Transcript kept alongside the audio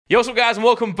Yo, what's up, guys, and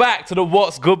welcome back to the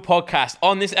What's Good podcast.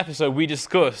 On this episode, we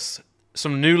discuss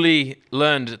some newly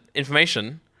learned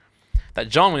information that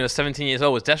John, when he was 17 years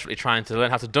old, was desperately trying to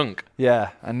learn how to dunk.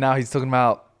 Yeah, and now he's talking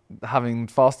about having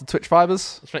faster twitch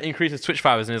fibers. He's trying to increase his twitch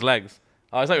fibers in his legs.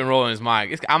 Oh, he's not even rolling his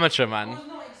mic. It's amateur, man.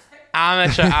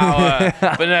 Amateur hour.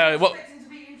 But no, what?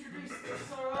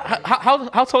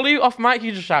 How tall are you? Off mic,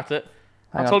 you just shout it.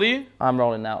 How tall are you? I'm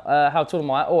rolling now. How tall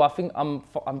am I? Oh, I think I'm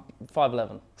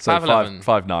 5'11". So 5'11".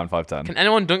 5'9", 5'10". Can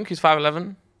anyone dunk who's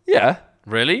 5'11"? Yeah.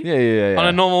 Really? Yeah. On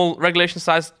a normal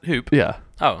regulation-sized hoop? Yeah.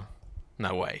 Oh,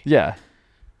 no way. Yeah.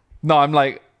 No, I'm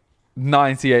like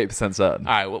 98% certain.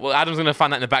 All right, well, Adam's going to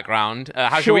find that in the background.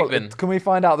 How's your week been? Can we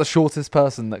find out the shortest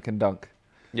person that can dunk?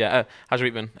 Yeah, how's your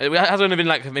week been? It has only been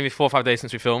like maybe 4 or 5 days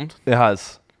since we filmed. It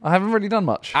has. I haven't really done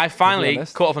much. I finally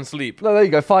caught up on sleep. No, there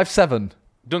you go, 5'7".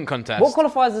 Dunk contest. What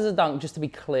qualifies as a dunk, just to be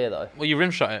clear, though? Well, you rim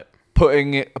shot it.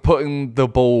 Putting the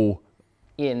ball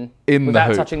In the without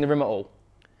hoop. touching the rim at all.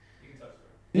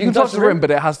 You can touch the rim,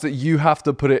 but you have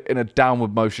to put it in a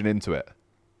downward motion into it.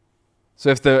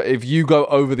 So if you go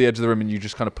over the edge of the rim and you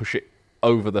just kind of push it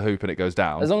over the hoop and it goes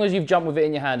down. As long as you've jumped with it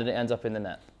in your hand and it ends up in the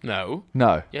net. No.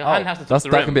 No. Your hand has to touch the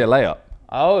rim. That can be a layup.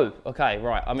 Oh, okay,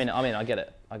 right. I mean, I get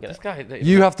it. This guy,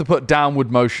 You have to put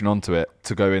downward motion onto it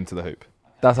to go into the hoop.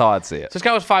 That's how I'd see it. So this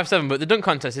guy was 5'7", but the dunk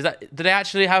contest, do they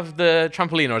actually have the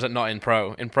trampoline, or is it not in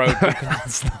pro? In pro.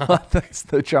 There's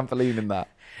no trampoline in that.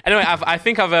 Anyway, I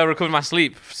think I've recovered my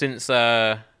sleep since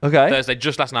Thursday,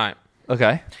 just last night.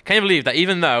 Okay. Can you believe that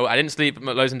even though I didn't sleep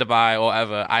loads in Dubai or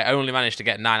whatever, I only managed to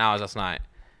get 9 hours last night?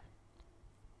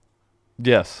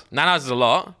 Yes. 9 hours is a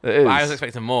lot. It is. But I was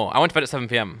expecting more. I went to bed at 7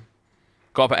 p.m,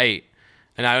 got up at 8,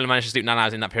 and I only managed to sleep 9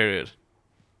 hours in that period.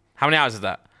 How many hours is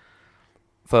that?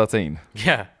 13.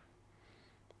 Yeah.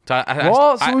 So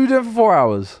What? So what were you doing for 4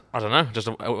 hours? I don't know, just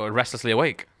restlessly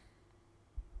awake.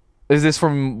 Is this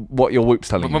from what your Whoop's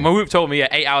telling you? My Whoop told me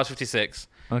 8 hours 56.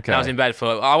 Okay. And I was in bed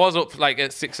I was up like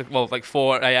at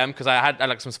 4 a.m. because I had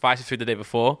like some spicy food the day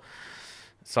before.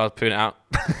 So I was putting it out.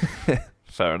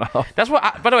 Fair enough. That's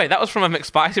what, by the way, that was from a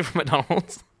McSpicy from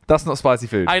McDonald's. That's not spicy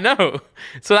food. I know.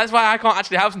 So that's why I can't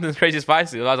actually have something that's crazy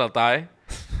spicy, otherwise I'll die.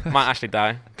 Might actually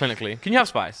die, clinically. Can you have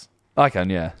spice? I can,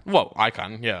 yeah. Well, I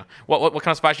can, yeah. What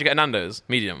kind of spice do you get at Nando's?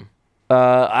 Medium?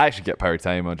 I actually get peri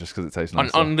tamer just because it tastes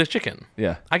nice. On the chicken?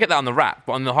 Yeah. I get that on the wrap,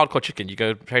 but on the hardcore chicken, you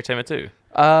go peri tamer too?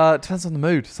 Depends on the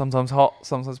mood. Sometimes hot,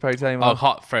 sometimes peri tamer. Oh,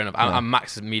 hot, fair enough. Yeah. I'm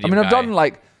max medium. I mean, I've guy.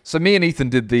 done so me and Ethan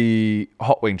did the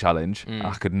hot wing challenge.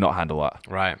 I could not handle that.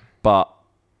 Right. But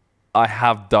I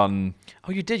have done...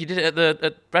 Oh, you did? You did it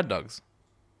at Red Dogs?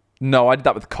 No, I did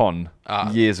that with Con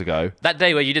years ago. That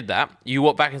day where you did that, you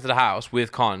walked back into the house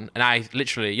with Con, and I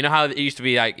literally, you know how it used to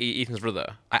be like Ethan's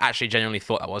brother? I actually genuinely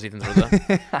thought that was Ethan's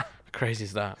brother. Crazy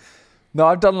is that? No,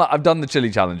 I've done the chili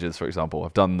challenges, for example.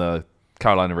 I've done the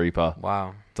Carolina Reaper.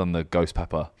 Wow. Done the ghost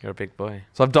pepper. You're a big boy.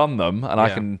 So I've done them, and I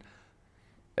can...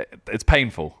 It's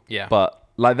painful. Yeah. But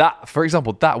like that, for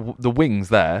example, the wings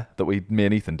there that me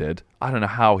and Ethan did, I don't know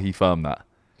how he firmed that.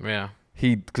 Yeah.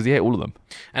 Because he ate all of them.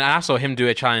 And I saw him do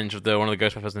a challenge with one of the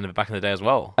ghost peppers back in the day as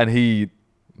well. And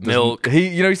milk.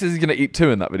 He says he's going to eat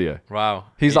 2 in that video. Wow.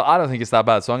 He's like, I don't think it's that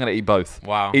bad, so I'm going to eat both.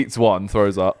 Wow. Eats 1,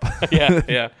 throws up.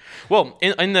 yeah. Well,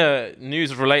 in the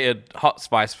news related hot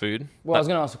spice food. Well, I was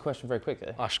going to ask a question very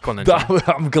quickly. Oh, go on then.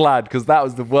 I'm glad, because that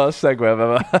was the worst segue I've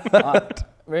ever had.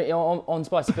 On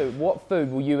spicy food, what food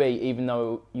will you eat even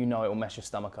though you know it will mess your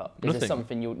stomach up? Is there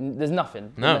something there's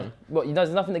nothing? No. There's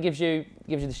nothing that gives you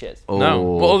the shits? Oh.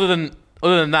 No. But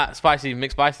other than that, spicy,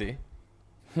 mixed spicy.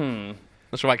 Not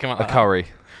sure why it came out A curry.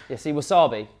 Yeah, see,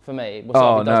 wasabi, for me.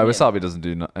 Wasabi doesn't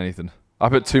do anything. I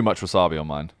put too much wasabi on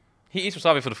mine. He eats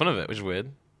wasabi for the fun of it, which is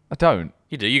weird. I don't.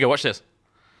 You do. You go watch this.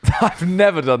 I've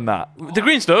never done that. The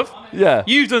green stuff? Yeah.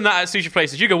 You've done that at sushi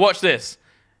places. You go watch this.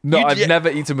 No, I've never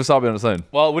eaten wasabi on its own.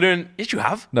 Well, we're doing... Did you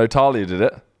have? No, Talia did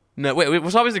it. No, wait,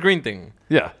 wasabi's the green thing.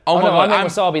 Yeah. Oh my God. I meant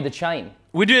wasabi, the chain.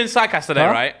 We're doing Sidecast today,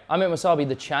 right? I meant wasabi,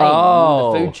 the chain.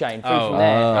 Oh. The food chain. Food from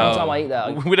there. Every time I eat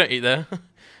that. We don't eat there.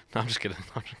 No, I'm just kidding.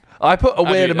 I put a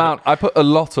weird amount. I put a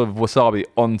lot of wasabi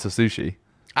onto sushi.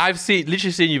 I've literally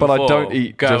seen you before. But I don't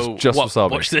eat just wasabi.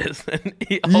 Watch this. And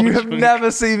eat a whole You have chunk. never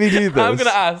seen me do this. I'm going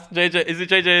to ask JJ. Is it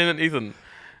JJ and Ethan?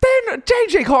 Then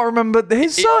JJ can't remember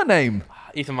his surname.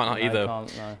 Ethan might not either. No.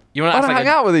 You want to I ask don't hang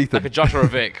out with Ethan. Like a Josh or a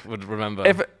Vic would remember.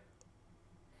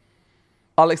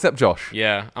 I'll accept Josh.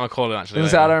 Yeah, I'm going to call him actually.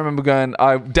 I don't remember going.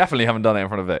 I definitely haven't done it in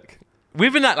front of Vic.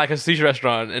 We've been at like a sushi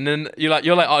restaurant, and then you're like,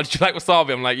 oh, did you like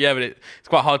wasabi? I'm like, yeah, but it's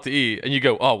quite hard to eat. And you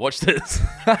go, oh, watch this.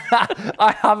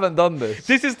 I haven't done this.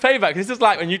 This is payback. This is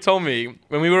like when you told me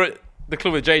when we were at the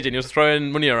club with JJ and he was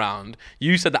throwing money around,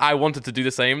 you said that I wanted to do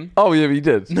the same. Oh yeah, but you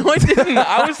did. No, I didn't.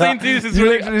 I was saying, dude, this is You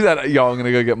really... literally said, "Yo, I'm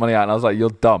gonna go get money out," and I was like, "You're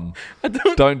dumb.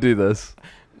 Don't do this."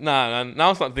 Nah, now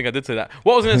I'm starting to think I did say that.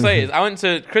 What I was going to say is I went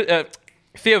to...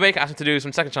 Theo Baker asked me to do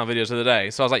some second channel videos the other day,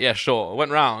 so I was like, yeah, sure. I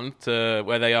went round to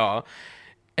where they are,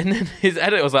 and then his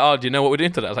editor was like, oh, do you know what we're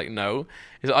doing today? I was like, no.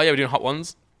 He's like, oh yeah, we're doing hot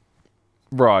ones.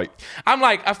 Right. I'm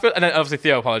like, I feel, and then obviously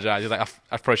Theo apologized. He's like,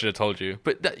 I probably should have told you,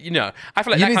 but that, you know, I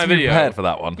feel like You that need kind to of be video. prepared for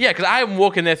that one. Yeah, because I'm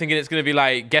walking there thinking it's going to be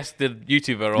like guess the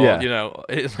YouTuber or you know,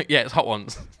 it's like, yeah, it's hot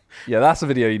ones. Yeah, that's a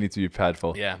video you need to be prepared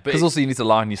for. Yeah, but because also you need to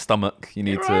lie on your stomach. You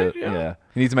need right, to, yeah.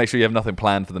 you need to make sure you have nothing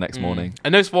planned for the next morning.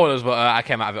 And no spoilers, but I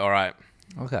came out of it all right.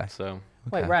 Okay. So.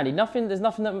 Wait, Randy, there's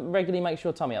nothing that regularly makes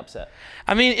your tummy upset.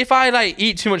 I mean, if I like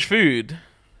eat too much food.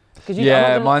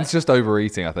 Yeah, mine's just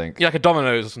overeating, I think. Yeah, like a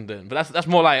Domino's or something. But that's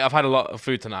more like I've had a lot of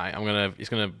food tonight. It's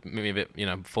gonna make me a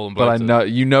bit, full and bloated.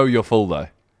 But you know you're full though.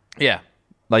 Yeah.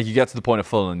 Like you get to the point of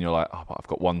full and you're like, oh, but I've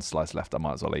got one slice left. I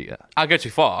might as well eat it. I'll go too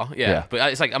far. Yeah.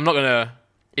 But it's like I'm not gonna.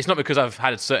 It's not because I've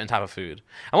had a certain type of food.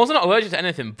 I'm also not allergic to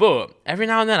anything. But every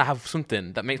now and then I have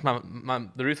something that makes the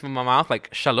roof of my mouth like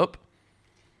shell up.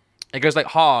 It goes like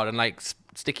hard and like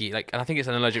sticky. Like, and I think it's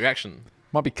an allergic reaction.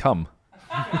 Might be cum.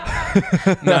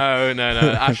 No.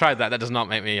 I've tried that. That does not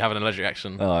make me have an allergic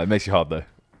reaction. Oh, it makes you hard though.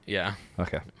 Yeah.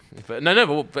 Okay. But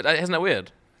no, but isn't that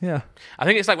weird? Yeah. I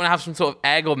think it's like when I have some sort of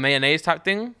egg or mayonnaise type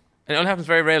thing, and it only happens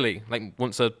very rarely, like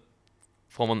once a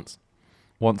 4 months.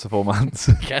 Once a 4 months.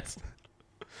 Yes.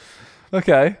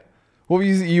 Okay. What were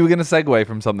you were going to segue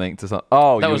from something to something?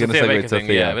 Oh, that you were was going to segue to thing,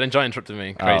 Theo. Yeah, but then John interrupted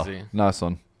me. Crazy. Oh, nice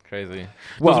one. Crazy.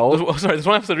 Well, there's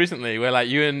one episode recently where like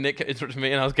you and Nick interrupted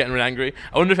me and I was getting really angry.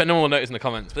 I wonder if anyone will notice in the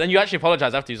comments. But then you actually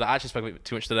apologized after. You was like, I actually spoke a bit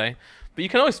too much today. But you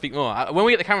can always speak more. When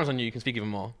we get the cameras on you, you can speak even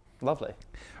more. Lovely.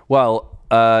 Well,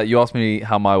 you asked me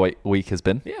how my week has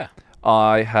been. Yeah.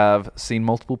 I have seen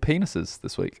multiple penises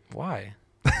this week. Why?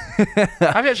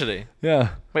 Have you actually?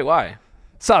 Yeah. Wait, why?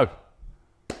 So,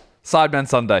 Sidemen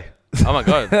Sunday. Oh my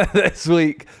god. This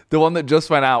week, the one that just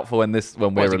went out for when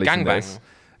we're releasing this.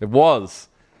 It was.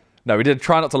 No, we did a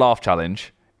try not to laugh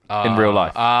challenge in real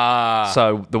life.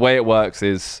 So the way it works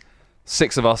is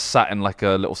 6 of us sat in like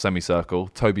a little semicircle.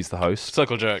 Toby's the host.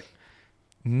 Circle jerk.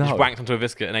 No. Just wanked onto a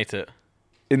biscuit and ate it.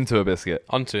 Into a biscuit.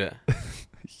 Onto it.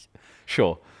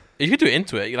 Sure. You could do it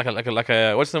into it. Like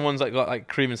a what's the ones that got like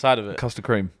cream inside of it? Custard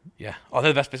cream. Yeah. Oh,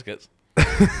 they're the best biscuits.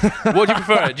 What do you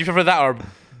prefer? Do you prefer that or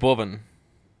bourbon?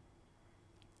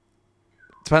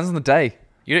 Depends on the day.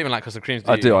 You don't even like custard creams,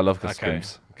 do you? I do. I love custard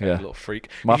creams. Okay, Yeah. little freak.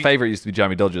 My favourite used to be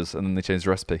Jammy Dodgers, and then they changed the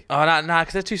recipe. Oh, nah,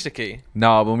 because they're too sticky.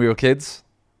 No, when we were kids,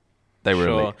 they were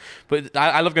Sure. elite. But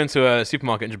I love going to a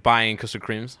supermarket and just buying custard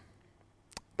creams.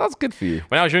 That's good for you.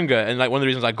 When I was younger, and like one of the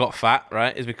reasons I got fat,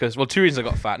 right, is because, well, 2 reasons I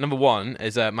got fat. Number one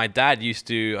is my dad used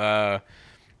to,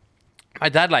 my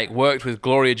dad like worked with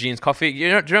Gloria Jean's Coffee. Do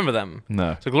you remember them?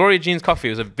 No. So Gloria Jean's Coffee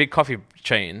was a big coffee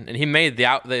chain, and he made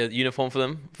the uniform for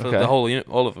them, for Okay. the whole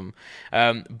all of them.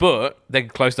 But they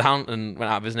closed down and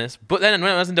went out of business. But then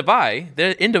when I was in Dubai,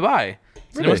 they're in Dubai.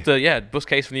 So Really? they must have, bus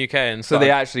case from the UK. And So they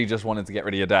actually just wanted to get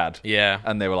rid of your dad. yeah.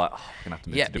 And they were like, oh, we're going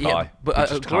to have to move to Dubai. Yeah, but We just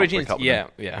Gloria can't break Jean's, up with yeah,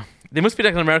 them. yeah. They must be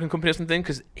like an American company or something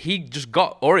because he just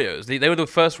got Oreos. They were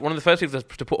one of the first people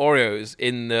to put Oreos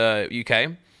in the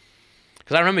UK.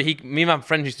 Because I remember me and my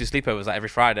friends used to do sleepovers like every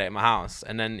Friday at my house,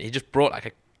 and then he just brought like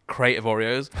a crate of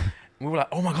Oreos. And we were like,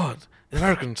 oh my god, the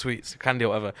American sweets, candy or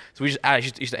whatever. So we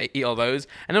just used to eat all those.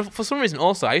 And then for some reason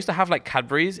also, I used to have like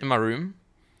Cadbury's in my room.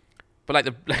 But like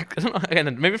I don't know,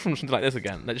 again, maybe from something like this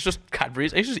again. Like it's just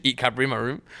Cadbury's. I used to just eat Cadbury in my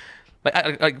room,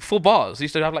 like full bars. I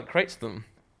used to have like crates of them.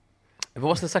 But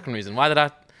what's the second reason? Why did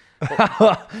I?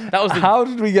 How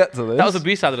did we get to this? That was the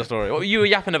B side of the story. You were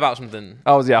yapping about something.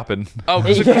 I was yapping. Oh,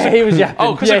 Yeah, he was yapping.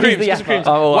 Oh, custard he's creams, the custard yapper. creams.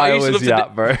 Oh, What I I used to always love to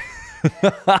yap,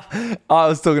 bro. I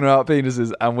was talking about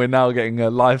penises, and we're now getting a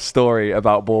live story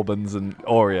about bourbons and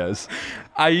Oreos.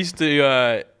 I used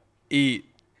to eat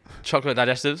chocolate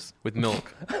digestives with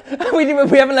milk. we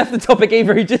haven't left the topic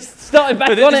either. He just started back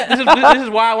on it. This is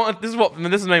why I wanted. This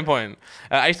is the main point.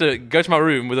 I used to go to my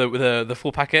room with the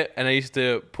full packet, and I used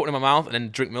to put it in my mouth and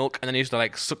then drink milk, and then I used to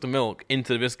like suck the milk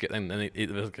into the biscuit and then eat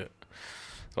the biscuit.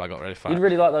 So I got really fat. You'd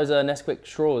really like those Nesquik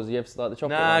straws. You have like the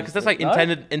chocolate Nah, ones. because that's like No?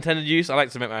 intended use. I like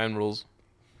to make my own rules.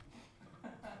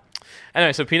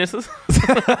 Anyway, so penises.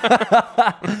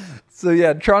 So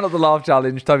yeah, try not to laugh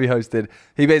challenge. Toby hosted.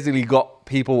 He basically got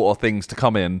people or things to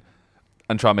come in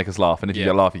and try and make us laugh. And if you Yeah.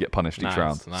 get laugh, you get punished Nice, each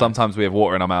round. nice. Sometimes we have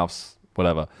water in our mouths,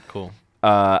 whatever. Cool.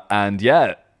 And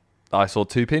yeah, I saw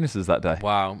 2 penises that day.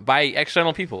 Wow. By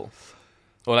external people,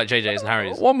 or like JJ's and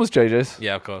Harry's. One was JJ's.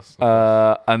 Yeah, of course.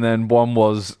 And then one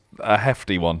was a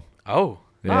hefty one. Oh.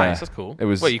 Nice, that's cool. It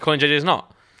was. Wait, you calling JJ's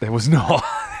not? It was not.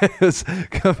 It was,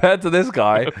 compared to this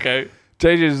guy. Okay.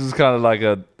 JJ's was kind of like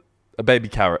a baby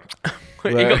carrot.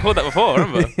 Wait, you got called that before,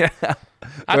 remember? Yeah.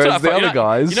 Whereas the other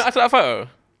guys. You know, I took that photo.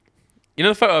 You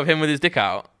know the photo of him with his dick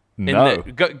out. No.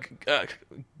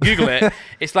 Google it.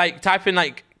 It's like type in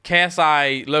like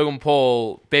KSI Logan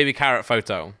Paul baby carrot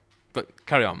photo. But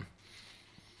carry on.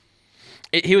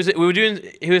 He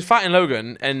was fighting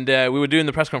Logan, and we were doing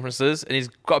the press conferences, and he's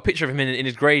got a picture of him in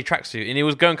his grey tracksuit, and he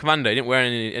was going commando. He didn't wear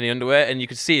any underwear, and you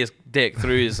could see his dick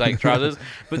through his like trousers.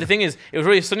 But the thing is, it was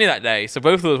really sunny that day, so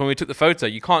both of us, when we took the photo,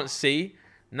 you can't see.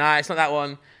 Nah, it's not that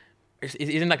one.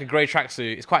 He's in like a grey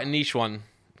tracksuit. It's quite a niche one,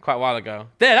 quite a while ago.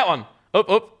 There, that one.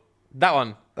 Up, that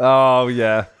one. Oh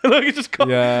yeah. Look, it just got.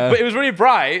 Yeah. But it was really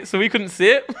bright, so we couldn't see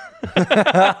it.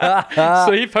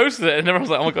 So he posted it, and everyone was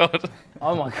like, "Oh my god."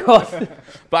 Oh my god.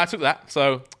 But I took that.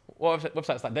 So what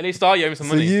website's that? Daily Star. You owe me some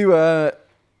money. So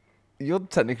you're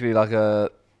technically like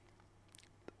a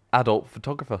adult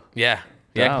photographer. Yeah.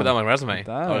 Yeah. I can put that on my resume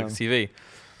or CV.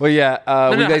 Well, yeah.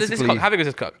 No, basically. How big was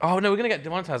this cock? Oh no, we're gonna get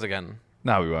demonetized again.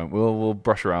 No, we won't. We'll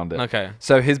brush around it. Okay.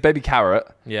 So his baby carrot.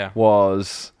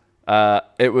 Was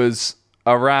it was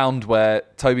around where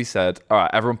Toby said, "All right,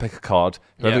 everyone pick a card.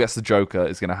 Whoever gets the Joker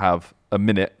is going to have a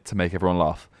minute to make everyone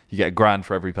laugh. You get $1,000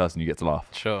 for every person you get to laugh."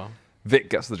 Sure.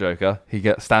 Vic gets the Joker.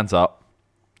 He stands up,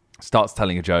 starts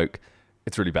telling a joke.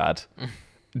 It's really bad.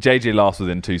 JJ laughs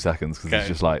within 2 seconds because he's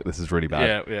just like, "This is really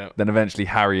bad." Yeah. Then eventually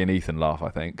Harry and Ethan laugh, I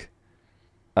think,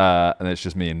 and then it's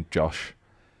just me and Josh.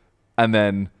 And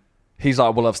then he's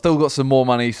like, "Well, I've still got some more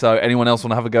money, so anyone else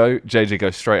want to have a go?" JJ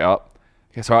goes straight up.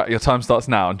 Okay, so all right, your time starts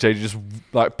now. And JJ just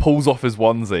like pulls off his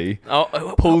onesie,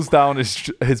 pulls down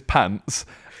his pants,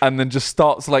 and then just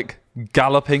starts like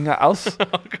galloping at us.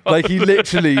 Like he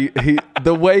literally,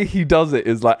 the way he does it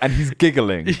is like, and he's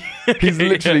giggling. He's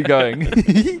literally going.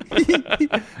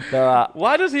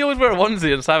 Why does he always wear a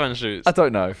onesie and salmon shoots? I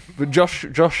don't know. But Josh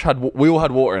we all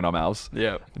had water in our mouths.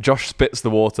 Yeah. Josh spits the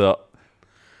water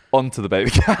onto the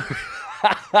baby cat.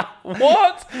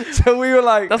 What? So we were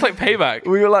like, that's like payback.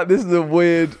 We were like, this is a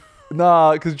weird.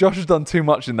 Nah, because Josh has done too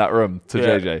much in that room to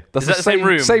JJ. That's the same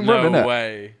room. Same room, isn't it? No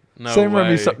way. Same room.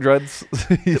 He sucked dreads.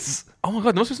 Oh my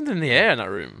god, there must be something in the air in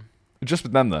that room. Just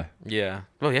with them though. Yeah.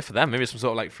 Well, yeah, for them, maybe it's some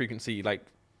sort of like frequency, like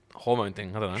hormone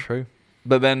thing. I don't know. True.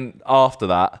 But then after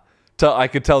that, I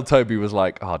could tell Toby was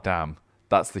like, "Oh damn,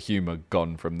 that's the humor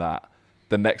gone from that."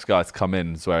 The next guy to come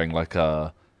in is wearing like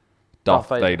a Darth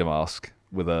Vader mask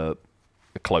with a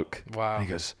cloak. Wow. And he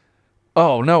goes,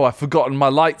 "Oh no, I've forgotten my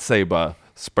lightsaber."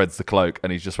 Spreads the cloak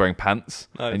and he's just wearing pants.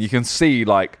 Nice. And you can see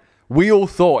like we all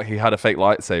thought he had a fake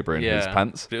lightsaber in his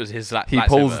pants. But it was his He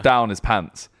pulls down his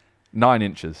pants 9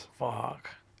 inches. Fuck.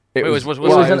 It was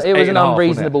an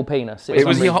unreasonable penis.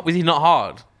 Was he not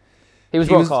hard? He was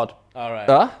rock hard. All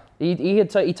right. He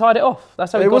tied it off.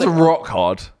 That's how he got it. It wasn't rock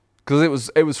hard because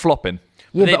it was flopping.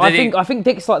 Yeah, but I think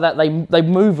dicks like that, they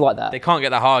move like that. They can't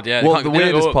get that hard, yeah. Well, the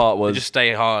weirdest part was... They just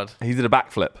stay hard. He did a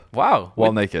backflip. Wow.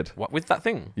 While naked. What, with that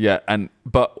thing? Yeah,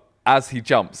 but as he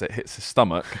jumps, it hits his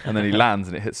stomach, and then he lands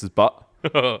and it hits his butt.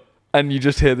 And you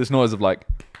just hear this noise of like...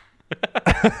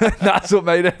 That's what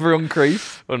made everyone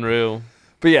crease. Unreal.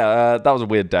 But yeah, that was a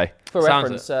weird day. For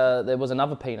reference, there was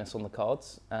another penis on the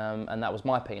cards, and that was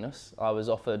my penis. I was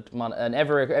offered an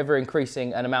ever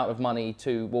increasing amount of money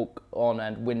to walk on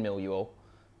and windmill you all.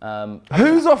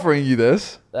 Who's offering you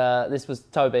this? This was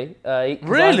Toby.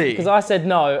 Really? Because I said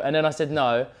no, and then I said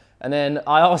no, and then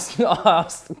I asked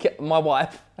my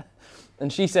wife,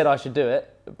 and she said I should do it.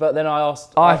 But then I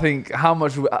asked... I think how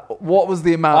much... What was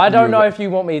the amount... I don't know if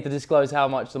you want me to disclose how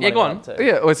much the money went up to.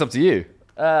 Yeah, well, it's up to you.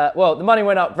 Well, the money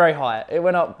went up very high. It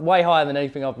went up way higher than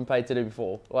anything I've been paid to do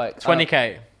before. Like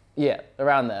 20k. Yeah,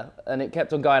 around there. And it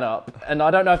kept on going up. And I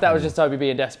don't know if that was just Toby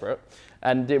being desperate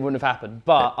and it wouldn't have happened.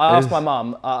 But I asked my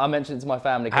mum, I mentioned it to my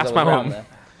family because I was around there.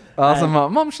 I asked my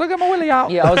mum, should I get my willy out?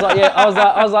 Yeah, I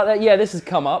was like, yeah, this has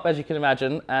come up, as you can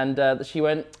imagine. And she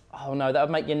went, oh no, that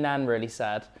would make your nan really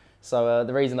sad. So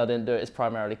the reason I didn't do it is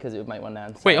primarily because it would make my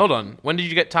nan sad. Wait, hold on. When did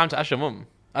you get time to ask your mum?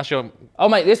 Oh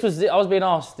mate, I was being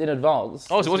asked in advance.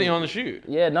 Oh, so it wasn't even on the shoot?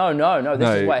 Yeah, no. This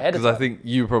is way ahead of time. Because I think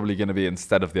you were probably going to be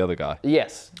instead of the other guy.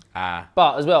 Yes.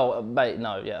 But as well, mate,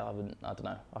 no, yeah, I don't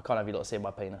know. I can't have you lot seeing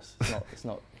my penis. It's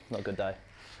not a good day.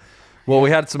 Well,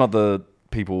 we had some other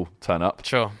people turn up.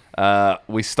 Sure.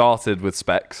 We started with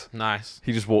Specs. Nice.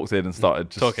 He just walked in and started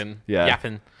just talking,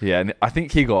 yapping. Yeah, and I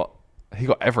think he got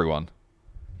everyone.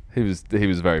 He was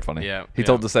very funny. Yeah. He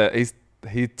told us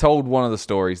he told one of the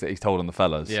stories that he's told on the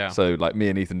fellas. Yeah. So like me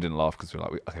and Ethan didn't laugh because we were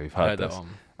like, okay, we've heard this.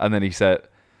 And then he said,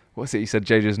 what's it? He said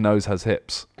JJ's nose has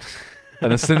hips.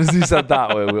 And as soon as he said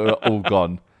that, we were all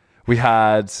gone. We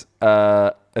had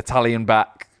Italian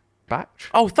batch.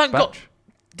 Oh, thank God.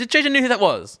 Did JJ know who that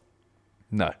was?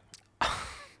 No.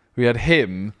 We had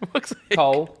him,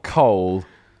 Cole,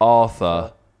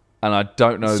 Arthur, and I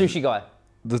don't know. Sushi guy.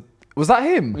 Was that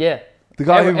him? Yeah. The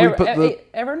guy who we put the...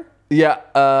 Aaron? Yeah,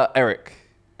 Eric.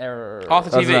 Arthur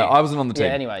TV. I wasn't on the team.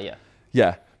 Yeah, anyway, yeah.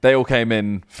 Yeah. They all came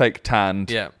in fake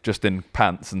tanned, just in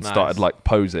pants, and started like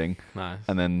posing. Nice.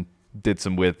 And then did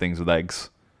some weird things with eggs.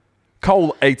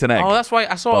 Cole ate an egg. Oh, that's why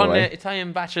I saw on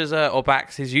Italian Batches or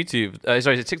Backs his YouTube,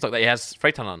 his TikTok that he has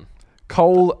Freytan on.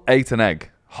 Cole ate an egg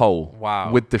whole.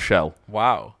 Wow. With the shell.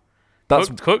 Wow. That's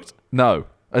cooked? No.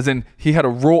 As in, he had a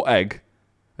raw egg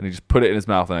and he just put it in his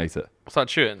mouth and ate it. Started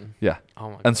chewing? Yeah. Oh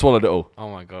my God. And swallowed it all. Oh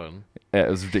my God. Yeah, it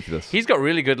was ridiculous. He's got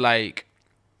really good, like,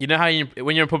 you know how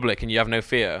when you're in public and you have no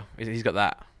fear? He's got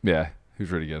that. Yeah, he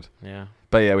was really good. Yeah.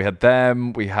 But yeah, we had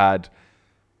them. We had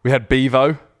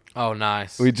Bevo. Oh,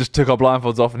 nice. We just took our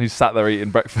blindfolds off and he sat there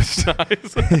eating breakfast.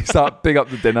 Nice. He started big up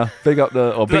the dinner, big up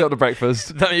the breakfast.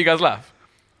 Did that make you guys laugh?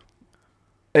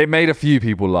 It made a few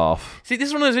people laugh. See, this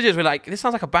is one of those videos where like this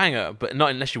sounds like a banger, but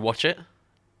not unless you watch it.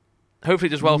 Hopefully,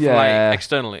 it does well for like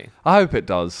externally. I hope it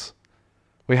does.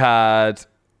 We had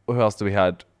who else do we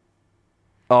had?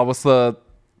 Oh, what's the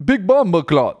Big Bomber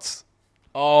Clots?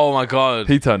 Oh my God!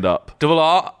 He turned up. Double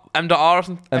R, M.R or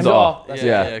something. M.R.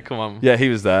 Yeah, come on. Yeah, he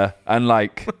was there, and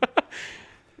like,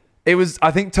 it was.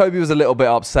 I think Toby was a little bit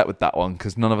upset with that one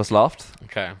because none of us laughed.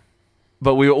 Okay.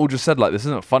 But we all just said like, this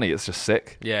isn't funny. It's just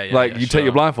sick. Yeah. Like you take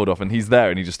your blindfold off and he's there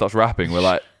and he just starts rapping. We're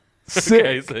like, sick.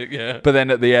 Okay, sick. Yeah. But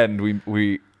then at the end,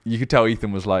 you could tell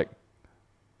Ethan was like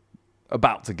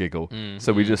about to giggle.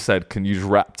 So we just said, can you just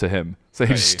rap to him? So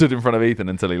he just stood in front of Ethan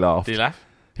until he laughed. Did he laugh?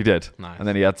 He did. Nice. And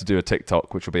then he had to do a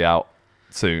TikTok, which will be out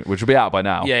soon, which will be out by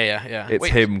now. Yeah. It's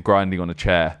him grinding on a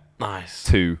chair. Nice.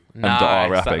 To M.R.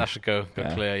 rapping. That should go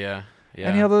clear. Yeah.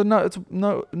 Any other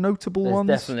notable ones?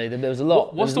 Definitely, there was a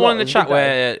lot. What's the one in the chat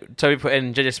where Toby put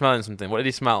in JJ smelling something? What did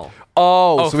he smell?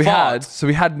 So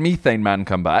we had Methane Man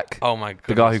come back. Oh my God.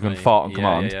 The guy who can fart on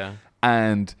command. Yeah.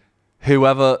 And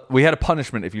we had a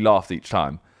punishment if you laughed each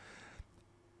time.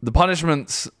 The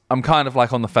punishments, I'm kind of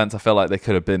like on the fence. I feel like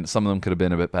some of them could have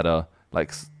been a bit better.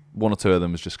 Like one or two of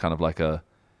them was just kind of like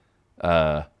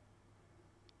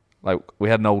like we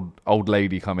had an old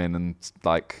lady come in and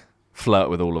like flirt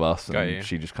with all of us, and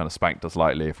she just kind of spanked us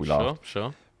lightly if we laughed.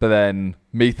 Sure. But then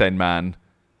Methane Man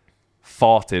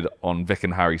farted on Vic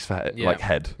and Harry's head.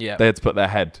 Yeah. They had to put their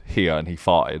head here, and he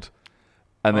farted.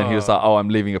 And then he was like, "Oh, I'm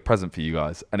leaving a present for you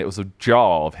guys," and it was a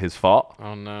jar of his fart.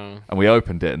 Oh no! And we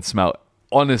opened it and smelled.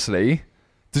 Honestly,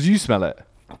 did you smell it?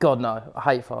 God no, I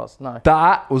hate farts. No.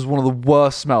 That was one of the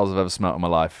worst smells I've ever smelled in my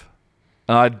life,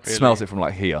 and I smelled it from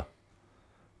like here.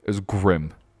 It was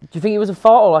grim. Do you think it was a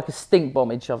fart or like a stink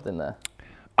bomb he'd shoved in there?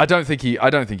 I don't think he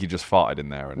just farted in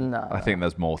there, and No. I think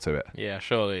there's more to it. Yeah,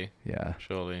 surely. Yeah.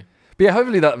 Surely. But yeah,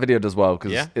 hopefully that video does well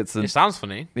because it sounds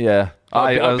funny. Yeah,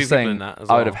 I was saying that as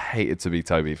I well. would have hated to be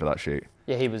Toby for that shoot.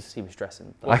 Yeah, he was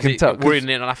stressing. I can tell. Worried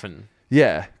and laughing.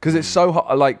 Yeah, because it's so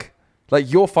hot. Like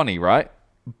you're funny, right?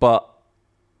 But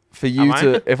for you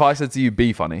if I said to you,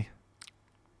 be funny.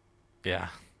 Yeah.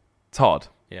 It's hard.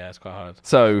 Yeah, it's quite hard.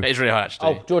 So it's really hard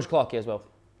actually. Oh, George Clarkey as well.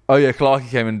 Oh yeah, Clarkey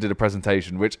came and did a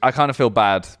presentation, which I kind of feel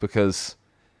bad because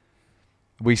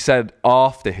we said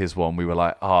after his one, we were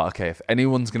like, okay, if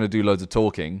anyone's going to do loads of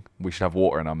talking, we should have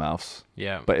water in our mouths.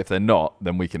 Yeah. But if they're not,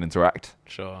 then we can interact.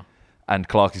 Sure. And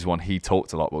Clarkey's one, he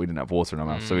talked a lot, but we didn't have water in our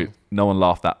mouths, so no one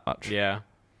laughed that much. Yeah.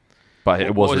 But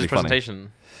it was really his funny.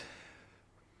 Presentation?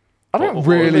 I don't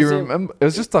really remember. It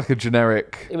was just like a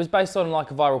generic... It was based on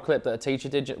like a viral clip that a teacher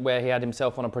did where he had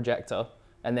himself on a projector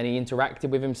and then he interacted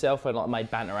with himself and like made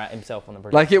banter at himself on the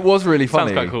projector. Like it was really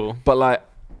funny. Sounds quite cool. But like,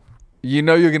 you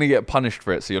know you're going to get punished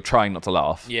for it, so you're trying not to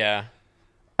laugh. Yeah.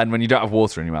 And when you don't have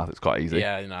water in your mouth, it's quite easy.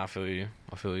 Yeah, I feel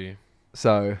you.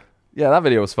 So, yeah, that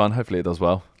video was fun. Hopefully it does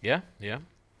well. Yeah.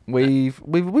 We've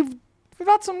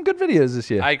had some good videos this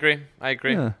year. I agree.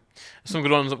 Yeah. Some good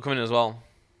ones upcoming as well.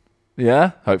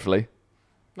 Yeah, hopefully.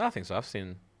 I think so. I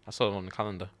saw them on the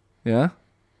calendar. Yeah.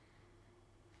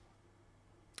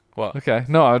 What? Okay.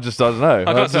 No, I don't know.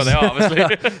 I can't tell they are,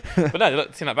 obviously. But no,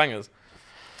 they seem like bangers.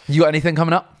 You got anything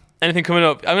coming up? Anything coming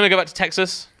up? I'm going to go back to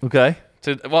Texas. Okay.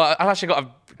 I've actually got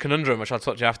a conundrum, which I'll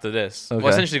talk to you after this. Okay.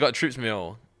 Well, essentially got a troops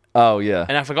meal. Oh, yeah.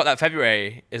 And I forgot that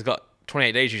February has got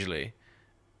 28 days usually.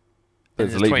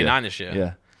 It's 29 this year.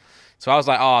 Yeah. So I was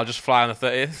like, I'll just fly on the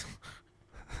 30th.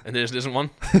 And there just isn't one.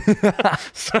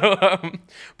 So,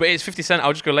 but it's 50 cents.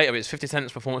 I'll just go later, but it's 50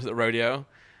 cents performance at the rodeo,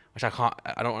 which I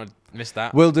don't want to miss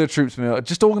that. We'll do a troops meal.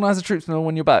 Just organise a troops meal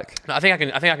when you're back. No, I think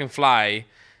I can fly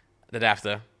the day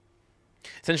after.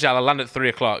 Essentially, I'll land at 3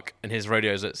 o'clock and his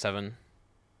radio's at 7.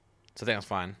 So I think that's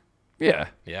fine. Yeah.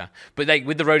 Yeah. But like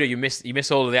with the rodeo, you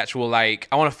miss all of the actual, like,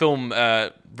 I want to film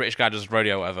British guy does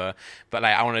rodeo or whatever, but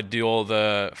like I want to do all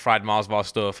the fried Mars bar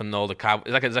stuff and all the cow.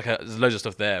 There's loads of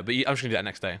stuff there, but I'm just going to do that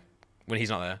next day when he's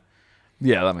not there.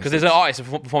 Yeah, that makes sense. Because there's an artist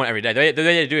performing every day. The way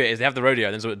they do it is they have the rodeo,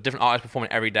 and there's a different artist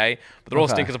performing every day, but they're all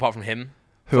stinkers apart from him.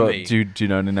 Do you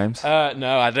know any names?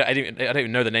 No, I don't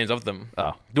even know the names of them.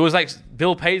 Oh. There was like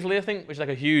Bill Paisley, I think, which is like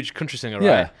a huge country singer, right?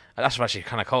 Yeah. That's actually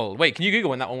kind of cold. Wait, can you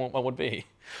Google when that one would be?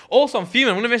 Also, I'm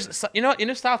fuming. I'm gonna miss. You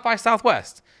know, South by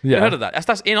Southwest. Yeah. You heard of that?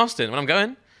 That's in Austin when I'm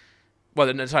going.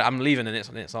 Well, no, sorry, I'm leaving and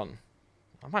it's on.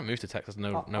 I might move to Texas.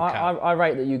 No cap. I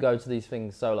rate that you go to these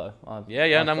things solo. I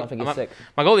think it's sick.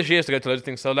 My goal this year is to go to loads of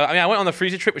things solo. I mean, I went on the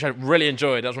Freezer trip, which I really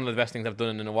enjoyed. That was one of the best things I've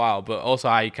done in a while. But also,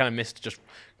 I kind of missed just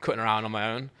cutting around on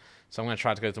my own. So I'm going to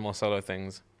try to go to more solo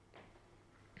things.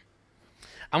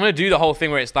 I'm going to do the whole thing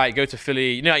where it's like go to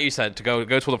Philly. You know, like you said, to go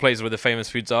to all the places where the famous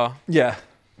foods are. Yeah.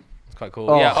 It's quite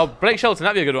cool. Yeah. Oh, Blake Shelton,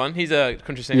 that'd be a good one. He's a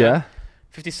country singer. Yeah.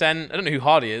 50 Cent. I don't know who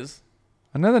Hardy is.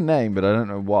 I know the name, but I don't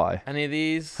know why. Any of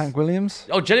these? Hank Williams?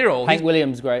 Oh, Jelly Roll. Hank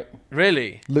Williams, great.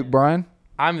 Really? Luke Bryan?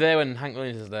 I'm there when Hank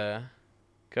Williams is there.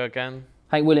 Go again.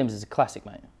 Hank Williams is a classic,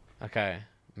 mate. Okay.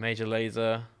 Major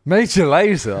Lazer. Major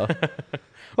Lazer?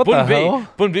 What Bun the B. hell?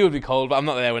 Bun B would be cold, but I'm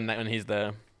not there when he's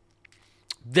there.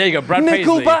 There you go, Brad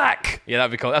Paisley. Nickelback! Yeah,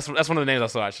 that'd be cool. That's one of the names I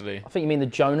saw, actually. I think you mean the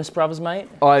Jonas Brothers, mate.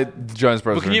 The Jonas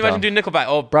Brothers. But can you imagine doing Nickelback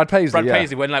or Brad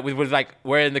Paisley? When like with like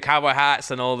wearing the cowboy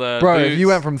hats and all the Bro, boots. if you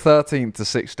went from 13th to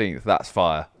 16th, that's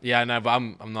fire. Yeah, I know, but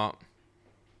I'm not.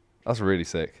 That's really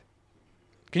sick.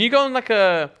 Can you go on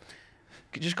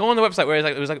just go on the website where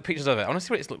it was like pictures of it? I want to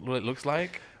see what it looks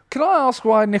like. Can I ask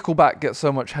why Nickelback gets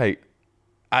so much hate?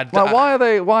 Why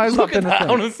is that been a thing? I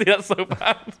want to see that so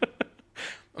bad.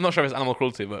 I'm not sure if it's animal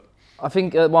cruelty, but I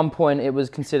think at one point it was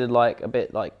considered like a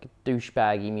bit like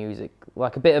douchebaggy music.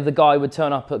 Like a bit of the guy would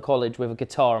turn up at college with a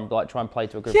guitar and like try and play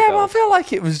to a group of Yeah, girls. well, I feel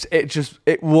like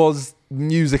it was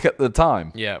music at the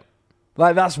time. yeah.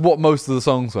 Like that's what most of the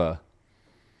songs were.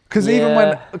 Because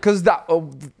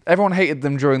everyone hated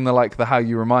them during the How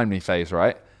You Remind Me phase,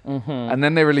 right? Mm-hmm. And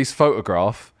then they released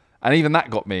Photograph, and even that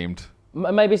got memed.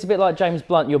 Maybe it's a bit like James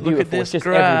Blunt, You're Beautiful. It's just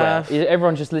graph. everywhere.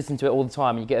 Everyone's just listening to it all the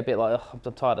time, and you get a bit like, I'm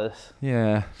tired of this.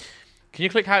 Yeah. Can you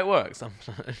click how it works?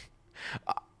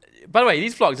 By the way,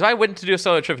 these vlogs, if I went to do a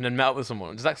solo trip and then met up with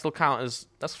someone, does that still count as...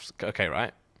 That's okay,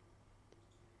 right?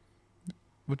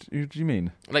 What do you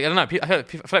mean? Like, I don't know. I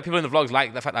feel like people in the vlogs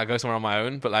like the fact that I go somewhere on my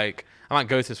own, but like, I might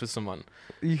go to this with someone.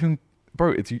 You can...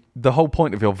 Bro, the whole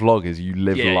point of your vlog is you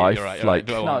live life. You're right.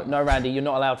 No, Randy, you're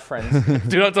not allowed friends.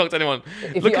 Do not talk to anyone.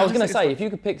 I was going to say, if you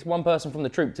could pick one person from the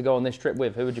troop to go on this trip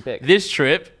with, who would you pick? This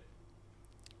trip...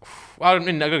 Well, I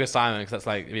mean, I'd go with Simon because that's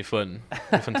like, it'd be fun.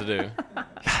 It'd be fun to do.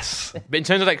 Yes. But in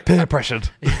terms of like... Peer pressured.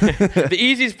 The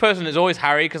easiest person is always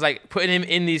Harry because like putting him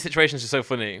in these situations is so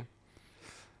funny.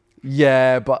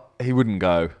 Yeah, but he wouldn't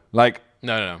go. Like...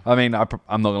 No. I mean, I'm not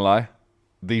going to lie.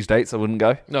 These dates, I wouldn't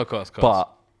go. No, of course. But...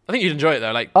 I think you'd enjoy it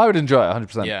though. Like I would enjoy it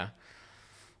 100%. Yeah.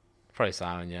 Probably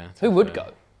Simon, yeah. Who would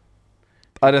go?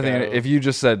 I don't think if you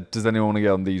just said, does anyone want to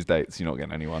go on these dates, you're not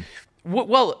getting anyone.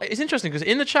 Well, it's interesting because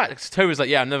in the chat, Toby was like,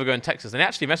 yeah, I'm never going to Texas. And he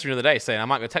actually messaged me the other day saying I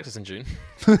might go to Texas in June.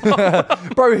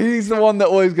 Bro, he's the one that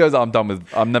always goes, I'm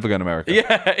never going to America.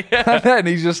 Yeah. And then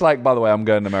he's just like, by the way, I'm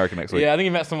going to America next week. Yeah, I think he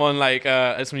met someone like,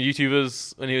 some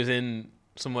YouTubers when he was in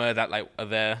somewhere that like are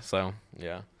there. So,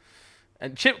 yeah.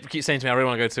 And Chip keeps saying to me, I really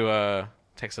want to go to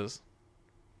Texas.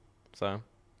 So,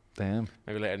 damn.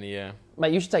 Maybe later in the year.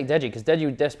 Mate, you should take Deji because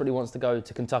Deji desperately wants to go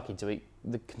to Kentucky to eat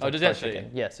the Kentucky does he actually?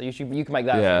 chicken. Yeah, so you can make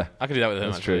that. Yeah, I could do that with him.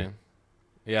 That's actually. true.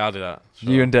 Yeah, I'll do that.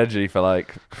 Sure. You and Deji for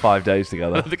like 5 days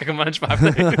together. I think I can manage 5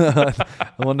 days.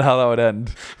 I wonder how that would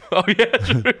end. Oh yeah,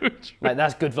 true. Mate,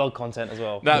 that's good vlog content as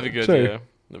well. That'd be good. True. Yeah,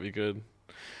 that'd be good.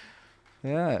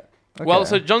 Yeah. Okay. Well,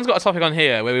 so John's got a topic on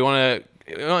here where we want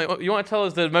to. You want to tell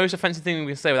us the most offensive thing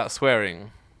we can say without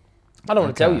swearing? I don't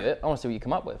want to tell you it. I want to see what you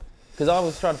come up with. Because I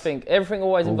was trying to think, everything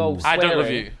always involves swearing. I don't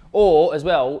love you. Or, as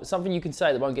well, something you can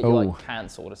say that won't get you, like,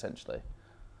 cancelled, essentially.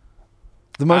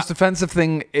 The most offensive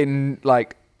thing in,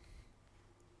 like,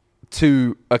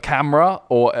 to a camera,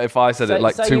 or if I said it,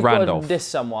 like, to Randolph? Say you've got to diss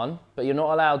someone, but you're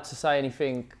not allowed to say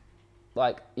anything,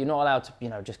 like, you're not allowed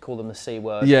to, just call them the C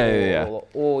word. Yeah.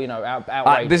 Or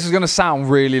outrageous. This is going to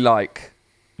sound really, like,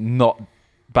 not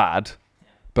bad,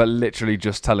 but literally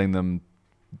just telling them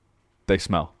they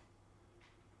smell.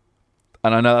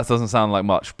 And I know that doesn't sound like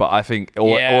much, but I think,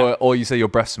 or you say your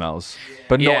breath smells,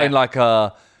 but not in like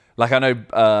a, like I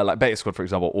know, like Beta Squad, for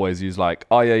example, always use like,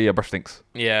 oh yeah, breath stinks.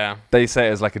 Yeah. They say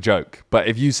it as like a joke, but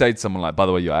if you say to someone like, by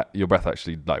the way, your breath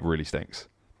actually like really stinks,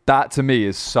 That to me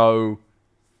is so...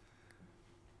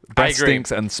 Breath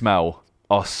stinks and smell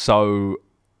are so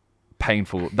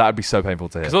painful. That would be so painful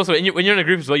to hear. Because also, when you're in a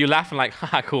group as well, you laugh and like,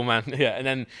 haha, cool, man. Yeah. And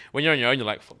then when you're on your own, you're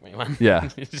like, fuck me, man. Yeah.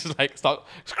 You just like start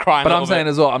crying. But I'm saying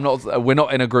as well, we're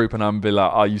not in a group and I'm be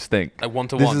like, oh, you stink. Like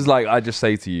one-to-one. This is like, I just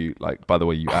say to you, like, by the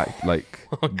way, you act like,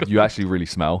 you actually really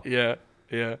smell. Yeah.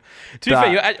 Yeah. To be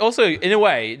fair, also, in a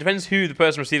way, it depends who the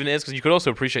person receiving it is, because you could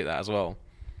also appreciate that as well.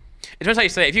 It depends how you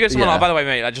say it. If you go to someone, oh, by the way,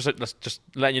 mate, just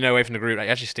letting you know away from the group, like,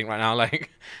 you actually stink right now. Like,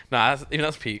 nah,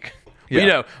 that's peak.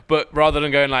 But, but rather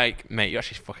than going like, mate, you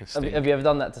actually fucking stink. Have you ever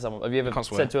done that to someone? Have you ever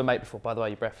said to a mate before, by the way,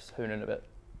 your breath's hooning a bit?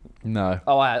 No.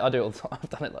 Oh, I do it all the time. I've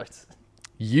done it loads.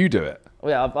 You do it?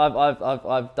 Yeah, I've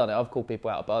done it. I've called people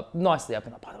out, but nicely, I've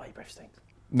been like, by the way, your breath stinks.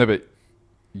 No, but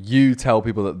you tell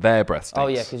people that their breath stinks. Oh,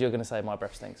 yeah, because you're going to say my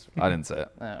breath stinks. I didn't say it.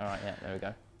 All right, yeah, there we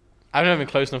go. I've never been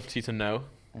close enough to you to know.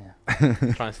 Yeah.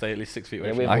 Try and stay at least 6 feet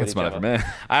away from I can smell it from here.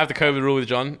 I have the COVID rule with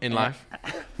John in life.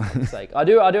 Sake. I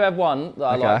do have one that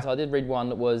I liked. I did read one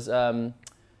that was,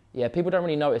 people don't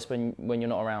really notice when you're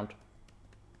not around.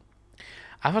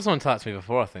 I've had someone tell that to me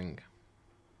before, I think.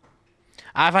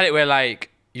 I've had it where,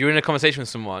 like, you're in a conversation with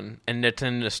someone and they're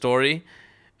telling a story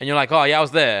and you're like, oh, yeah, I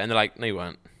was there. And they're like, no, you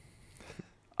weren't.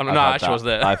 I'm like, no, I actually was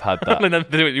there. I've had that. And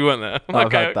then you weren't there. I'm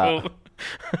like, okay, cool.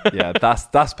 Yeah,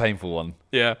 that's painful one.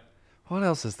 Yeah. What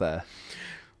else is there?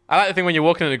 I like the thing when you're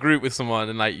walking in a group with someone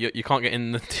and like you can't get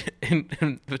in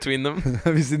between them.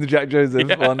 Have you seen the Jack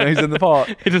Joseph one? He's in the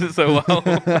park. He does it so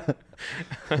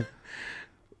well.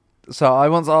 So I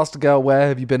once asked a girl, where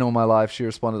have you been all my life? She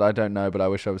responded, I don't know, but I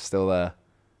wish I was still there.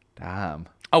 Damn.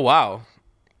 Oh, wow.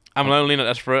 I'm lonely, not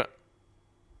desperate.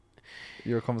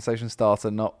 You're a conversation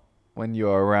starter, not when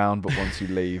you're around, but once you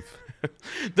leave.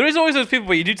 There is always those people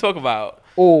where you do talk about.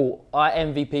 Oh, I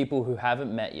envy people who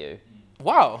haven't met you.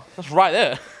 Wow, that's right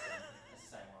there.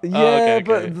 Yeah,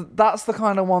 but that's the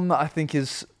kind of one that I think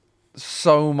is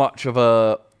so much of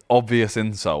a obvious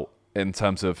insult in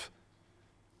terms of,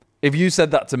 if you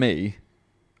said that to me,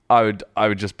 I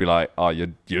would just be like, oh, you're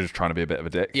just trying to be a bit of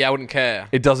a dick. Yeah, I wouldn't care.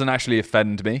 It doesn't actually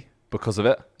offend me because of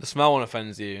it. The smell one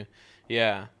offends you.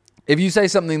 Yeah. If you say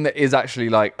something that is actually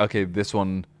like, okay, this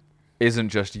one isn't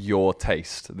just your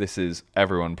taste. This is,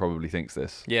 everyone probably thinks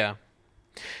this. Yeah.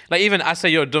 Like, even I say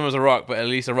you're dumb as a rock, but at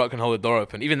least a rock can hold the door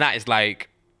open. Even that is like,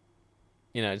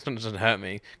 it doesn't hurt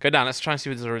me. Go down, let's try and see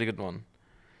if there's a really good one.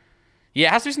 Yeah,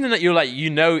 it has to be something that you're like,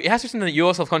 it has to be something that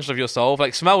you're self-conscious of yourself.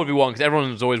 Like, smell would be one, because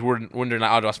everyone's always wondering, like,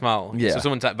 how do I smell? Yeah. So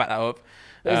someone to back that up.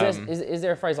 Is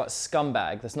there a phrase like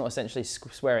scumbag that's not essentially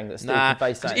swearing that still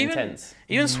conveys that intense?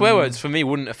 Even swear words for me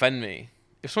wouldn't offend me.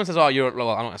 If someone says, "Oh, you're," well,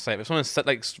 I'm not gonna say it. But if someone said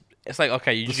like, it's like,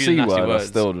 okay, you just use nasty words.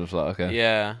 Still just like, okay.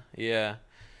 Yeah.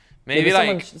 Maybe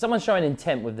like someone's showing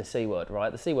intent with the C word,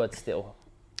 right? The C word's still.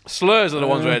 Slurs are the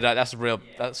ones where that's real.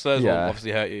 That slurs will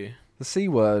obviously hurt you. The C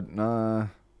word, nah.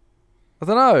 I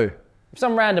don't know. If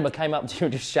some randomer came up to you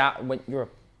and just shout, "You're a,"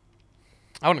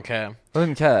 I wouldn't care. I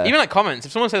wouldn't care. Even like comments.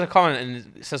 If someone says a comment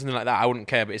and says something like that, I wouldn't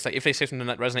care. But it's like if they say something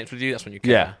that resonates with you, that's when you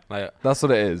care. Yeah, like, that's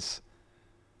what it is.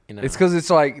 It's because it's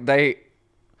like they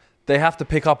have to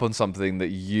pick up on something that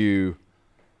you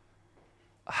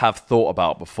have thought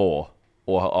about before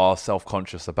or are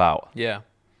self-conscious about. Yeah.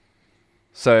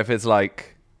 So if it's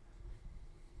like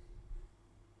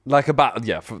about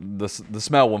for the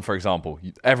smell one, for example,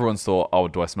 everyone's thought, oh,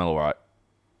 do I smell all right?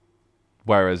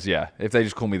 Whereas, if they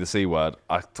just call me the C word,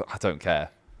 I don't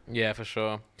care. Yeah, for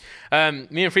sure.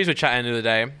 Me and Freeze were chatting the other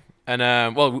day, and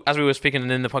as we were speaking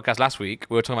in the podcast last week,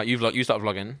 we were talking about you started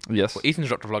vlogging. Yes. Well, Ethan's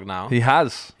dropped a vlog now. He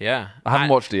has. Yeah. I haven't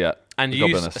watched it yet. And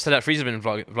you said that Freeze has been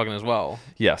vlogging as well.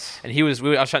 Yes. And I was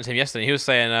chatting to him yesterday, and he was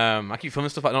saying, I keep filming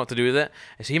stuff, I don't know what to do with it.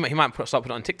 And so he might start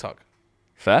putting it on TikTok.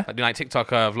 Fair. Like doing like TikTok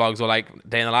vlogs or like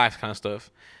day in the life kind of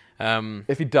stuff.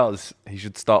 If he does, he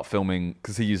should start filming,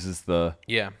 because he uses the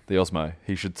Osmo.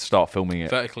 He should start filming it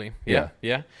vertically.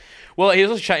 Yeah. Well, he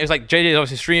was also chatting. He was like, JJ is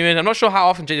obviously streaming. I'm not sure how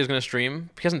often JJ is going to stream.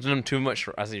 He hasn't done too much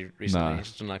as he recently. He's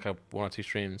just done like 1 or 2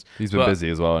 streams. He's been busy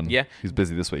as well, and he's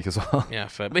busy this week as well. Yeah,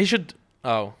 fair. But he should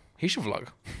vlog.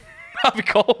 That'd be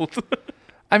cold.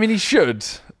 I mean, he should.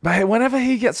 But whenever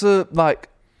he gets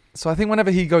so I think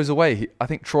whenever he goes away, I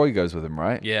think Troy goes with him,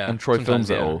 right? Yeah. And Troy films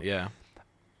it all. Yeah.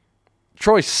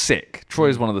 Troy's sick. Troy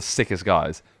is one of the sickest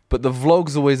guys. But the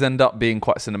vlogs always end up being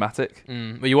quite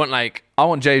cinematic. But you want I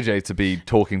want JJ to be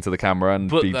talking to the camera and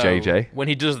be JJ. When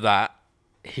he does that,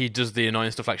 he does the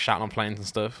annoying stuff like shouting on planes and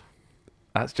stuff.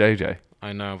 That's JJ.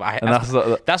 I know,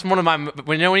 but that's one of my.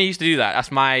 When he used to do that, that's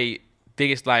my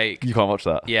biggest like. You can't watch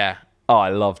that. Yeah. Oh, I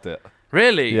loved it.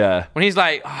 Really? Yeah. When he's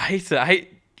like, oh, I hate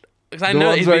it. Because I know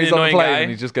that he's been an annoying guy.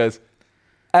 And he just goes.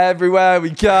 everywhere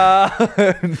we go.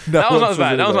 That was not as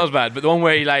bad. That was not as bad. But the one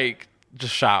where he like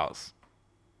just shouts.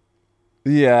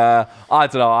 Yeah, I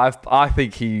don't know. I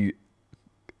think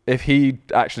if he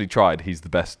actually tried, he's the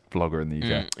best vlogger in the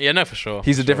UK. Yeah, no, for sure.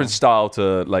 He's a different style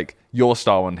to like your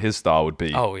style, and his style would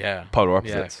be polar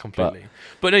opposites. Yeah, completely.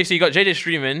 But no, so you got JJ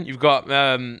streaming. You've got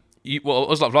us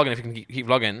like vlogging. If you can keep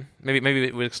vlogging,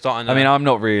 maybe we're starting. I mean, I'm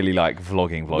not really like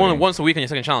vlogging. Once a week on your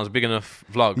second channel is a big enough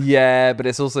vlog. Yeah, but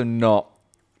it's also not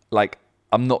like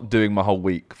I'm not doing my whole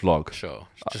week vlog. Sure,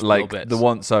 just like little bits. the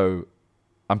one. So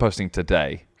I'm posting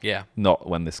today. Yeah. Not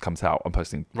when this comes out. I'm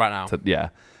posting right now. Yeah.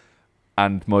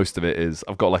 And most of it is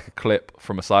I've got like a clip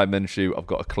from a Sidemen shoot. I've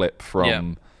got a clip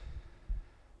from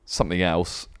something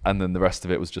else, and then the rest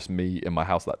of it was just me in my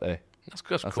house that day. That's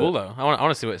cool though. I want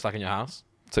to see what it's like in your house.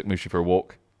 Took Mushi for a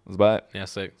walk. That was about it. Yeah,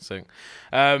 sick.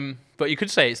 But you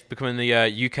could say it's becoming the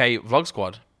UK vlog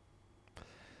squad.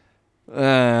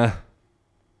 I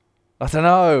don't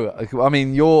know. I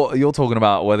mean, you're talking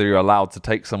about whether you're allowed to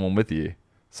take someone with you.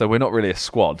 So we're not really a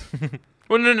squad.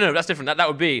 Well, no, that's different. That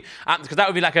would be because that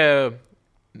would be like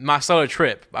my solo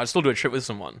trip. I'd still do a trip with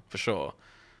someone for sure.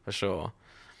 I'm trying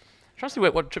to see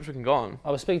what trips we can go on.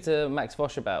 I was speaking to Max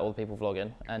Vosh about all the people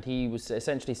vlogging, and he was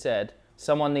essentially said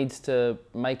someone needs to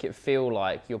make it feel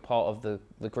like you're part of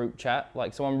the group chat.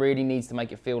 Like someone really needs to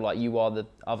make it feel like you are the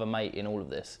other mate in all of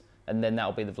this, and then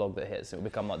that'll be the vlog that hits. It'll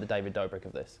become like the David Dobrik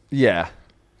of this. Yeah,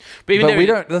 but we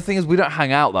don't. The thing is, we don't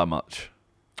hang out that much.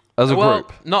 As a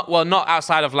group? Not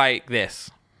outside of like this.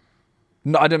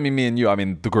 No, I don't mean me and you. I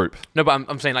mean the group. No, but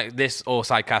I'm saying like this or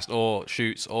sidecast or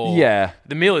shoots or... Yeah.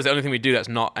 The meal is the only thing we do that's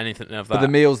not anything of that. But the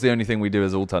meal's the only thing we do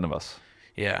as all 10 of us.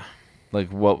 Yeah.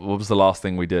 Like, what was the last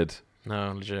thing we did?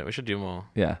 No, legit. We should do more.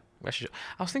 Yeah. I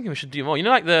was thinking we should do more. You know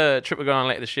like the trip we're going on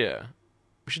later this year?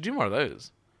 We should do more of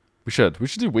those. We should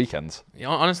do weekends. Yeah,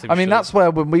 honestly, I mean, that's where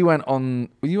when we went on...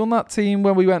 Were you on that team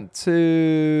when we went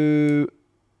to...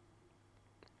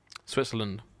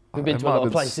 Switzerland. We've been to a lot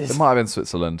of places. It might have been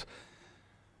Switzerland.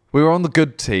 We were on the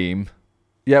good team.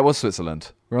 Yeah, it was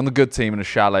Switzerland. We were on the good team in a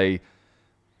chalet.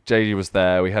 JD was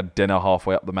there. We had dinner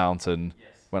halfway up the mountain. Yes.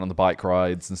 Went on the bike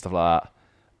rides and stuff like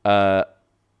that.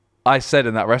 I said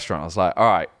in that restaurant, I was like, all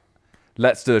right,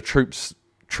 let's do a troops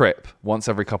trip once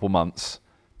every couple months.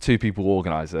 2 people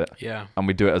organise it. Yeah. And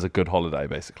we do it as a good holiday,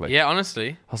 basically. Yeah, honestly.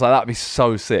 I was like, that'd be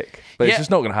so sick. But it's just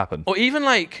not going to happen. Or even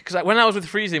like, because when I was with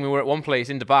Freezing, we were at one place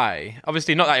in Dubai.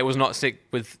 Obviously, not that it was not sick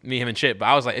with me, him, and Chip, but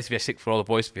I was like, it's going to be sick for all the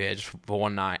boys to be here just for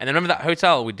one night. And then remember that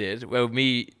hotel we did where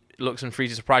me, Lux, and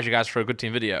Freezy surprised you guys for a good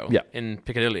team video in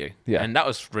Piccadilly. Yeah. And that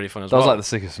was really fun as well. That was like the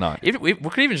sickest night. We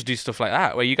could even just do stuff like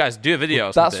that where you guys do a video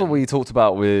or That's something. what we talked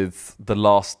about with the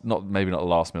last, maybe not the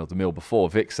last meal, the meal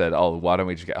before. Vic said, oh, why don't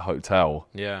we just get a hotel?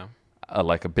 Yeah.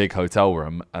 Like a big hotel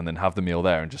room and then have the meal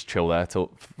there and just chill there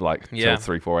till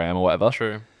 3-4 a.m. or whatever.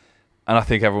 True. And I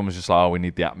think everyone was just like, oh, we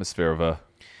need the atmosphere of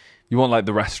you want like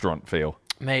the restaurant feel.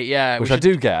 Mate, yeah. Which I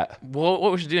do get. Well,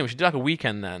 what we should do, we should do like a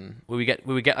weekend then where we get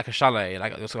like a chalet,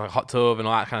 like a hot tub and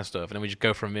all that kind of stuff, and then we just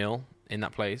go for a meal in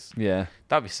that place. Yeah.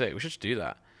 That'd be sick. We should just do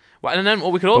that. Well, and then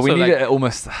what we could also... But we need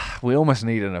we almost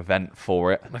need an event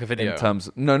for it. Like a video?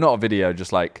 No, not a video,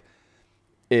 just like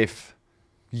if...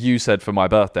 You said for my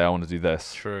birthday I want to do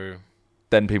this. True.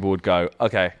 Then people would go,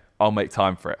 okay, I'll make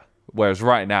time for it. Whereas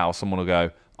right now, someone will go,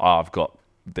 oh, I've got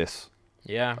this.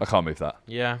 Yeah. I can't move that.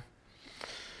 Yeah.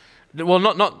 Well,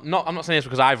 not. I'm not saying this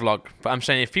because I vlog, but I'm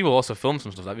saying if people also film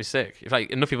some stuff, that'd be sick. If like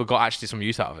enough people got actually some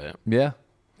use out of it. Yeah.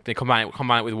 They combine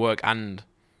it with work and.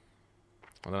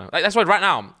 I don't know. Like, that's why right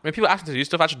now, when people ask me to do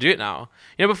stuff, I should do it now.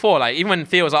 You know, before, like, even when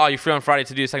Theo was like, oh, you're free on Friday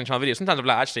to do a second channel video, sometimes I'm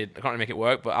like, actually, I can't really make it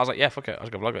work, but I was like, yeah, fuck it, I'll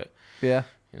just go vlog it. Yeah.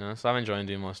 You know, so I'm enjoying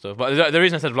doing more stuff. But the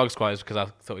reason I said Vlog Squad is because I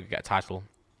thought we could get a title.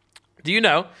 Do you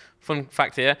know, fun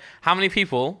fact here, how many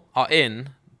people are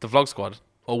in the Vlog Squad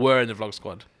or were in the Vlog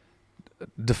Squad?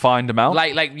 Defined amount?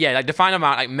 Like defined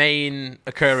amount, like main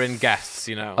occurring guests,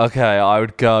 you know. Okay, I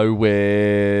would go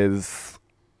with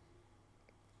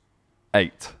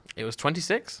 8. It was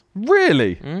 26.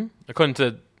 Really? According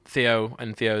to Theo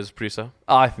and Theo's producer.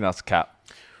 I think that's a cap.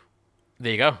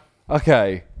 There you go.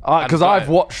 Okay. Because I've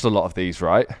watched a lot of these,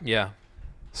 right? Yeah.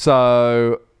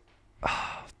 So,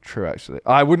 true actually.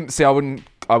 I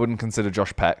wouldn't consider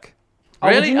Josh Peck.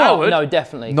 Really? Oh, would you not? No,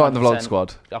 definitely. Not in the Vlog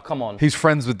Squad. Oh, come on. He's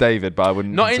friends with David, but I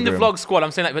wouldn't. Not in the Vlog Squad. I'm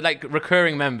saying that, but like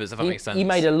recurring members, if that makes sense. He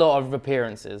made a lot of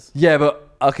appearances. Yeah, but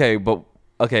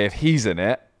if he's in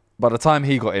it, by the time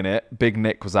he got in it, Big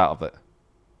Nick was out of it.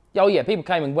 Oh yeah, people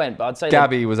came and went, but I'd say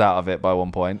Gabby was out of it by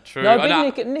one point. True. No,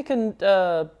 Nick and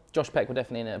Josh Peck were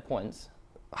definitely in it at points.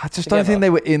 I just don't think they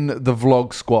were in the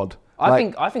Vlog Squad.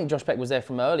 I think Josh Peck was there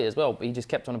from early as well, but he just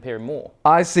kept on appearing more.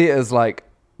 I see it as like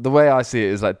the way I see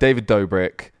it is like David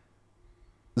Dobrik,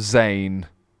 Zane,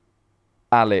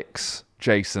 Alex,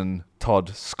 Jason,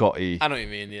 Todd, Scotty. I know what you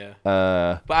mean, yeah.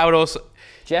 But I would also...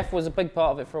 Jeff was a big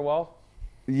part of it for a while.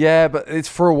 Yeah, but it's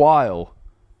for a while.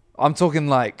 I'm talking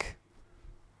like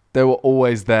they were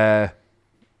always there.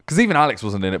 Because even Alex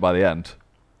wasn't in it by the end.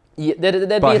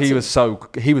 Yeah, but he was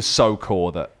so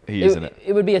core that he is in it.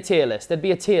 It would be a tier list. There'd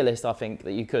be a tier list, I think,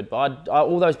 that you could. But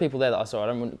all those people there that I saw, I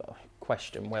don't want to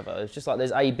question whether. It's just like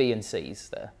there's A, B, and C's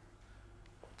there.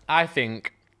 I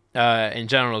think, in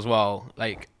general as well,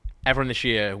 like, everyone this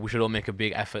year, we should all make a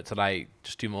big effort to, like,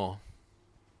 just do more.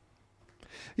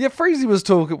 Yeah, Freezy was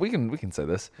talking. We can say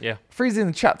this. Yeah. Freezy in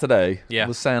the chat today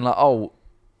was saying, like, oh,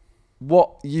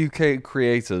 what UK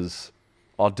creators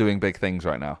are doing big things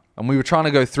right now? And we were trying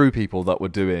to go through people that were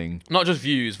doing... Not just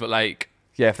views, but, like...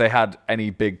 Yeah, if they had any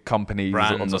big companies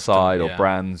on the side or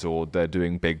brands, or they're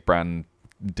doing big brand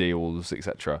deals,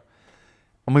 etc.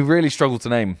 And we really struggled to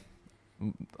name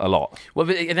a lot. Well,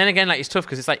 but then again, like, it's tough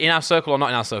because it's like in our circle or not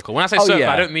in our circle. When I say circle,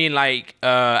 I don't mean like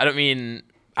I don't mean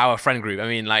our friend group. I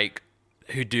mean like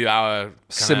who do our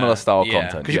similar style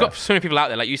content. Because you've got so many people out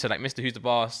there, like you said, like Mr. Who's the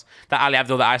Boss, that Ali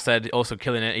Abdul that I said, also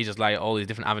killing it. He's just like all these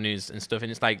different avenues and stuff,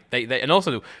 and it's like they and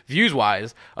also views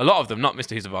wise, a lot of them, not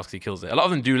Mr. Who's the Boss because he kills it. A lot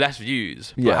of them do less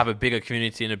views, but have a bigger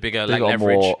community and a bigger like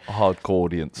leverage, more hardcore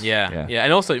audience. Yeah,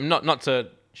 and also not to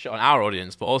shit on our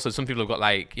audience, but also some people have got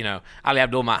like, you know, Ali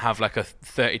Abdul might have like a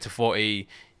 30 to 40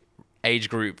 age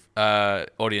group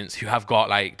audience who have got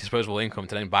like disposable income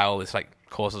to then buy all this like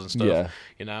courses and stuff.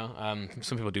 You know,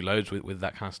 some people do loads with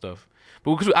that kind of stuff.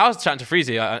 But because I was chatting to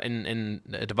Freezy in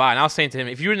Dubai, and I was saying to him,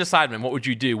 if you were in the Sidemen, what would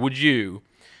you do? Would you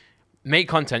make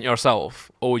content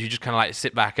yourself, or would you just kind of like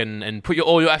sit back and put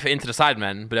all your effort into the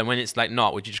Sidemen, but then when it's like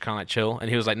not, would you just kind of like chill? And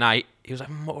he was like, nah. He was like,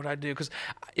 what would I do? Because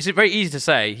it's very easy to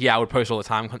say, yeah, I would post all the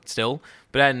time still.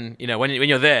 But then, you know, when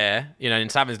you're there, you know, and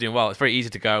Sidemen's doing well, it's very easy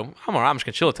to go, I'm all right, I'm just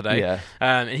going to chill today. Yeah.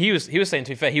 And he was saying,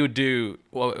 to be fair, he would do,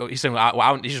 well, he's saying,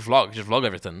 well, he just vlog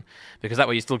everything. Because that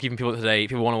way you're still keeping people today,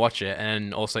 people want to watch it.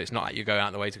 And also it's not like you're going out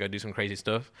of the way to go do some crazy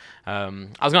stuff. I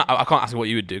can't ask you what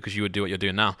you would do, because you would do what you're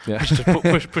doing now. Yeah. Just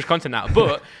push content out.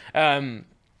 But,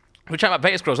 we're chatting about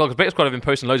Beta Squad as well, because Beta Squad have been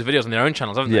posting loads of videos on their own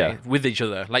channels, haven't they? With each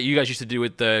other. Like you guys used to do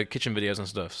with the kitchen videos and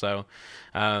stuff. So,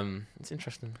 it's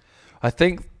interesting. I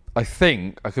think,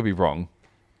 I could be wrong,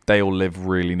 they all live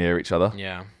really near each other.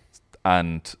 Yeah.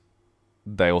 And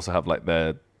they also have like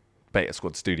their Beta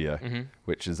Squad studio,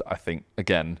 which is, I think,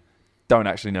 again, don't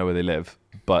actually know where they live,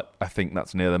 but I think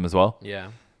that's near them as well. Yeah.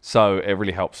 So it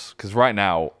really helps, because right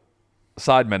now,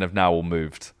 Sidemen have now all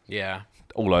moved. Yeah.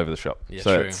 All over the shop. Yeah,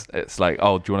 so true. it's like,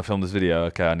 oh, do you want to film this video?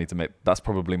 Okay, I need to make... That's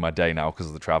probably my day now because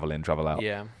of the travel in, travel out.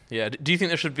 Yeah. Yeah. Do you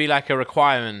think there should be like a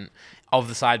requirement of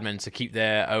the Sidemen to keep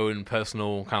their own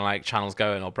personal kind of like channels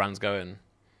going or brands going?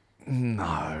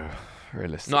 No,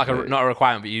 realistically. Not a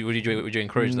requirement, but would you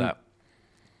encourage that?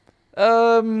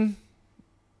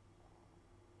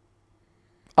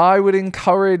 I would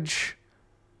encourage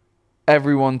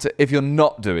everyone to, if you're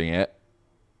not doing it,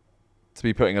 to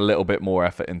be putting a little bit more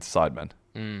effort into Sidemen.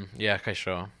 Yeah, okay,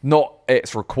 sure. Not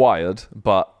it's required,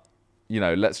 but you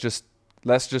know, let's just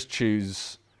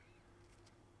choose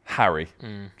Harry,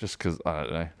 just because I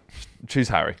don't know. Choose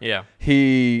Harry. Yeah,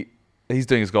 he's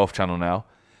doing his golf channel now.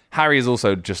 Harry is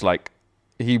also just like,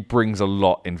 he brings a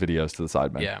lot in videos to the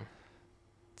Sidemen. Yeah.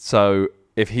 So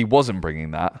if he wasn't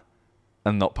bringing that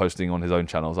and not posting on his own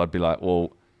channels, I'd be like,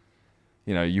 well,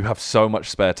 you know, you have so much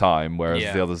spare time, whereas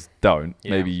the others don't.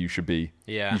 Yeah. Maybe you should be.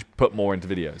 Yeah. You should put more into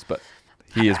videos, but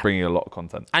he is bringing a lot of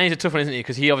content. And he's a tough one, isn't he?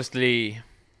 Because he obviously,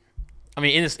 I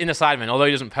mean, in the Sidemen, although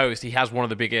he doesn't post, he has one of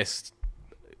the biggest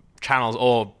channels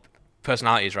or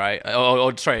personalities, right?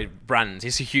 Or sorry, brands.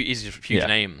 He's a huge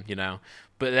name, you know.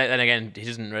 But then again, he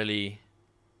doesn't really.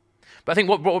 But I think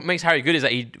what makes Harry good is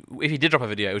that if he did drop a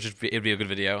video, it'd be a good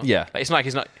video. Yeah. Like, it's not like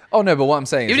he's not. Oh no, but what I'm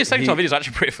saying even is his second videos are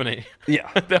actually pretty funny. Yeah.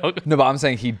 No, but I'm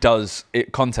saying he does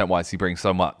it content-wise. He brings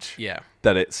so much. Yeah.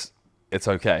 That it's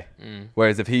okay.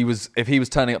 Whereas if he was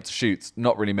turning up to shoots,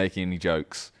 not really making any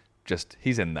jokes, just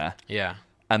he's in there. Yeah.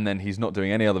 And then he's not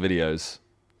doing any other videos.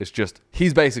 It's just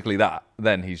he's basically that.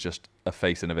 Then he's just a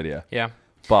face in a video. Yeah.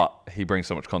 But he brings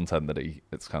so much content that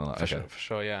it's kind of like, for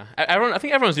sure, yeah. I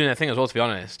think everyone's doing their thing as well, to be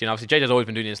honest. You know, obviously JJ's always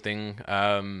been doing his thing.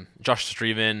 Josh's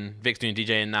streaming, Vic's doing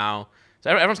DJing now.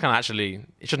 So everyone's kind of actually,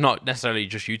 it's just not necessarily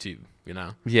just YouTube, you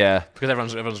know? Yeah. Because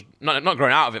everyone's not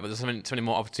growing out of it, but there's so many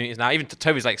more opportunities now. Even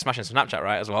Toby's like smashing Snapchat,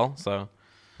 right, as well. So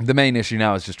the main issue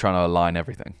now is just trying to align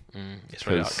everything. It's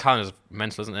really calendar's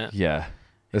mental, isn't it? Yeah.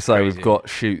 It's like we've got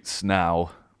shoots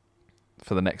now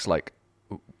for the next, like,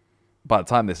 by the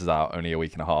time this is out, only a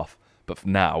week and a half. But for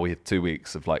now, we have 2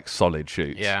 weeks of like solid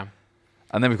shoots. Yeah.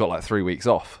 And then we've got like 3 weeks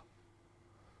off.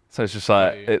 So it's just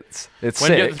like, it's when sick.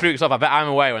 you get the 3 weeks off, I bet I'm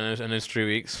away when in those 3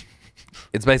 weeks.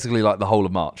 It's basically like the whole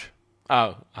of March.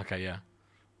 Oh, okay, yeah.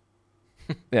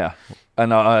 Yeah.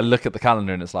 And I look at the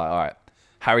calendar and it's like, all right,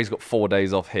 Harry's got 4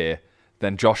 days off here.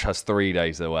 Then Josh has 3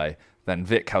 days away. Then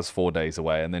Vic has 4 days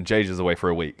away. And then Jaja's away for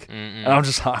a week. And I'm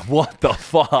just like, what the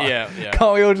fuck? Yeah.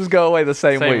 Can't we all just go away the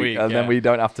same week? And then we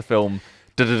don't have to film.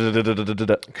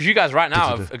 Because you guys right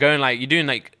now are going like, you're doing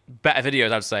like better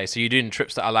videos, I'd say. So you're doing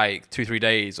trips that are like 2-3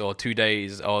 days or 2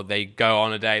 days, or they go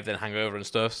on a day, then hang over and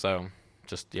stuff. So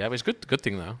just, yeah, it's good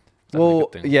thing though.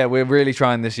 Well, yeah, we're really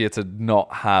trying this year to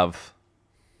not have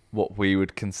what we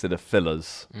would consider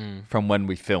fillers from when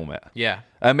we film it. Yeah.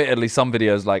 Admittedly, some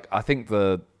videos, like, I think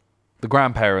the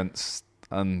grandparents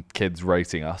and kids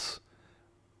rating us,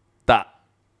 that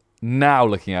now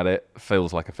looking at it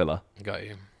feels like a filler. Got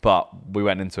you. But we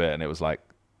went into it and it was like,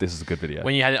 this is a good video.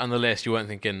 When you had it on the list, you weren't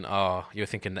thinking, you were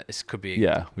thinking that this could be.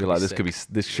 Yeah, we were like,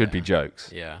 this should be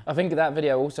jokes. Yeah. I think that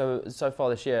video also, so far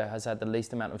this year, has had the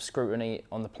least amount of scrutiny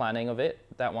on the planning of it.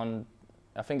 That one,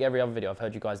 I think every other video I've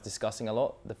heard you guys discussing a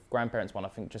lot. The grandparents one, I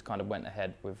think, just kind of went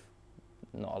ahead with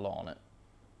not a lot on it.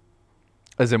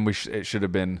 As in, it should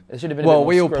have been. It should have been. Well,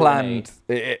 we all planned.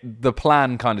 The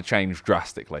plan kind of changed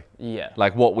drastically. Yeah.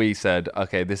 Like what we said,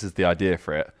 okay, this is the idea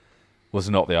for it, was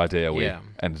not the idea we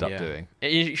ended up doing.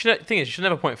 You should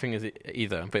never point fingers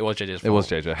either, but it was JJ's fault. It was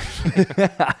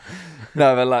JJ.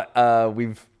 No, but like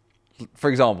for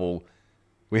example,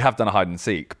 we have done a hide and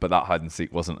seek, but that hide and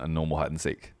seek wasn't a normal hide and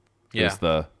seek. It was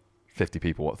the 50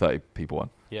 people, 30 people one.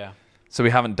 Yeah. So we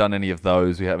haven't done any of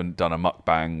those. We haven't done a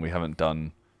mukbang. We haven't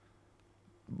done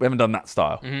that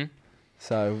style. Mm-hmm.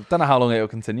 So don't know how long it will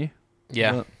continue.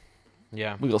 Yeah.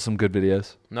 Yeah. We got some good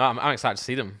videos. No, I'm excited to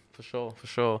see them. For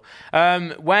sure.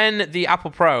 When the Apple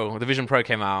Pro, the Vision Pro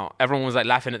came out, everyone was like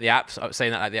laughing at the apps,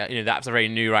 saying that like the apps are very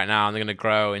new right now and they're going to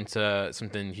grow into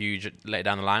something huge later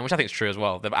down the line, which I think is true as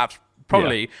well. The apps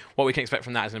probably what we can expect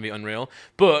from that is going to be unreal.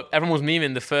 But everyone was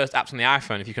memeing the first apps on the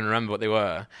iPhone, if you can remember what they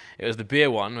were. It was the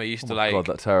beer one where you used to like. God,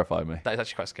 that terrified me. That is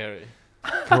actually quite scary.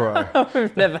 Bro.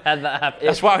 We've never had that happen.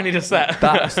 That's why I need a set.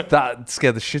 That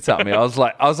scared the shit out of me. I was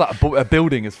like a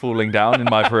building is falling down in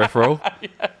my peripheral. Yeah.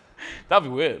 That'd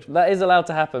be weird. That is allowed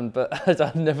to happen, but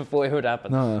I never thought it would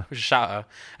happen. No. We should shout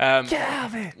her. Get out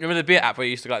of it. Remember the beer app where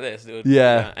you used to go like this?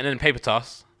 And then paper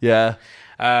toss. Yeah.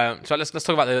 So let's talk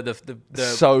about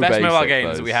the so best basic, mobile games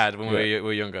those. that we had when we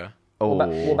were younger. Oh.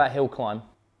 What about hill climb?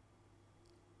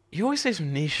 You always say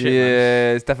some niche shit, Yeah,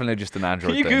 man. it's definitely just an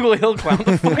Android Can you thing. Google hill climb? What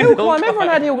the fuck is Hill climb, everyone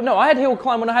had hill. No, I had hill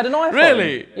climb when I had an iPhone.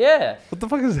 Really? Yeah. What the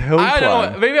fuck is hill I climb?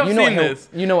 don't know. Maybe I've seen this.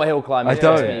 You know what hill climb is? I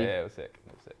don't. Yeah, It was sick.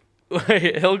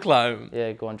 Wait, hill climb.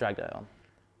 Yeah, go on, drag that on.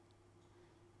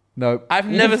 No. I've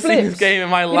You never did seen this flips. game in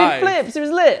my You life. did flips, it was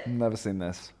lit. Never seen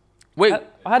this. Wait,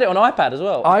 I had it on iPad as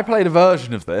well. I played a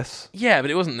version of this. yeah,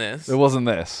 but it wasn't this. It wasn't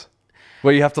this.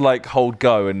 Where you have to like hold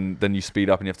go and then you speed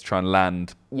up and you have to try and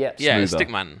land. Yeah. Yeah, smoother.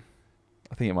 Stickman.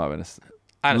 I think it might have been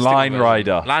I had a Line Stickman version.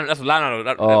 Rider. That's Line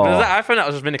Rider. Oh. Was that iPhone? That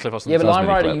was just Miniclip or something. Yeah, but Sounds Line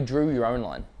really Rider, clever. you drew your own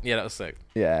line. Yeah, that was sick.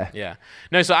 Yeah. Yeah.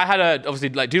 No, so I had obviously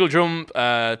like Doodle Jump,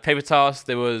 Paper Toss.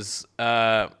 There was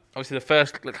obviously the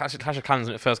first Clash of Clans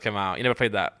when it first came out. You never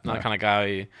played that? Not that kind of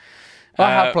guy. I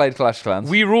have played Clash of Clans.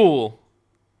 We Rule.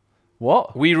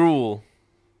 What? We Rule.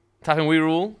 Type in We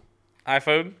Rule.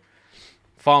 iPhone.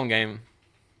 Farm game.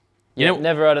 You know.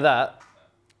 Never heard of that.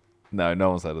 No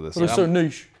one's heard of this. But it's so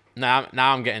niche. Now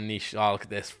I'm getting niche. Oh, look at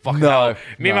this. Fucking No, hell.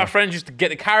 Me and no. my friends used to get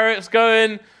the carrots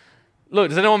going. Look,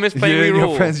 does anyone miss playing You We and Rule?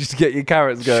 your friends used to get your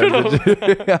carrots going.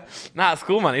 Shut up. Nah, it's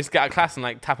cool, man. I used to get out of class and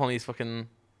like tap on these fucking.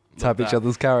 Tap each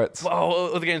other's carrots.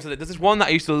 Oh, other games. There's this one that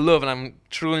I used to love, and I'm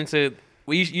truly into.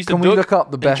 We used to Can we duck look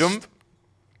up the and best? jump.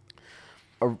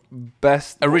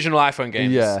 Best Original iPhone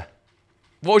games. Yeah.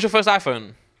 What was your first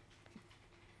iPhone?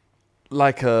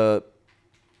 Like I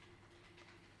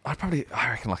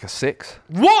reckon like a 6.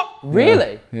 What?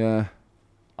 Really? Yeah.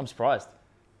 I'm surprised.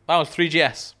 That was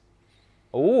 3GS.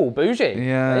 Oh, bougie.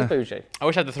 Yeah. That is bougie. I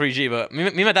wish I had the 3G, but me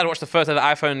and my dad watched the first ever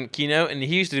iPhone keynote, and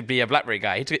he used to be a BlackBerry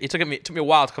guy. It took me a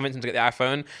while to convince him to get the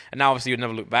iPhone, and now obviously you'd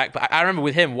never look back. But I remember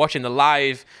with him watching the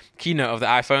live keynote of the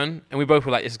iPhone, and we both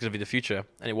were like, "This is going to be the future,"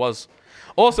 and it was.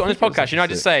 Also on this podcast, I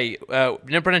just say,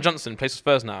 Brendan Johnson plays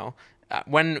Spurs now.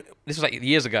 When this was like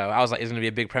years ago, I was like, "He's going to be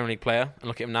a big Premier League player," and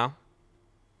look at him now.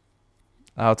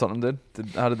 How Tottenham did?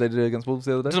 How did they do against Wolves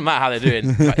the other day? It doesn't matter how they're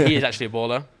doing, but he is actually a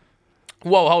baller.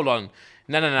 Whoa, hold on.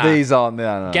 No. These aren't.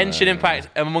 No. Genshin Impact,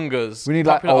 Among Us. We need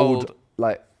like popular old.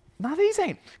 Like no, these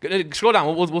ain't. Scroll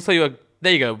down. We'll tell you.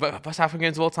 There you go. Best iPhone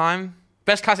games of all time.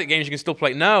 Best classic games you can still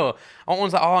play. No, I want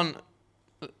ones that aren't.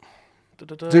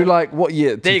 Do like what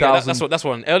year? There you go. That's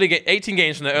one. 18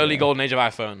 games from the early golden age of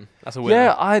iPhone. That's a winner.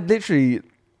 Yeah, I literally.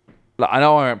 Like, I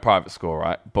know I went private school,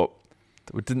 right? But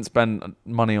we didn't spend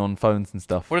money on phones and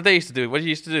stuff. What did they used to do? What did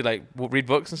you used to do? Like read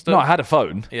books and stuff? No, I had a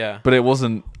phone. Yeah. But it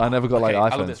wasn't. I never got like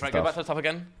iPhones. I love this. Right, and go stuff. back to the top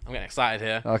again. I'm getting excited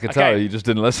here. I can tell you just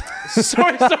didn't listen.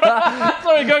 sorry,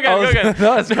 go again.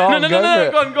 No, it's calm. No,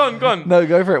 go on. No,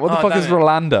 go for it. What the fuck is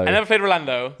Rolando? I never played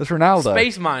Rolando. That's Ronaldo.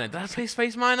 Space Miner. Did I play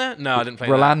Space Miner? No, I didn't play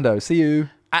Rolando. See you.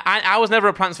 I was never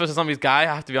a Plants vs Zombies guy,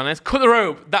 I have to be honest. Cut the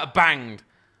Rope, that banged.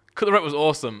 Cut the Rope was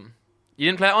awesome. You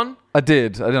didn't play it on? I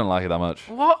did. I didn't like it that much.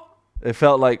 What? It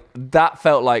felt like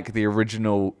the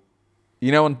original.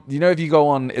 You know, if you go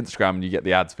on Instagram and you get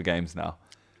the ads for games now,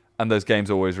 and those games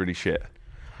are always really shit.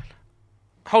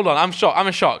 Hold on, I'm shocked. I'm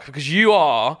in shock because you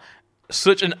are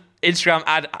such an Instagram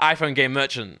ad iPhone game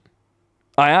merchant.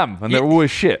 I am, and they're always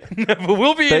shit. But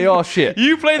we'll be. They are shit.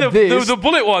 You play the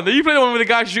bullet one. You play the one where the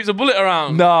guy shoots a bullet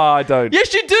around. No, I don't.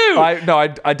 Yes, you do. I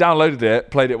downloaded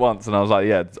it, played it once, and I was like,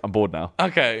 yeah, I'm bored now.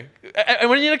 Okay. And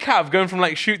when you're in a cab going from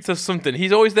like shoot to something,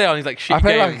 he's always there and he's like shit. I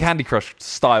play like a Candy Crush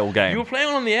style game. You were playing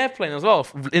on the airplane as well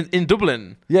in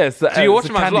Dublin. Yeah, it's the, you watch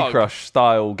a my Candy vlog? Crush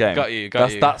style game. Got you.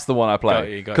 That's the one I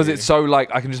play because it's so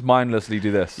like I can just mindlessly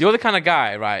do this. You're the kind of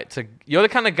guy, right? You're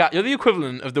the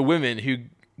equivalent of the women who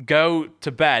go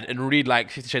to bed and read like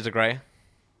 50 Shades of Grey.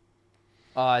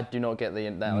 I do not get the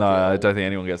analogy. No, I don't think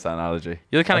anyone gets that analogy.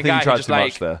 You're the kind of guy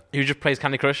who just plays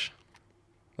Candy Crush.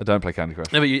 I don't play Candy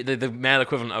Crush. No, but the male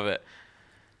equivalent of it.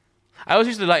 I always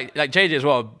used to like JJ as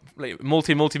well, like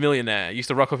multi-millionaire. Used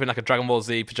to rock up in like a Dragon Ball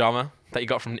Z pajama that you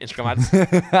got from Instagram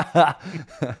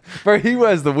ads. Bro, he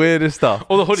wears the weirdest stuff.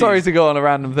 All the hoodies. Sorry to go on a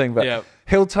random thing, but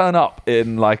he'll turn up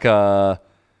in like a.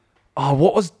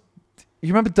 Oh, you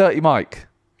remember Dirty Mike?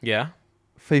 Yeah.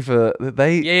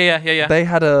 FIFA. Yeah. They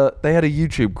had a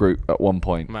YouTube group at one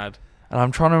point. Mad. And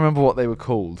I'm trying to remember what they were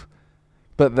called,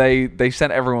 but they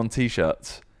sent everyone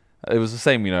T-shirts. It was the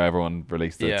same, everyone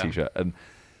released a T-shirt, and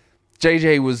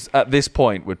JJ was at this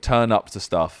point would turn up to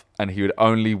stuff, and he would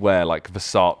only wear like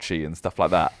Versace and stuff like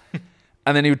that,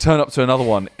 and then he would turn up to another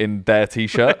one in their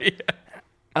T-shirt,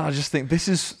 and I just think this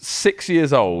is 6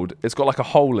 years old. It's got like a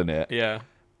hole in it, and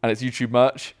it's YouTube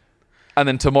merch. And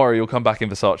then tomorrow you'll come back in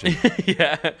Versace.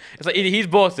 Yeah. It's like either he's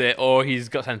bought it or he's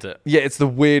got sent it. Yeah, it's the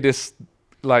weirdest,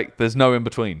 like, there's no in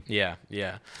between. Yeah.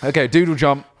 Okay, Doodle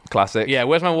Jump, classic. Yeah,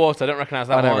 Where's My Water? I don't recognise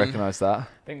that one. I don't recognise that. I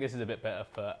think this is a bit better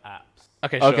for apps.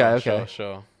 Okay,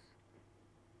 sure.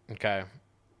 Okay.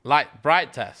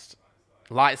 Bright Test.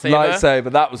 Lightsaber,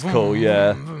 that was cool,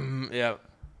 yeah. Yeah.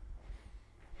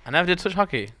 I never did touch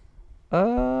hockey.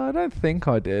 I don't think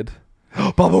I did.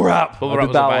 Bubble Wrap! Bubble Wrap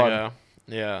was a banger.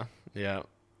 Yeah. You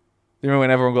remember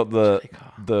when everyone got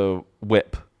the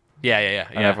whip? Yeah.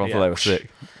 And everyone thought they were sick.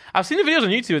 I've seen the videos on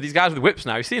YouTube of these guys with whips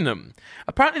now. You've seen them.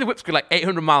 Apparently the whips go like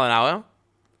 800 mile an hour.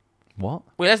 What?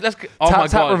 Wait, let's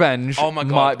Tap Revenge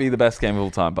might be the best game of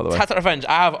all time, by the way. Tap Revenge.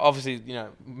 I have obviously,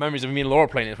 memories of me and Laura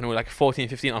playing it when we were like 14,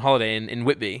 15 on holiday in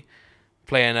Whitby,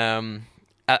 playing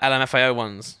LMFAO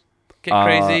ones. Get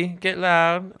crazy, get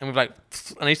loud, and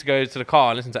I used to go to the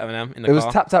car and listen to Eminem in the car. It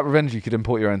was Tap Revenge. You could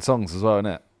import your own songs as well,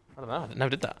 innit? I don't know. I never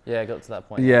did that. Yeah, I got to that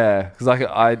point. Yeah, because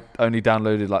I only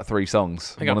downloaded like 3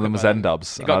 songs. One of them was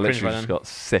N-Dubs. And I literally just got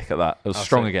sick at that. It was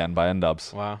Strong Again by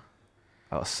N-Dubs. Wow.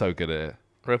 I was so good at it.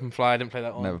 Rope and Fly, I didn't play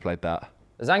that one. Never played that.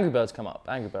 Has Angry Birds come up?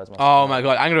 Angry Birds must Oh my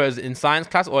god, Angry Birds in science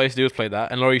class, all I used to do was play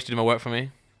that. And Laura used to do my work for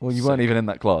me. Well, you weren't even in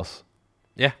that class.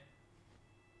 Yeah.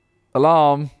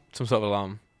 Alarm. Some sort of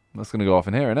alarm. That's going to go off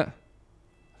in here, innit?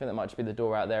 I think that might just be the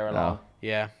door out there alarm.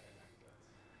 Yeah.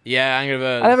 Yeah, Angry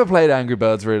Birds. I never played Angry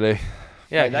Birds, really.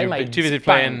 Yeah, they made too busy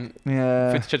playing 50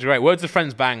 Shades of Grey. Words of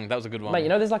Friends bang. That was a good one. Mate,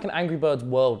 there's like an Angry Birds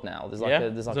world now. There's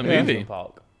like a movie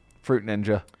park. Fruit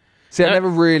Ninja. See, I never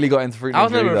really got into Fruit Ninja. I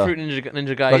was never either. a Fruit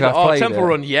Ninja guy. Like Temple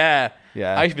Run, yeah.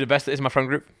 I used to be the best at it in my friend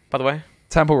group, by the way.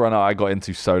 Temple Run I got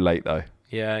into so late, though.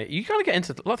 Yeah, you kind of get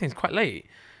into a lot of things quite late.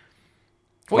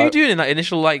 What are you doing in that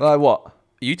initial, what?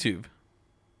 YouTube?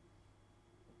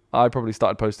 I probably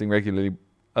started posting regularly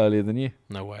earlier than you.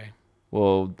 No way.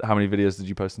 Well, how many videos did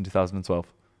you post in 2012?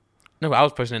 No, I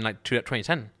was posting in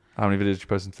 2010. How many videos did you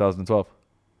post in 2012?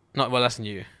 Not less than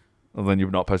you. Well, then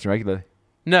you're not posting regularly.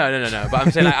 No. But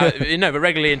I'm saying, but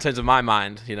regularly in terms of my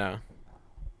mind,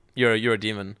 you're a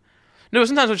demon. No,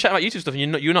 sometimes we'll chat about YouTube stuff,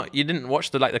 and you didn't watch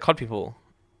the COD people.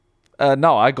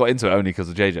 No, I got into it only because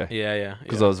of JJ. Yeah.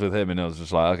 Because I was with him, and it was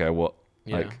just like, okay, what?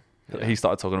 He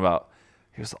started talking about.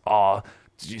 He was like,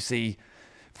 did you see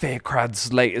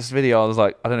Fearcrad's latest video? I was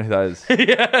like, I don't know who that is.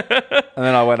 And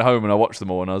then I went home and I watched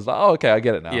them all, and I was like, oh, okay, I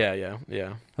get it now.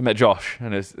 Yeah. I met Josh,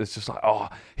 and it's just like,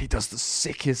 he does the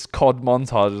sickest COD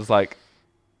montage. It's like,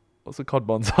 What's a COD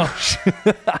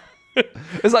montage?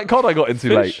 It's like COD I got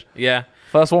into late. Yeah.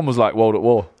 First one was like World at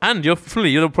War. And you're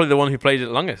probably the one who played it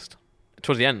longest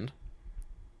towards the end.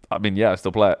 I mean, yeah, I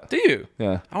still play it. Do you?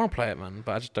 Yeah. I want to play it, man,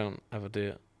 but I just don't ever do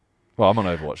it. Well, I'm on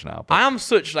Overwatch now. But I am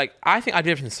such I think I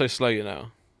do everything so slow, you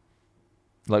know.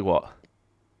 like what?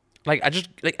 I just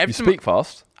everything. You speak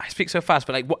fast. I speak so fast,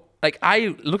 but what?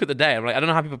 I look at the day. I'm like, I don't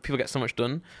know how people get so much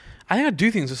done. I think I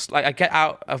do things just I get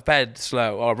out of bed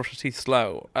slow or I brush my teeth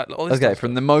slow. All this Okay, stuff.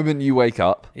 from the moment you wake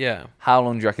up, Yeah. how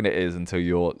long do you reckon it is until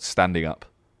you're standing up?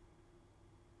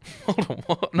 Hold on.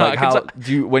 What?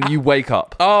 No, when you wake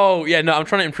up? Oh yeah, no, I'm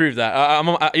trying to improve that.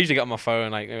 I usually get on my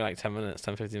phone maybe 10 minutes,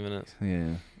 10-15 minutes.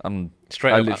 Yeah,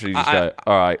 Straight I up. literally just go.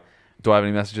 All right. Do I have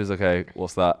any messages? Okay,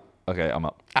 what's that? Okay, I'm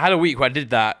up. I had a week where I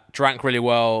did that, drank really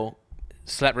well,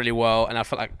 slept really well, and I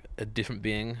felt like a different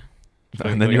being.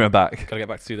 And then you went back. Gotta get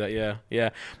back to do that, yeah.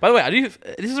 By the way,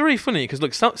 this is really funny because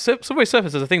look, Subway Surfers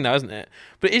is a thing now, isn't it?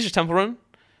 But it is just Temple Run.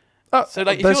 So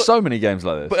there's so many games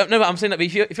like this. But no, but I'm saying that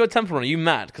if you're a Temple Run, are you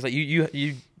mad? Because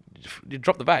you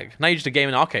drop the bag. Now you're just a game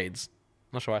in arcades.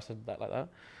 I'm not sure why I said that like that.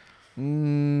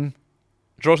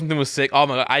 Draw Something was sick. Oh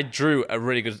my god, I drew a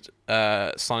really good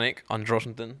Sonic on Draw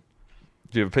Something.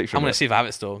 Do you have a picture? I'm gonna see if I have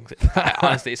it still.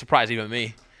 Honestly, it surprised even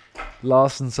me.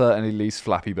 Last and certainly least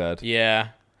Flappy Bird. Yeah.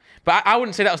 But I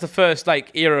wouldn't say that was the first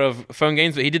era of phone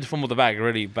games, but he did fumble the bag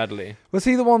really badly. Was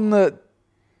he the one that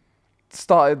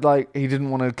started he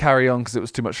didn't want to carry on because it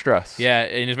was too much stress? Yeah,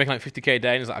 and he was making $50K a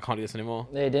day, and he's like, I can't do this anymore.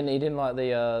 Yeah, he didn't like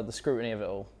the scrutiny of it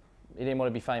all. He didn't want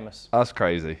to be famous. That's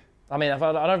crazy. I mean, I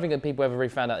don't think that people ever really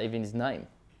found out even his name.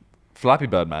 Flappy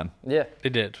Bird, man. Yeah. They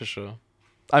did, for sure.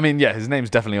 I mean, yeah, his name's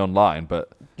definitely online, but...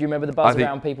 Do you remember the buzz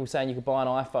around people saying you could buy an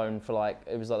iPhone for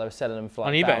it was like they were selling them for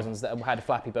thousands that had a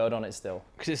Flappy Bird on it still?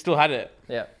 Because it still had it.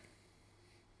 Yeah.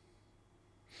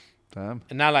 Damn.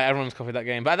 And now everyone's copied that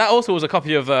game. But that also was a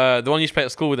copy of the one you used to play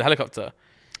at school with the helicopter.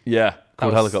 Yeah,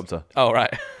 called Helicopter. Oh,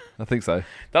 right. I think so.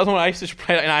 That was one I used to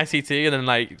play in ICT and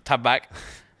then tab back,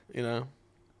 you know.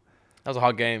 That was a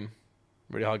hard game.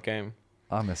 Really hard game.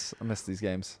 I miss these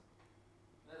games.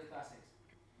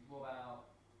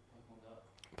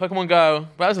 Pokemon Go.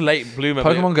 That was a late bloomer.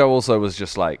 Pokemon Go also was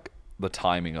just the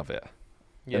timing of it.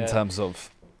 Yeah. In terms of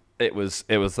it was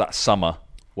that summer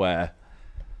where...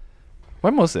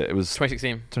 When was it? It was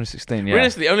 2016. 2016, yeah.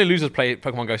 Realistically, the only losers play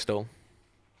Pokemon Go still.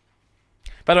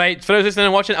 By the way, for those listening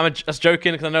and watching, I'm just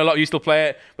joking because I know a lot of you still play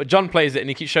it, but John plays it and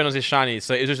he keeps showing us his shinies,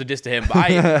 so it was just a diss to him. But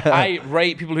I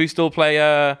rate people who still play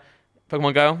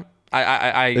Pokemon Go.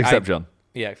 Except John.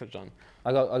 Yeah, except John.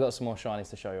 I got some more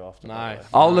shinies to show you after. Nice.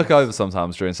 I'll look over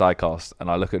sometimes during sidecast and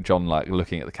I look at John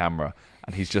looking at the camera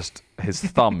and his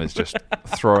thumb is just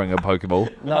throwing a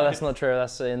Pokeball. No, that's not true.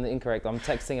 That's incorrect. I'm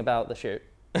texting about the shoot.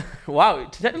 Wow,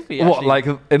 technically. What,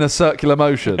 in a circular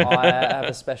motion? I have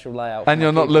a special layout. And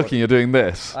you're not looking, you're doing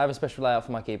this? I have a special layout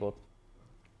for my keyboard.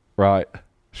 Right.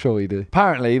 Sure you do.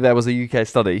 Apparently, there was a UK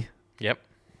study. Yep.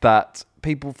 That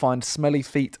people find smelly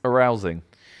feet arousing.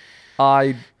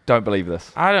 I don't believe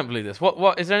this. I don't believe this.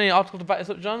 What is there any article to back this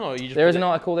up, John? Or you just there is an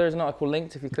article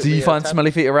linked if you click. Do you find smelly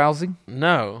feet arousing?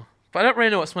 No. But I don't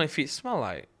really know what smelly feet smell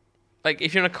like. Like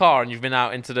if you're in a car and you've been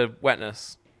out into the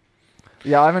wetness.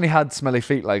 Yeah, I've only had smelly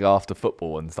feet after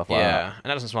football and stuff like that. Yeah, and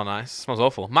that doesn't smell nice. It smells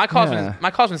awful. My car's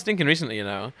been stinking recently, you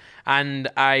know, and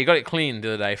I got it cleaned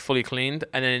the other day, fully cleaned,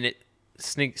 and then it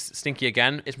stinky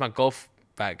again. It's my golf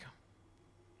bag.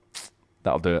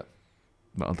 That'll do it.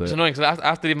 It's annoying because I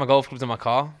have to leave my golf clubs in my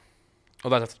car.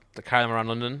 Otherwise, I have to carry them around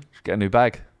London. Get a new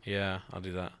bag. Yeah, I'll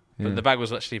do that. Yeah. But the bag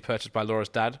was actually purchased by Laura's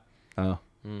dad. Oh.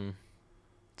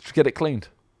 Just get it cleaned.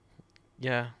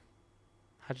 Yeah.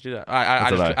 How'd you do that?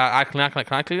 Can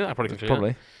I clean it? I probably can clean it.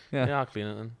 Probably. Yeah. Yeah, I'll clean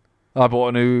it then. I bought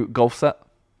a new golf set.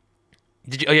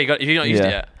 Did you? Oh, yeah, you've not used it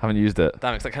yet? Haven't used it.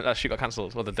 Damn, that shoot got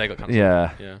cancelled. Or the day got cancelled.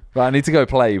 Yeah. Yeah. But I need to go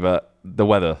play, but the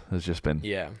weather has just been...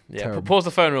 Yeah. terrible. Pause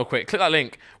the phone real quick. Click that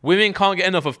link. Women can't get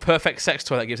enough of perfect sex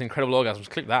toy that gives incredible orgasms.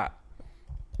 Click that.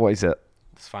 What is it?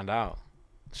 Let's find out.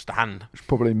 Just a hand. It's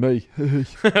probably me.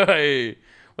 Hey.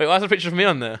 Wait, why is there a picture of me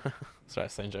on there? Sorry,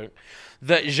 same joke.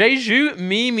 The Jeju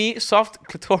Mimi Soft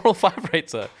Clitoral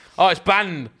Vibrator. Oh, it's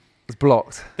banned. It's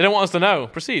blocked. They don't want us to know.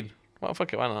 Proceed. Well,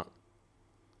 fuck it, why not?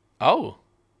 Oh.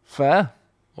 Fair.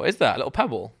 What is that? A little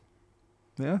pebble?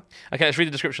 Yeah. Okay, let's read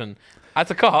the description. Add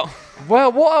to cart.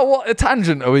 Well, what a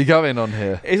tangent are we going on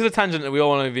here? Is it a tangent that we all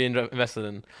want to be invested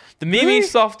in? The Mimi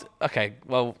Soft... Okay,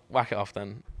 well, whack it off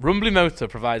then. Rumbly motor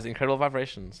provides incredible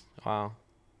vibrations. Wow.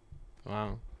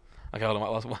 Okay, hold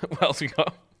on. What else we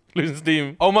got? Losing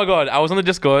steam. Oh my god, I was on the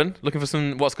Discord looking for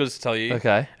some what's good to tell you.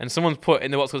 Okay. And someone's put in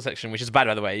the what's good section, which is bad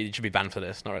by the way, you should be banned for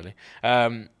this, not really.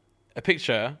 A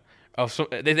picture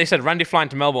They said Randy flying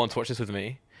to Melbourne to watch this with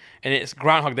me, and it's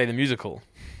Groundhog Day the musical.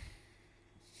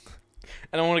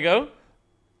 And I want to go.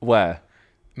 Where?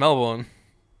 Melbourne.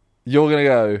 You're gonna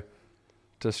go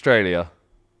to Australia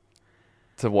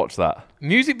to watch that.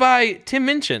 Music by Tim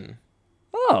Minchin.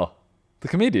 Oh, the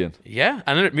comedian. Yeah,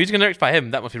 and music and lyrics by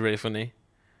him. That must be really funny.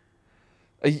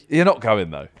 You're not going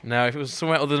though. No, if it was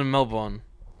somewhere other than Melbourne.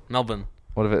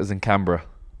 What if it was in Canberra?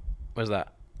 Where's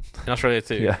that? In Australia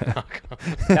too. Yeah. Oh, God.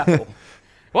 Capital.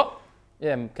 What?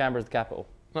 Yeah, Canberra's the capital.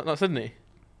 Not Sydney.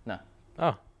 No.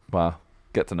 Oh, Wow.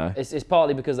 Get to know. It's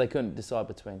partly because they couldn't decide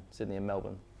between Sydney and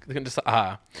Melbourne. they can just.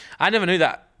 I never knew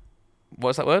that.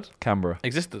 What's that word? Canberra.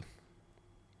 Existed.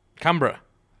 Canberra.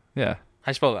 Yeah. How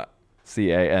you spell that?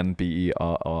 Canberra.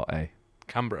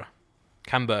 Canberra.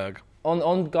 Camberg.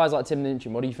 On guys like Tim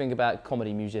Minchin, what do you think about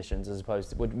comedy musicians as opposed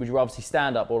to... Would you rather see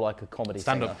stand-up or like a comedy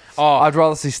Stand up. singer? Oh, I'd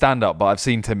rather see stand up, but I've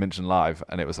seen Tim Minchin live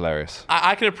and it was hilarious.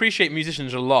 I can appreciate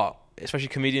musicians a lot, especially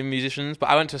comedian musicians. But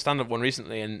I went to a stand-up one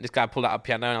recently, and this guy pulled out a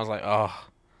piano, and I was like, oh,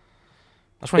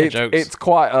 that's one of the jokes. It's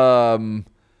quite.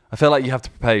 I feel like you have to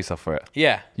prepare yourself for it.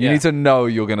 Yeah, You need to know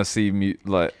you're gonna see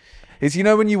like. It's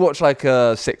when you watch like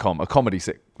a sitcom, a comedy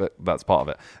that's part of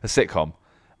it, a sitcom,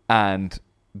 and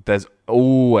there's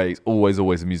always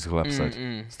a musical episode.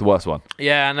 It's the worst one.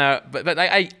 Yeah, I know, but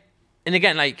like and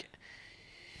again, like,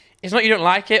 it's not you don't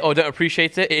like it or don't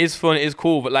appreciate it. It is fun, it is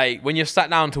cool, but like when you're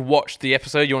sat down to watch the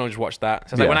episode, you want to just watch that.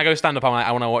 So it's like when I go stand up, I'm like,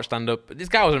 I want to watch stand up. But this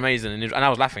guy was amazing, and I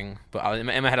was laughing, but in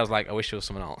my head I was like, I wish it was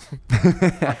someone else.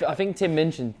 I think Tim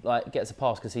Minchin like gets a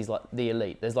pass because he's like the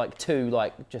elite. There's like two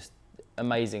like just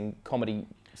amazing comedy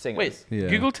singers. Wait, Yeah.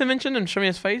 Google Tim Minchin and show me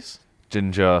his face.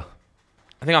 Ginger.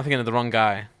 I think I'm thinking of the wrong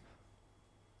guy.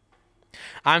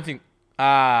 Damn it.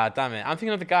 I'm thinking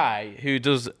of the guy who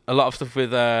does a lot of stuff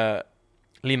with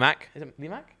Lee Mack. Is it Lee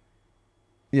Mack?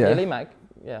 Yeah. Lee Mack.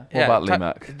 Yeah. What about Lee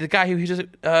Mack? The guy who does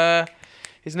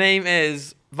his name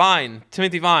is Vine.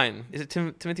 Timothy Vine. Is it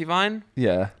Timothy Vine?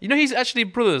 Yeah. You know he's actually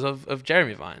brothers of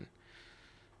Jeremy Vine.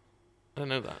 I don't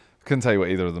know that. Couldn't tell you what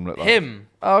either of them look like. Him.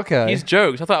 Oh, okay. He's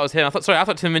jokes. I thought it was him. I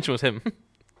thought Tim Minchin was him.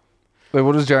 Wait,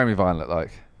 what does Jeremy Vine look like?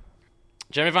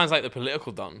 Jeremy Vine's like the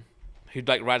political don who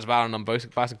like rides around on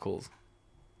bicycles.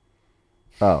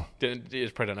 Oh. You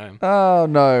just probably don't know him. Oh,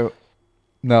 no.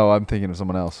 No, I'm thinking of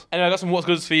someone else. Anyway, I got some what's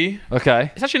goods for you.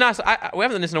 Okay. It's actually nice. We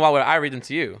haven't done this in a while where I read them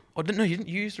to you. Oh, no, you didn't.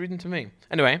 You used to read them to me.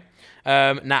 Anyway,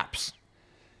 naps.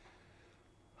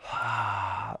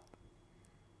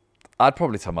 I'd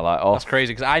probably turn my light off. That's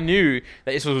crazy because I knew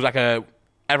that this was like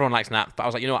everyone likes naps, but I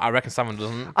was like, you know what? I reckon someone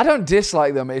doesn't. I don't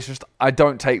dislike them. It's just I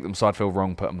don't take them, so I'd feel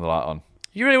wrong putting the light on.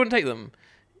 You really wouldn't take them?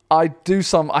 I do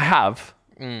some. I have,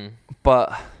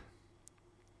 but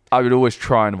I would always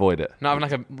try and avoid it. Not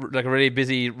having like a really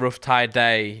busy, rough, tired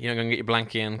day. You're not going to get your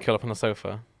blankie and curl up on the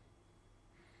sofa.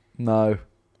 No.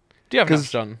 Do you have naps,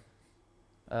 John?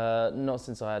 Not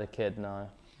since I had a kid, no.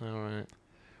 All right.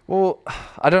 Well,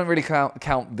 I don't really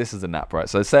count this as a nap, right?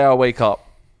 So say I wake up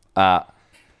at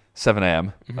 7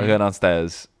 a.m. I go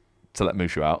downstairs to let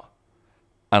Mushu out,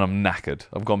 and I'm knackered.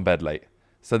 I've gone bed late.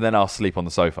 So then I'll sleep on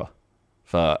the sofa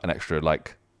for an extra,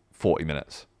 40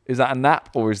 minutes. Is that a nap,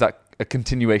 or is that a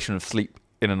continuation of sleep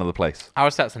in another place? I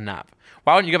would say that's a nap.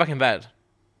 Why wouldn't you go back in bed?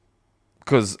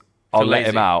 Because I'll let him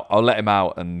lazy. out. I'll let him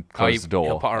out and close the door.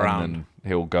 He'll potter around. And then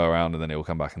he'll go around, and then he'll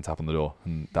come back and tap on the door,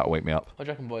 and that'll wake me up. What do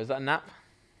you reckon, boy? Is that a nap?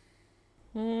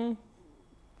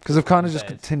 Because I've kind of just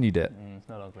continued it. It's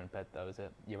no longer in bed though, is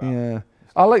it? You're out. Yeah.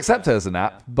 I'll accept it as a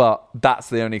nap, but that's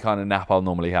the only kind of nap I'll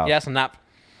normally have. Yeah, it's a nap.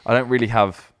 I don't really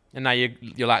have... And now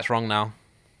your light's wrong now.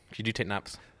 You do take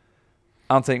naps.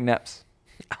 I'll take naps.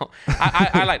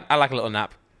 I like a little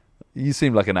nap. You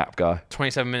seem like a nap guy.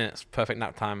 27 minutes, perfect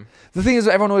nap time. The thing is,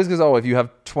 everyone always goes, oh, if you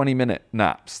have 20-minute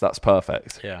naps, that's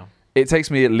perfect. Yeah. It takes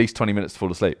me at least 20 minutes to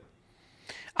fall asleep.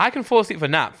 I can fall asleep for a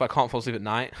nap, but I can't fall asleep at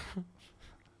night.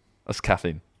 That's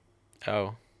caffeine.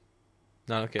 Oh.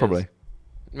 No, okay. Probably.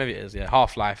 Maybe it is, yeah.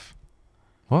 Half-life.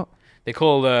 What? They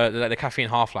call the caffeine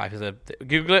half-life.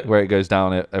 Google it. Where it goes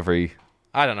down at every...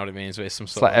 I don't know what it means, but it's some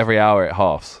It's sort like of... every hour it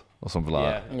halves or something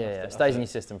like that. Yeah, it stays in your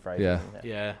system for ages. Yeah. Doesn't it?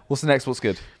 Yeah. What's the next? What's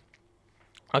good?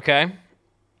 Okay.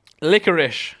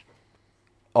 Licorice.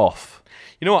 Off.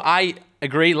 You know what? I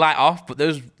agree, light off, but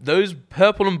those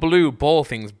purple and blue ball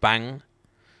things bang.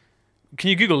 Can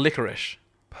you Google licorice?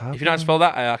 Purple, If you know how to spell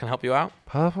that, I can help you out.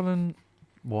 purple and...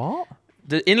 What?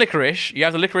 In licorice, you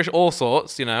have the licorice all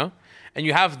sorts, and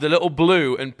you have the little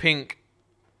blue and pink.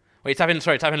 Wait, type in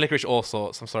licorice all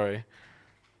sorts. I'm sorry.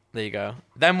 There you go.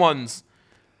 Them ones.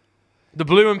 The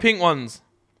blue and pink ones.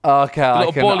 Okay, The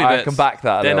little bally I bits. can back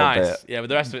that a They're little nice. bit. Yeah, but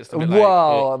the rest of it's a bit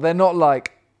Well, they're not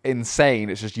like insane.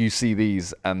 It's just you see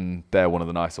these and they're one of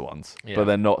the nicer ones, but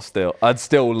they're not still. I'd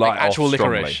still like actual off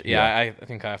licorice. strongly. Yeah, I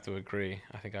think I have to agree.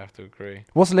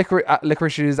 What's licorice?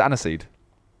 Licorice is aniseed.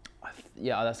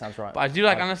 Yeah, that sounds right. But I do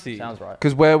like aniseed. Sounds right.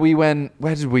 Because where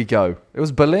did we go? It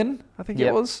was Berlin, I think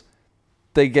it was.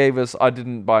 They gave us. I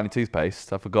didn't buy any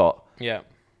toothpaste. I forgot. Yeah.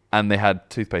 And they had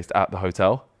toothpaste at the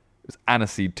hotel. It was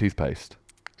aniseed toothpaste.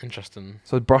 Interesting.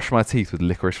 So I'd brush my teeth with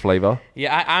licorice flavour.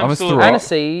 Yeah, I'm still...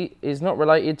 Aniseed is not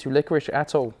related to licorice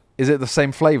at all. Is it the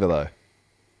same flavour though?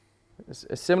 It's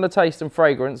a similar taste and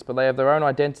fragrance, but they have their own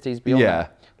identities beyond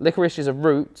that. Licorice is a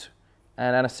root,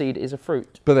 and aniseed is a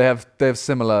fruit. But they have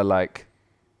similar like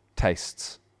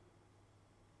tastes.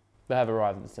 They have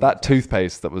arrived at the similar That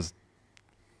toothpaste that was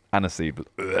aniseed.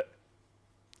 I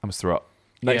almost threw up.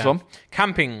 Next one.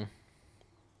 Camping.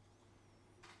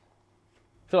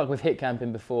 I feel like we've hit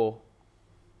camping before.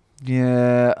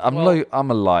 Yeah, I'm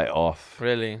a light off.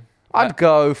 Really? I'd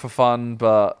go for fun,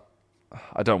 but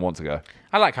I don't want to go.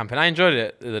 I like camping. I enjoyed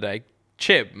it the other day.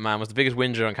 Chip, man, was the biggest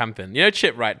whinger on camping. You know,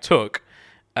 Chip, right, took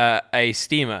a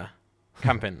steamer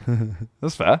camping.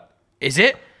 That's fair. Is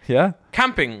it? Yeah.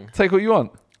 Camping. Take what you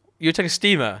want. You take a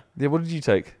steamer. Yeah, what did you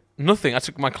take? Nothing. I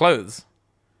took my clothes.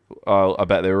 Oh, I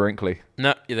bet they were wrinkly.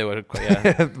 No, yeah, they were.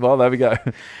 Yeah. Well, there we go.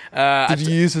 Did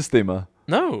you use a steamer?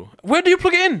 No. Where do you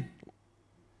plug it in?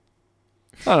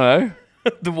 I don't know.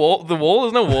 The wall.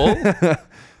 There's no wall. I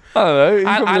don't know.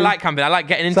 I like camping. I like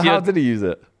getting into. So how did he use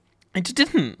it? He just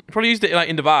didn't. Probably used it like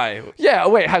in Dubai. Yeah.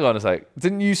 Wait. Hang on a sec.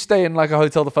 Didn't you stay in like a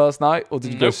hotel the first night, or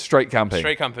did you go straight camping?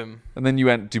 Straight camping. And then you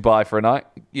went Dubai for a night.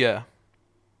 Yeah.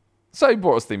 So you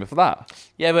brought a steamer for that.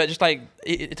 Yeah, but just like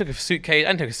it took a suitcase. I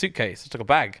didn't take a suitcase. It took a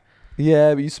bag.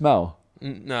 Yeah, but you smell.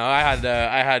 No,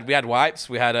 we had wipes.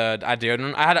 We had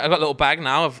deodorant. I got a little bag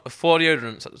now of 4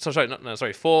 deodorants.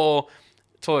 4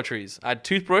 toiletries. I had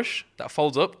toothbrush that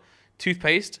folds up,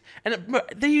 toothpaste, and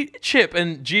Chip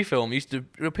and G Film used to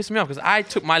piss me off because I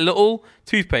took my little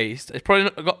toothpaste. It's probably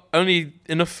got only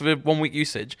enough for 1 week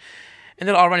usage, and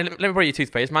they're like, "Oh, Randy, let me borrow your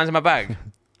toothpaste. Mine's in my bag."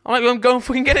 I'm like, "Well, go and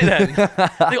fucking get it then."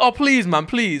 Like, "Oh, please, man,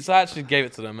 please." So I actually gave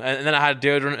it to them, and then I had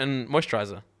deodorant and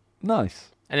moisturizer. Nice.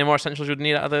 Any more essentials you would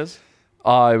need out of those?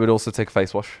 I would also take a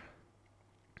face wash.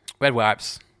 We had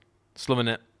wipes. Slumming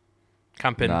it.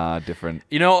 Camping. Nah, different.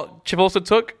 You know what Chip also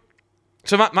took?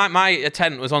 So my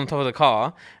tent was on top of the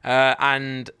car,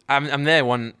 and I'm there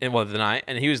the night,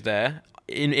 and he was there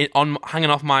on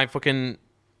hanging off my fucking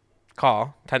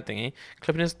car tent thingy,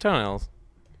 clipping his toenails.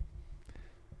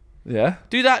 Yeah.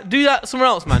 Do that somewhere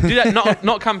else, man. Do that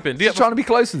not camping. He's trying to be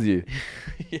close with you.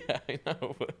 Yeah, I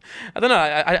know. But I don't know.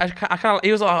 I kind of.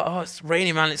 He was like, "Oh, it's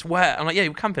rainy, man. It's wet." I'm like, "Yeah,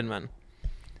 you're camping, man."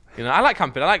 You know, I like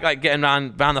camping. I like getting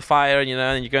around the fire, and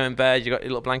and you go in bed. You got your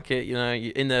little blanket. You know,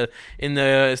 you in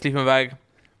the sleeping bag.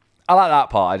 I like that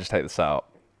part. I just take this out.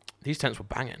 These tents were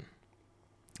banging.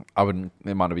 I wouldn't.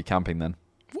 It might not be camping then.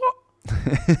 What?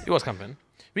 It was camping.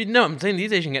 But no, I'm saying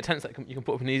these days you can get tents that you can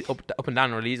put up and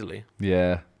down really easily.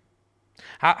 Yeah.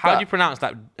 How do you pronounce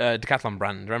that Decathlon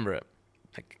brand? Remember it?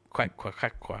 Like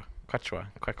Quechua.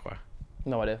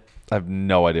 No idea. I have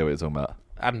no idea what you're talking about.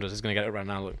 Adam does. He's gonna get it right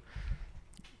now. Look.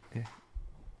 Yeah.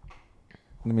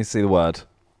 Let me see the word.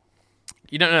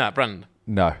 You don't know that brand?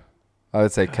 No. I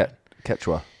would say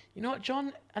Quechua. You know what,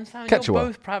 John and Sam? Quechua. You're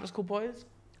both private school boys.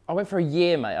 I went for a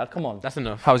year, mate. Come on. That's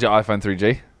enough. How was your iPhone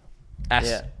 3G? S.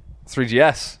 Yeah.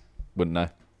 3GS? Wouldn't know.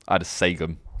 I had a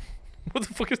Sagem. What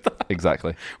the fuck is that?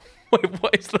 Exactly. Wait,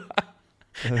 what is that?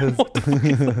 What the fuck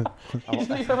is that? You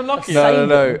didn't even have a Nokia?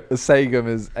 No. A Sagem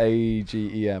is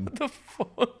AGEM. What the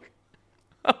fuck?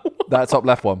 That top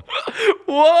left one.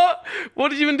 What? What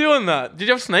did you even do on that? Did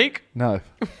you have Snake? No.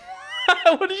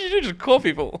 What did you do? Just call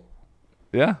people?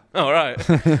 Yeah. Oh, right.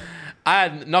 I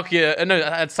had Nokia. No,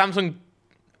 I had Samsung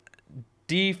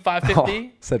D550.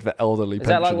 Oh, said for elderly Is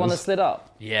that like one that slid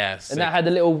up? Yes. And that had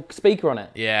the little speaker on it?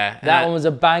 Yeah. That one was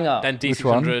a banger. Then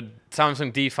D600,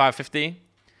 Samsung D550.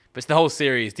 But it's the whole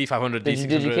series, D500, D600.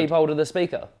 Did you keep hold of the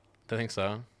speaker? Don't think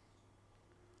so.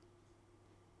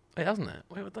 Wait, hasn't it?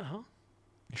 Wait, what the hell?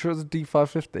 You sure it was a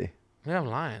D550? Yeah, I'm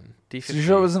lying. D50. So you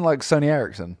sure it wasn't like Sony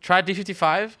Ericsson? Try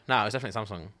D55? No, it's definitely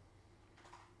Samsung.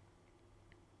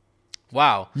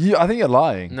 Wow. I think you're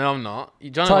lying. No, I'm not.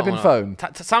 Type in phone.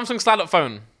 Samsung slide-up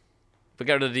phone. But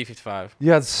get rid of the D55.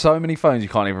 You had so many phones you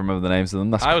can't even remember the names of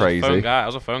them. That's crazy. I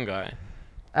was a phone guy.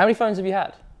 How many phones have you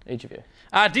had, each of you?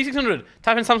 D600.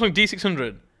 Type in Samsung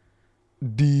D600.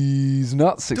 D's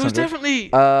not 600. There was definitely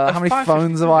how many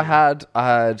phones have I had?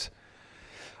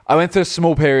 I went through a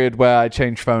small period where I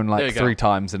changed phone like 3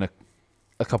 times in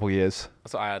a couple of years.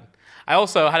 That's what I had. I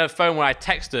also had a phone where I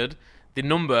texted the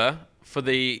number for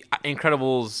the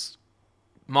Incredibles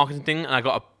marketing thing, and I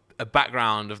got a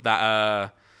background of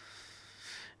that.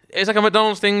 It's like a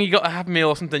McDonald's thing. You got a Happy Meal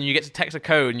or something. You get to text a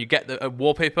code and you get a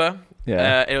wallpaper.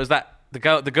 Yeah. It was that the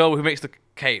girl who makes the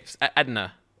capes,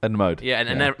 Edna. Edna Mode. Yeah,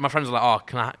 and my friends were like, "Oh,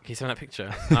 can you send me that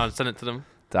picture?" And I would send it to them.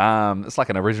 Damn, it's like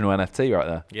an original NFT right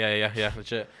there. Yeah,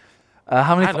 legit.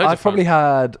 How many? I probably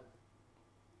had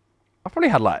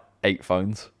like 8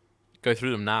 phones. Go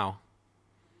through them now.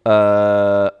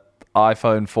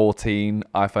 iPhone 14,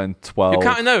 iPhone 12. You're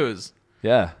counting those?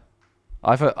 Yeah.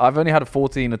 I've only had a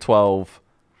 14, a 12,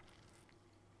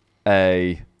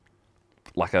 a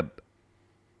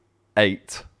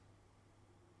 8,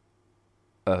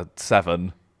 a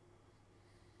 7.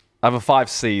 I have a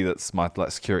 5C that's my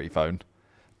security phone.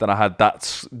 Then I had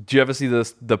that. Do you ever see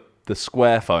the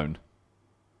square phone?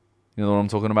 You know what I'm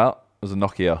talking about? It was a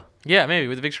Nokia. Yeah, maybe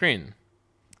with the big screen.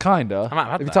 Kinda. I might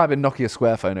have had if you that. type in Nokia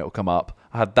square phone, it will come up.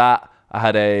 I had that. I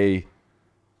had a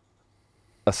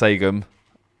Sagum,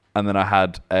 and then I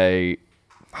had a.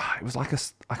 It was like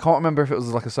I can't remember if it was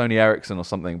like a Sony Ericsson or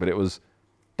something, but it was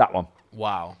that one.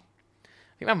 Wow.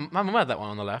 I think my mum had that one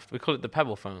on the left. We call it the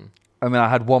Pebble phone. And then I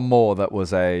had one more that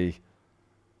was it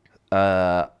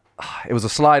was a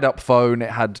slide up phone. It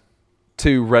had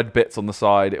 2 red bits on the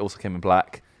side. It also came in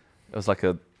black. It was like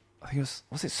I think it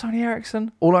was it Sony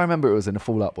Ericsson? All I remember, it was in a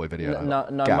Fall Out Boy video. No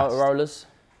Motorola's?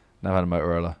 Never had a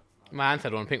Motorola. My aunt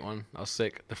had one, pink one. That was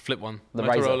sick. The flip one. The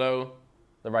Motorola.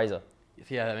 The Razor.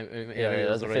 Yeah, it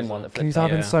was a thin one. Can you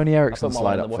type in Sony Ericsson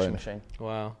slide up phone? Machine.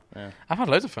 Wow. Yeah. I've had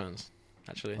loads of phones,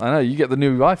 actually. I know, you get the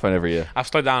new iPhone every year. I've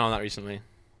slowed down on that recently.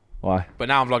 Why? But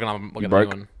now I'm vlogging, I'm getting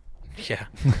broke? a new one. Yeah.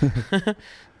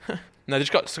 No, they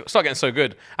just start getting so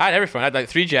good. I had every phone. I had like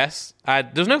 3GS.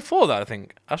 There was no 4 though, I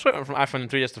think. I saw it went from iPhone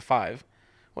 3GS to 5.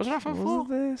 Was it iPhone 4? Was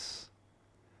this?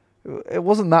 It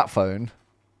wasn't that phone.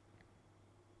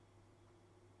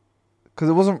 Because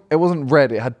it wasn't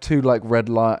red. It had 2 like red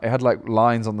it had like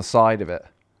lines on the side of it.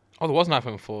 Oh, there was an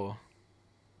iPhone 4.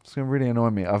 It's going to really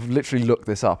annoy me. I've literally looked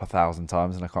this up 1,000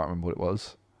 times and I can't remember what it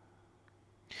was.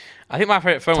 I think my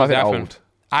favorite phone was the iPhone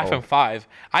Old. 5.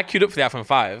 I queued up for the iPhone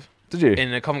 5. Did you?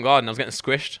 In the Covent Garden. I was getting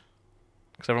squished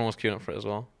because everyone was queuing up for it as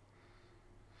well.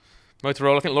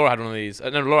 Motorola. I think Laura had one of these.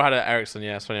 No, Laura had an Ericsson.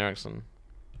 Yeah, Sony Ericsson.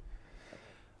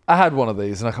 I had one of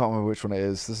these and I can't remember which one it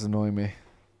is. This is annoying me.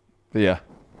 But yeah.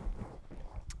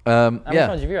 How many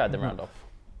phones have you had them round off?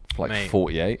 Like Mate,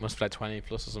 48. Must be like 20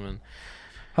 plus or something.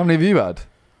 How many have you had?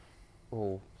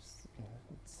 Oh,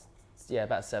 yeah,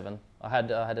 about 7. I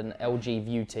had an LG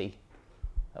View T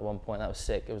at one point. That was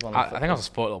sick. It was one. I think I was a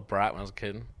spoiled little brat when I was a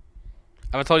kid.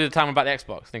 Have I told you the time about the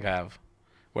Xbox? I think I have.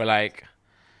 Where like,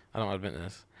 I don't want to admit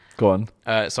this. Go on.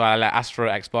 So I asked for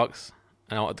an Xbox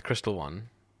and I wanted the crystal one,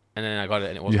 and then I got it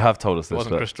and it wasn't. You have told us this. It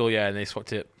wasn't crystal, yeah, and they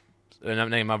swapped it.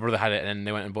 And then my brother had it, and then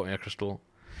they went and bought me a crystal.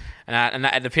 And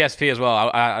the PSP as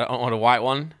well. I wanted a white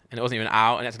one, and it wasn't even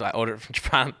out, and I had to like order it from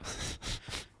Japan.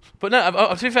 But no,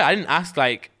 to be fair, I didn't ask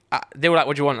like. They were like,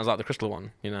 "What do you want?" I was like, "The crystal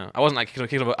one." You know, I wasn't like, I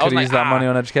Could was use that money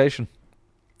on education.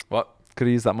 What? Could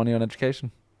have used that money on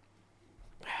education.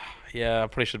 Yeah, I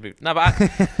probably should be. No, but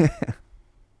the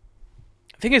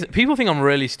thing is, people think I'm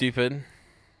really stupid.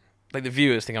 Like the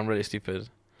viewers think I'm really stupid.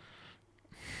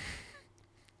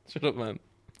 Shut up, man.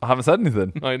 I haven't said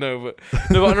anything. I know, but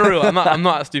on the real, I'm not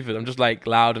that stupid. I'm just like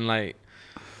loud and like.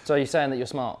 So you're saying that you're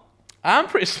smart? I'm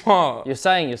pretty smart. You're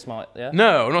saying you're smart, yeah?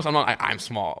 No, I'm not. I'm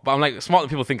smart, but I'm like smart than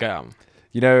people think I am.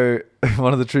 You know,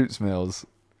 one of the troops meals,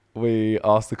 we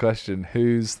asked the question,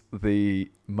 who's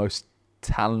the most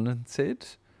talented?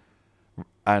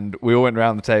 And we all went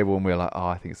around the table and we were like, oh,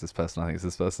 I think it's this person, I think it's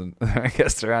this person. And then he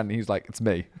gets around and he's like, it's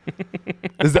me.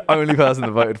 This is the only person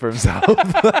that voted for himself. No,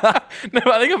 but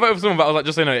I think I voted for someone, but I was like,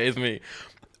 just so you know, it is me.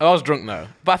 I was drunk though.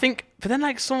 But then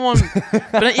like someone,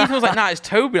 but then Ethan was like, nah, it's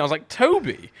Toby. I was like,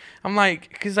 Toby? I'm like,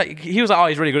 because like, he was like, oh,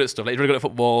 he's really good at stuff. Like, he's really good at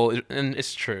football. And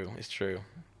it's true.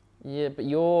 Yeah, but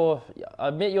I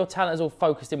admit your talent is all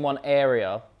focused in one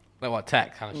area. Like what,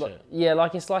 tech kind of shit? Yeah,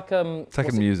 like it's like Tech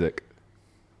and music.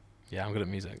 Yeah, I'm good at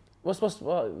music. What's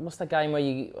the game where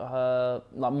you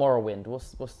like Morrowind?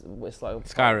 What's like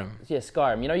Skyrim. Yeah,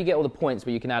 Skyrim. You know, you get all the points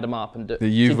where you can add them up and do.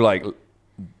 You've like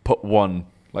put one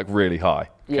like really high.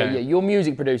 Yeah, Okay. yeah. Your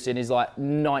music producing is like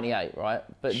 98, right?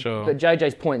 But Sure. But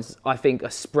JJ's points, I think, are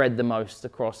spread the most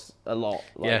across a lot.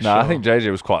 Like, Yeah, No, sure. I think JJ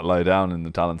was quite low down in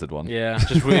the talented one. Yeah,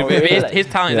 just really, Oh, really? his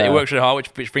talent is that he Yeah. works really hard,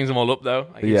 which brings them all up though.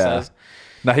 Like he says.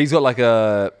 No, he's got like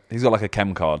a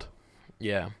chem card.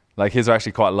 Yeah. Like his are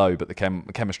actually quite low, but the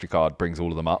chemistry card brings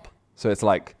all of them up. So it's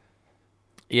like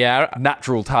Yeah.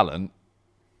 natural talent.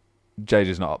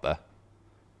 JJ's not up there.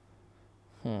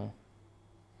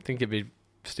 I think it'd be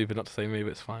stupid not to say me, but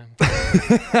it's fine.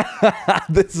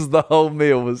 This is the whole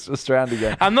meal was just around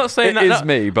again. I'm not saying it is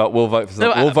me, but we'll vote for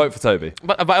we'll vote for Toby.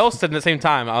 But I also said at the same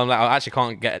time, I'm like, I actually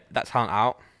can't get that talent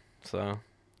out. So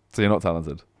you're not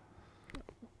talented.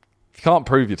 If you can't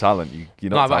prove your talent, you're not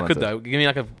talented. No, but I could though. Give me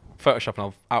like a Photoshop and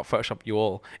I'll out Photoshop you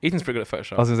all. Ethan's pretty good at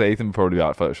Photoshop. I was gonna say Ethan would probably be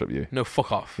out Photoshop you. No,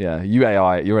 fuck off. Yeah, you're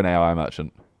an AI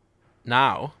merchant.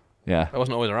 Now? Yeah. I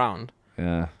wasn't always around.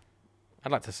 Yeah.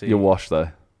 I'd like to see. You're washed though.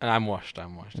 And I'm washed.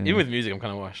 Even with music, I'm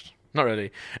kind of washed. Not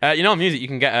really. On music, you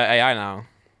can get AI now.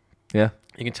 Yeah.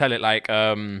 You can tell it like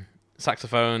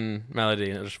saxophone melody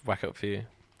and it'll just whack up for you.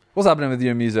 What's happening with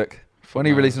your music? When are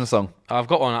you releasing a song? I've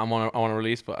got one I want to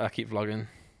release, but I keep vlogging.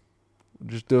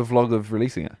 Just do a vlog of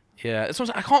releasing it. Yeah, it's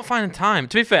I can't find the time.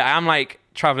 To be fair, I am like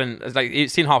traveling. It's like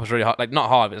seeing Harper's really hard. Like not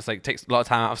hard, but it's like takes a lot of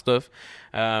time out of stuff.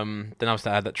 Then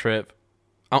obviously I had that trip.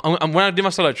 When I do my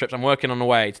solo trips, I'm working on the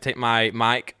way to take my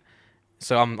mic.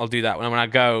 So I'll do that. When I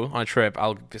go on a trip,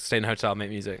 I'll just stay in a hotel and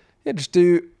make music. Yeah, just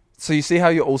do. So you see how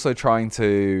you're also trying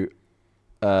to,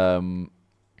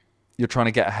 you're trying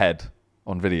to get ahead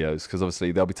on videos because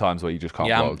obviously there'll be times where you just can't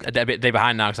vlog. I'm a day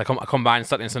behind now because I combine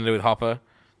Saturday and Sunday with Harper.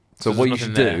 So what you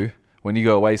should do when you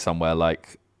go away somewhere,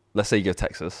 like let's say you go to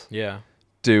Texas. Yeah.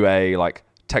 Do a like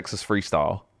Texas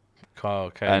freestyle. Oh,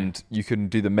 okay. And you can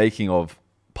do the making of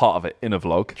part of it in a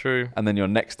vlog. True. And then your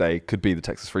next day could be the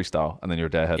Texas freestyle, and then you're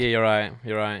a day ahead. Yeah, you're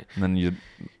right. And then you're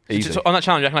easy. So on that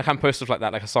channel, you reckon I can post stuff like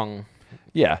that, like a song?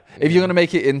 Yeah. If you're gonna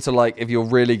make it into like, if you're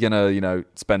really gonna,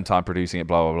 spend time producing it,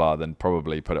 blah blah blah, then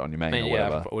probably put it on your main or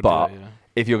whatever. But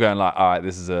if you're going like, all right,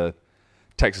 this is a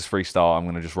Texas freestyle, I'm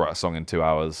gonna just write a song in 2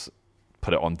 hours,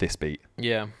 put it on this beat.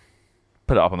 Yeah.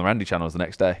 Put it up on the Randy channels the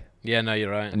next day. Yeah, no, you're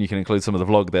right. And you can include some of the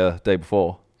vlog the day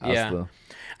before.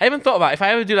 I even thought about if I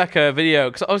ever do like a video,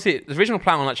 because obviously the original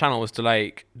plan on that channel was to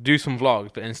like do some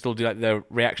vlogs, but then still do like the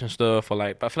reaction stuff or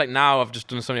like. But I feel like now I've just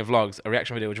done so many vlogs, a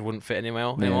reaction video which wouldn't fit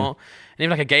anymore. And even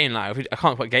like a game now, I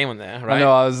can't put a game on there, right? I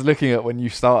know. I was looking at when you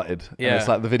started. Yeah. And it's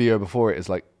like the video before it is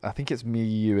like, I think it's me,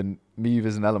 you,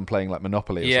 Viz and Ellen playing like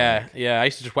Monopoly. Or something. Yeah. I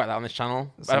used to just whack that on this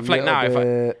channel. It's but I feel like now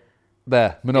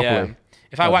Monopoly. Yeah,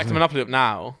 if I whacked the Monopoly up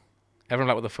now, everyone's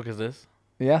like, what the fuck is this?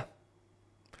 Yeah.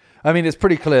 I mean, it's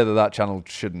pretty clear that channel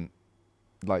shouldn't.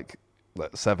 Like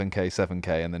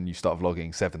 7K, and then you start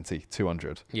vlogging 70,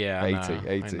 200, 80.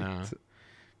 I know.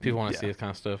 People want to see this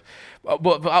kind of stuff. But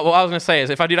what I was going to say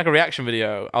is if I do like a reaction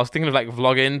video, I was thinking of like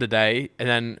vlogging the day, and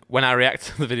then when I react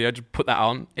to the video, just put that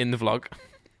on in the vlog.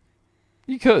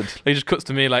 You could. It just cuts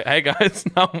to me like, hey guys,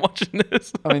 now I'm watching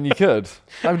this. I mean, you could.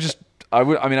 I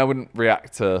wouldn't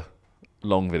react to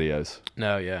long videos.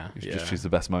 No, yeah. You should just choose the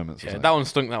best moments. Yeah, that one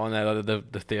stunk, that one there,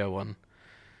 the Theo one.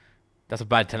 That's a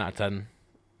bad 10 out of 10.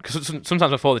 Because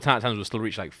sometimes before the 10 out of 10s will still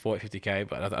reach like 40, 50k,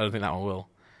 but I don't think that one will.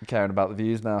 You're caring about the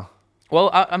views now? Well,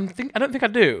 I don't think I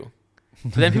do.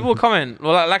 But then people will comment.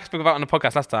 Well, like I spoke about on the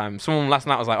podcast last time, someone last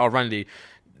night was like, "Oh, Randy,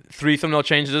 3 thumbnail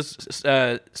changes.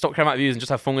 Stop caring about views and just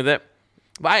have fun with it."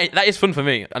 But that is fun for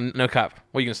me. And no cap.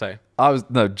 What are you gonna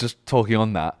say? Just talking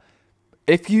on that.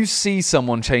 If you see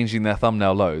someone changing their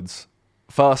thumbnail loads,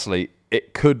 firstly,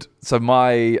 it could. So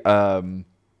my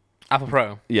Apple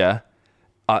Pro. Yeah.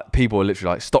 People are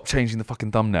literally like, stop changing the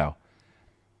fucking thumbnail.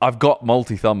 I've got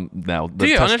multi-thumbnail. Do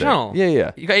you on your channel?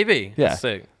 Yeah. You got AB? Yeah. That's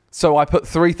sick. So I put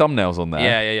 3 thumbnails on there.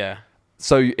 Yeah.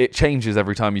 So it changes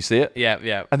every time you see it.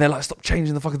 Yeah. And they're like, stop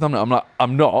changing the fucking thumbnail. I'm like,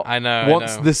 I'm not. I know.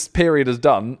 Once this period is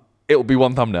done, it'll be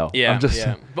 1 thumbnail. Yeah.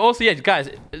 But also, guys,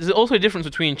 there's also a difference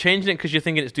between changing it because you're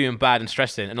thinking it's doing bad and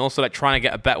stressing, and also like trying to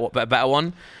get a better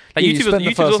one. Like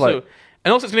YouTube's also.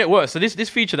 And also, it's going to get worse. So this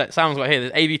feature that sounds like here,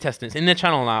 there's A/B testing. It's in their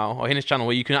channel now, or in his channel,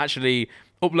 where you can actually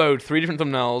upload 3 different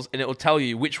thumbnails, and it will tell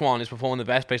you which one is performing the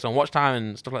best based on watch time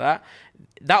and stuff like that.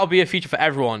 That'll be a feature for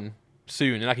everyone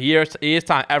soon. In like a year's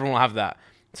time, everyone will have that.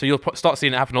 So you'll start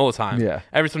seeing it happen all the time. Yeah.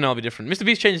 Every thumbnail will be different. Mr.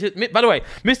 Beast changes it. By the way,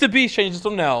 Mr. Beast changes his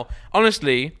thumbnail,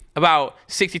 honestly, about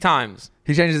 60 times.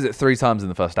 He changes it 3 times in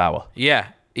the first hour. Yeah.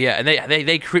 And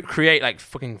they create like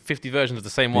fucking 50 versions of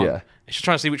the same one. Yeah. It's just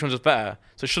trying to see which one's just better.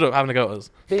 So shut up having a go at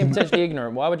us. Being potentially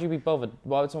ignorant, why would you be bothered?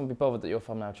 Why would someone be bothered that your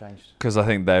thumbnail changed? Because I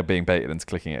think they're being baited into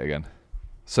clicking it again.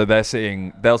 So they'll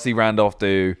see Randolph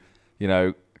do,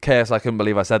 KSI, I couldn't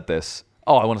believe I said this.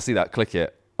 Oh, I want to see that. Click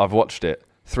it. I've watched it.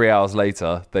 3 hours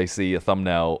later, they see a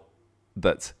thumbnail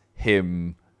that's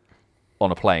him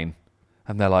on a plane.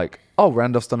 And they're like, oh,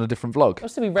 Randolph's done a different vlog. It'll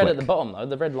still be red at the bottom, though.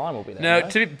 The red line will be there.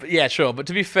 No, sure. But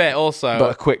to be fair, also...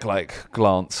 But a quick,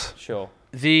 glance. Sure.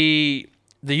 The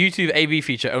YouTube AB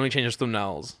feature only changes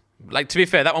thumbnails. Like, to be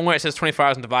fair, that one where it says 24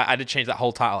 hours in Dubai, I did change that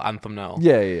whole title and thumbnail.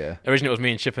 Yeah. Originally, it was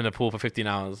me and Chip in the pool for 15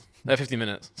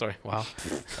 minutes. Sorry, wow.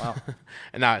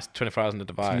 And now it's 24 hours in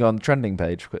Dubai. So you go on the trending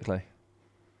page quickly.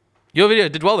 Your video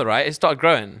did well though, right? It started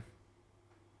growing.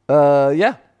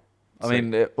 Yeah. I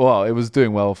mean, it was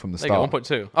doing well from the start.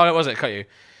 1.2. Oh, it was it? Cut you.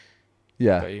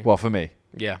 Yeah. Well, for me.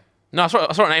 Yeah. No, I saw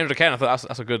it on 800K and I thought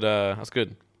that's a good. That's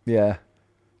good. Yeah.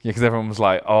 Yeah, because everyone was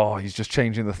like, "Oh, he's just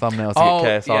changing the thumbnail to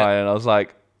get KSI," and I was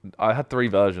like, "I had 3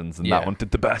 versions, and that one did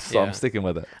the best, so I'm sticking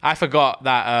with it." I forgot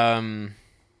that.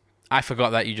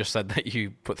 You just said that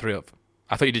you put 3 up.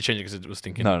 I thought you did change it because it was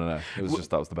stinking. No. It was just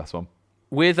that was the best one.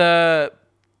 With the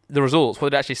results, what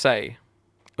did it actually say?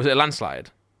 Was it a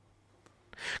landslide?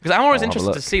 Because I'm always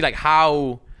interested to see like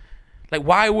how, like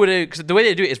why would it? Because the way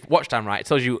they do it is watch time, right? It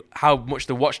tells you how much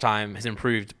the watch time has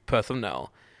improved per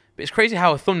thumbnail. But it's crazy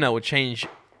how a thumbnail would change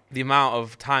the amount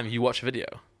of time you watch a video.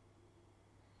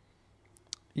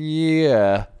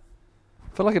 Yeah,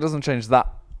 I feel like it doesn't change that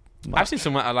much. I've seen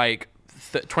some at like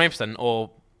 20%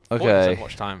 or 40%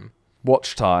 watch time.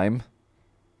 Watch time,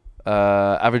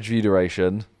 average view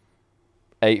duration,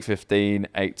 8:15,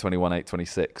 8:21,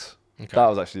 8:26. Okay. That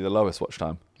was actually the lowest watch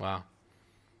time. Wow.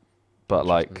 But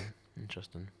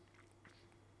interesting.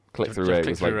 Click-through rate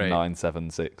was like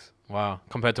 976. Wow.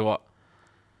 Compared to what?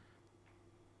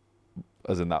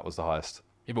 As in that was the highest.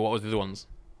 Yeah, but what was the other ones?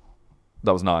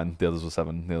 That was 9. The others were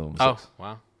 7. The other one was 6. Oh,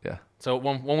 wow. Yeah. So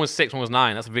one was 6, one was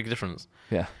 9. That's a big difference.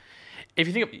 Yeah. If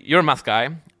you think you're a math guy,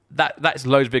 that is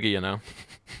loads bigger, you know.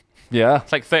 Yeah.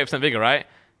 It's like 30% bigger, right?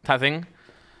 Type thing.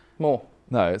 More.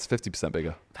 No, it's 50%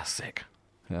 bigger. That's sick.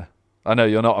 Yeah. I know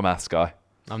you're not a maths guy.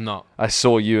 I'm not. I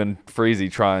saw you and Freezy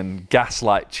try and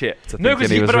gaslight Chip to thinking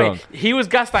he was wrong. He was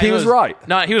gaslighting. He was right.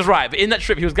 No, he was right. But in that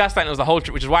trip, he was gaslighting us the whole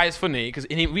trip, which is why it's funny. Because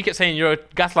we kept saying, you're a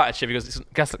gaslighter, Chip. He goes,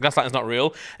 gaslighting's not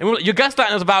real. And we were like, you're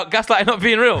gaslighting us about gaslighting not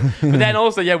being real. But then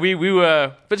also, we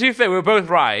were... But to be fair, we were both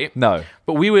right. No.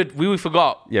 But we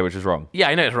forgot. Yeah, which is wrong. Yeah,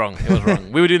 I know it's wrong. It was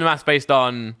wrong. We were doing the maths based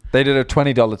on... They did a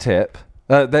 $20 tip.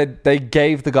 They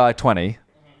gave the guy 20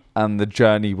 and the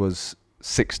journey was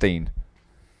 16.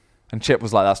 And Chip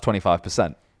was like, that's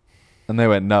 25%. And they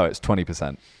went, no, it's 20%.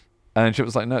 And then Chip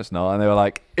was like, no, it's not. And they were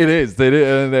like, it is. They did.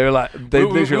 And they were like,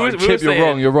 Chip,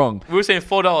 you're wrong. We were saying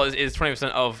 $4 is 20%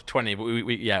 of 20,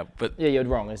 but but yeah, you're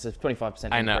wrong. It's a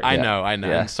 25%. I know.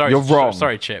 Yeah. Sorry, you're wrong.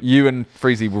 Sorry, Chip. You and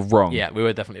Freezy were wrong. Yeah, we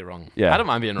were definitely wrong. Yeah. I don't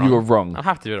mind being wrong. You were wrong. I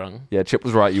have to be wrong. Yeah, Chip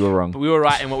was right. You were wrong. But we were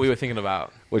right in what we were thinking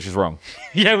about. Which is wrong.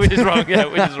 Yeah, which is wrong. Yeah,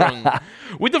 which is wrong.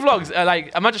 With the vlogs,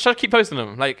 imagine, should I keep posting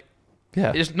them? Like,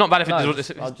 yeah, it's not bad if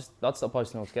I'd stop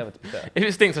posting altogether. To be fair, if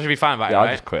it stinks, I should be fine about it. I'd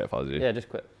right? just quit if I was you. Yeah, just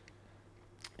quit.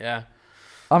 Yeah.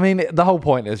 I mean, the whole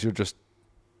point is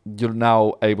you're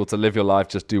now able to live your life,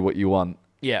 just do what you want.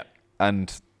 Yeah.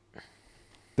 And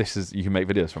you can make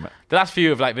videos from it. The last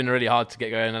few have been really hard to get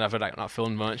going, and I've not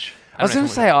filmed much. I was going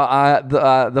to say,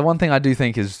 the one thing I do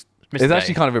think is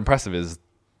actually kind of impressive is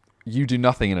you do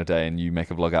nothing in a day and you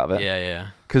make a vlog out of it. Yeah.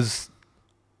 Because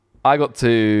I got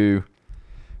to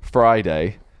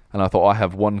Friday and I thought I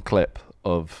have one clip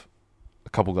of a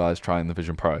couple guys trying the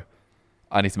Vision Pro.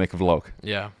 I need to make a vlog.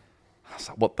 Yeah. I was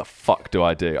like, what the fuck do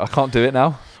I do? I can't do it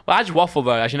now. Well, I just waffle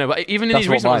though, as you know. But even in these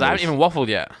recent ones, I haven't even waffled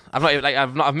yet.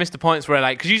 I've missed the points where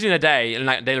because usually in a day, in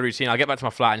daily routine, I'll get back to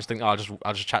my flat and just think, I'll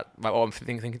just chat about what I'm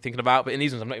thinking about. But in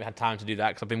these ones, I've not even had time to do that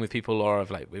because I've been with people or I've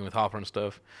been with Harper and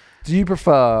stuff. Do you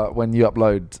prefer when you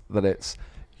upload that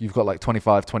you've got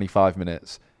 25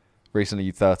 minutes,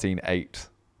 recently 13:08?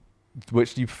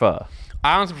 Which do you prefer?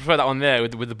 I honestly prefer that one there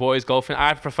with the boys golfing.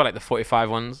 I prefer the 45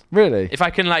 ones. Really? If I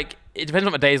can it depends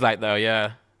on what my day's like though.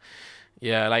 Yeah.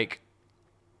 I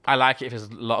like it if there's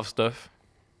a lot of stuff.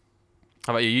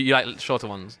 How about you? You like shorter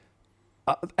ones?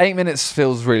 8 minutes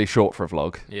feels really short for a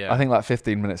vlog. Yeah. I think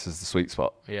 15 minutes is the sweet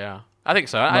spot. Yeah. I think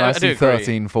so. I do see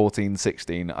 13, 14,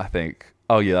 16, I think,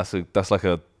 oh yeah, that's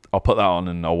I'll put that on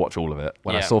and I'll watch all of it.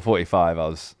 When I saw 45, I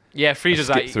was... Yeah, Freezer's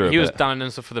he was done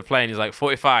and stuff for the plane. He's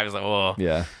 45. He's oh.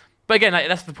 Yeah. But again,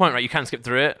 that's the point, right? You can't skip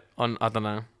through it. I don't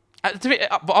know.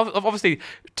 Obviously,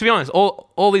 to be honest,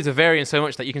 all these are varying so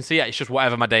much that you can see it's just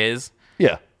whatever my day is.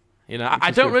 Yeah. You know,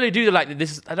 I don't really do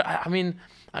this. I mean,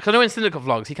 I know in Syndicate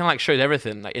vlogs he kind of shows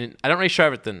everything. I don't really show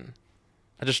everything.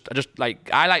 I just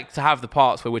I like to have the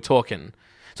parts where we're talking.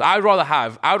 So I would rather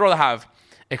have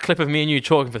a clip of me and you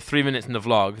talking for 3 minutes in the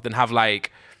vlog than have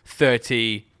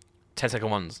 30 10-second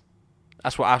ones.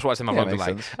 That's what I say my vlogs are like.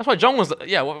 Sense. That's why John was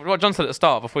what John said at the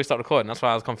start before we started recording. That's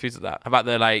why I was confused at that. About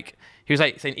the he was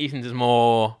saying Ethan's is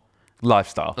more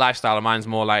lifestyle and mine's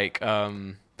more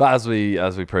But as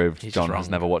we proved, John has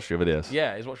never watched your videos.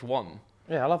 Yeah, he's watched one.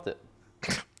 Yeah, I loved it.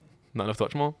 Not enough to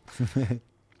watch more.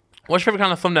 What's your favorite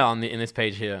kind of thumbnail in this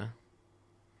page here?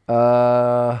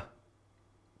 That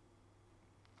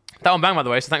one bang, by the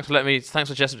way. So thanks for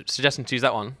suggesting to use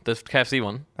that one, the KFC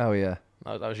one. Oh yeah.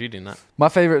 That was you doing that. My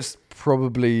favorite's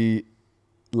probably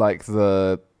like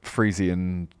the Freezy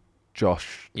and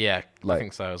Josh. Yeah, like, I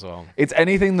think so as well. It's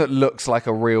anything that looks like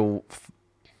a real,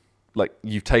 like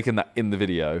you've taken that in the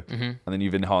video and then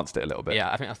you've enhanced it a little bit.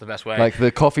 Yeah, I think that's the best way. Like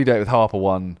the coffee date with Harper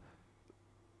one,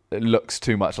 it looks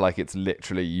too much like it's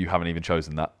literally you haven't even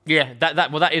chosen that. Yeah,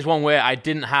 that is one where I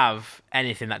didn't have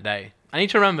anything that day. I need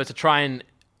to remember to try and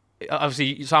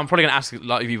obviously. So I'm probably gonna ask a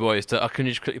lot of you boys to can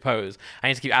you just quickly pose? I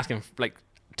need to keep asking like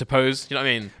to pose. You know what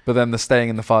I mean? But then the staying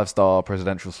in the 5-star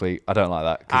presidential suite, I don't like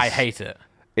that. I hate it.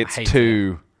 It's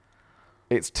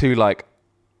too like,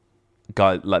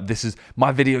 guy, like this is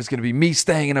my video is gonna be me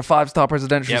staying in a 5-star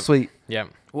presidential suite. Yeah.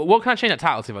 What can I change that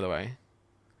title to, by the way?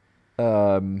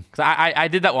 Because I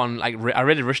did that one, like I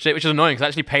really rushed it, which is annoying because I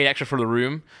actually paid extra for the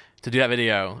room to do that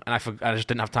video, and I just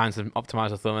didn't have time to optimize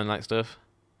the thumb and like stuff.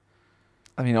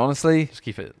 I mean, honestly, just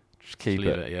keep it. Just leave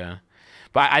it. Yeah.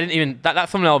 But I didn't even that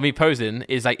thumbnail of me posing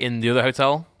is like in the other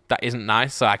hotel that isn't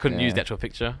nice, so I couldn't use the actual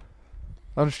picture.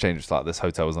 I'll just change it to like this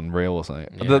hotel was unreal or something.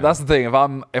 Yeah. That's the thing.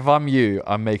 If I'm you,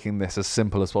 I'm making this as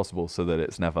simple as possible so that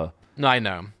it's never. No, I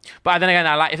know. But then again,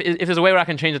 I like if there's a way where I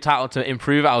can change the title to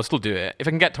improve it, I'll still do it. If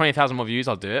I can get 20,000 more views,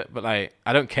 I'll do it. But like,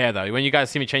 I don't care though. When you guys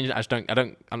see me change it, I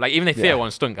don't. I'm like, even if Theo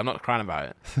one stunk, I'm not crying about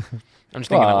it. I'm just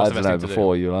thinking what's the best thing to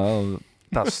before do. You're like, oh,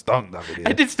 that stunk. That video.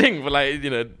 It did stink, but like,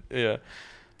 yeah.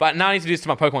 But now I need to do this to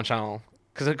my Pokemon channel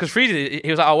because Freezy,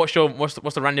 he was like, oh, what's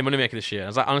the random moneymaker this year? I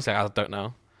was like, honestly, I don't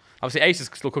know. Obviously, Ace is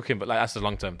still cooking, but like that's a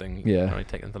long-term thing. Yeah. You can't really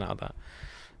take anything out of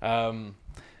that.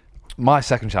 My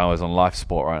second channel is on life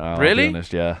support right now. Really? I'll be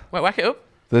honest, yeah. Wait, whack it up.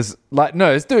 There's like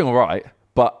no, it's doing all right,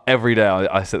 but every day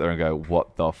I sit there and go,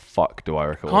 what the fuck do I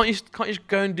record? Can't you just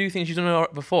go and do things you've done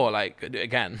before, like do it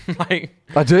again, like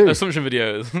I do assumption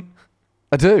videos.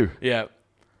 I do. Yeah.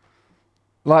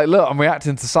 Like, look, I'm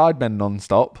reacting to Sidemen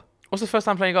non-stop. What's the first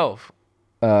time playing golf?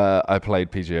 I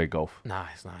played PGA golf.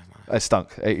 Nice. I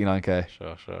stunk 89k.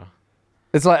 Sure.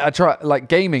 It's like I try. Like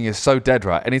gaming is so dead,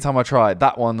 right? Anytime I try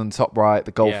that one on the top right,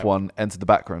 the golf one, enter the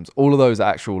back rooms. All of those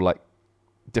are actual like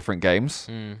different games.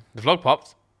 The vlog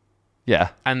popped. Yeah,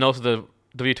 and also the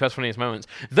W2S funniest moments.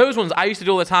 Those ones I used to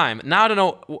do all the time. Now I don't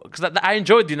know because I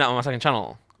enjoyed doing that on my second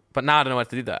channel, but now I don't know how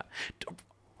to do that. Oh,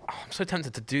 I'm so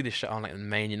tempted to do this shit on like the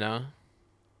main,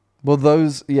 Well,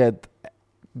 those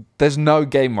there's no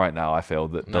game right now I feel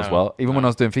that does well. Even when I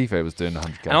was doing FIFA, it was doing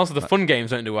 100k. And also the fun games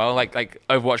don't do well, like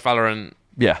Overwatch, Valorant.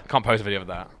 Yeah, can't post a video of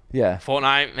that. Yeah,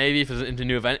 Fortnite maybe if a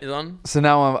new event is on. So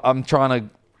now I'm trying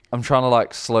to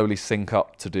like slowly sync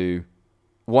up to do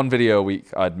one video a week.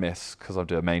 I'd miss because I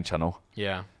do a main channel.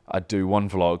 Yeah, I'd do one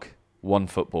vlog, one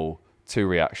football, 2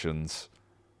 reactions,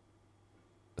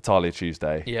 Italia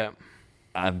Tuesday. Yeah.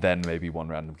 And then maybe one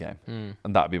random game.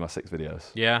 And that would be my 6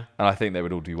 videos. Yeah. And I think they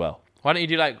would all do well. Why don't you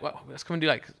do let's come and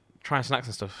do trying snacks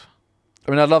and stuff.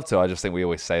 I mean, I'd love to. I just think we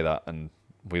always say that and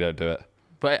we don't do it.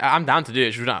 But I'm down to do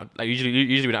it. Usually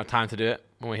we don't have time to do it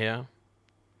when we're here.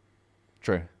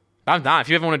 True. But I'm down. If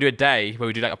you ever want to do a day where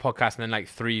we do like a podcast and then like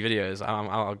 3 videos,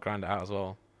 I'll grind it out as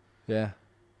well. Yeah.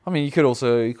 I mean, you could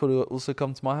also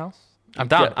come to my house. I'm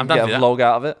down. I'm down to do get a that. vlog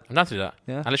out of it. I'm down to do that.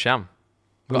 Yeah. I literally am.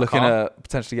 We're looking at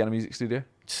potentially getting a music studio.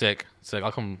 Sick.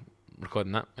 I'll come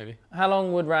recording that maybe. How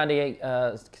long would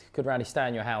could Randy stay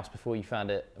in your house before you found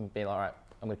it and be like, all right,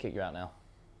 I'm going to kick you out now?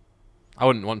 I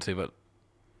wouldn't want to, but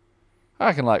I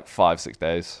reckon like 5-6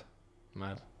 days.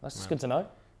 Mad. That's just good to know.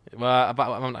 Well,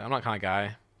 I'm not that kind of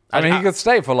guy. I mean, he could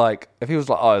stay for like, if he was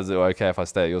like, oh, is it okay if I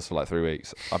stay at yours for like 3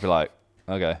 weeks? I'd be like,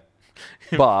 okay.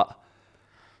 But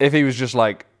if he was just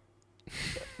like,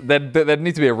 there'd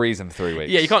need to be a reason for 3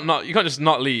 weeks. Yeah, you can't just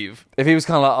not leave. If he was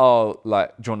kind of like, oh,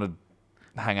 like, do you want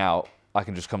to hang out? I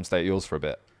can just come stay at yours for a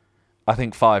bit. I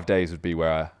think 5 days would be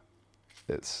where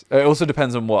it also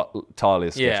depends on what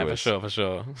Talia's schedule is. Yeah, for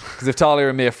sure. Because if Talia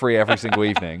and me are free every single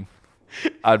evening,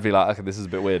 I'd be like, okay, this is a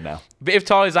bit weird now. But if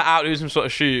Talia's out doing some sort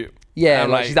of shoot. Yeah,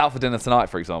 like she's out for dinner tonight,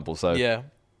 for example. So Yeah.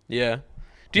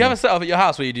 Do you have a setup at your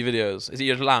house where you do videos? Is it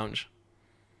your lounge?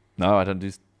 No, I don't do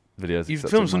videos. You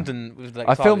filmed something with like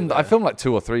I filmed like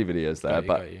 2 or 3 videos there,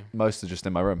 got you. most are just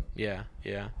in my room. Yeah.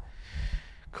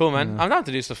 Cool, man. I'm down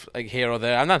to do stuff like here or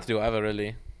there. I'm down to do whatever,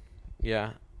 really.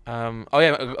 Yeah. My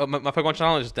Pokemon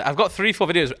channel is. I've got 3-4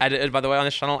 videos edited, by the way, on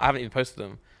this channel. I haven't even posted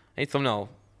them. I need thumbnail.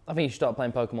 I think you should start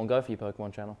playing Pokemon Go for your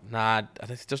Pokemon channel. Nah,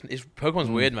 Pokemon's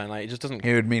weird, man. Like it just doesn't.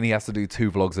 It would mean he has to do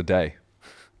 2 vlogs a day.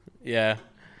 Yeah.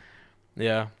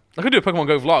 I could do a Pokemon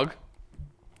Go vlog.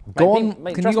 Go on.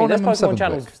 Can you go on this Pokemon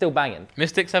channel's still banging.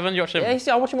 Mystic 7, you watch him?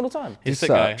 Yeah, I watch him all the time. He's a sick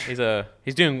guy.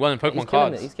 He's doing well in Pokemon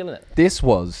cards. He's killing it. This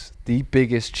was the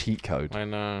biggest cheat code I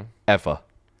know. ever.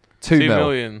 2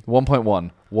 million.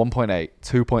 1.1, 1.8,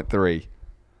 2.3.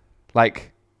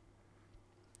 Like,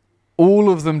 all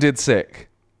of them did sick.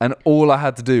 And all I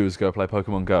had to do was go play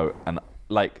Pokemon Go. And,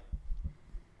 like,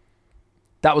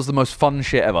 that was the most fun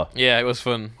shit ever. Yeah, it was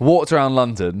fun. Walked around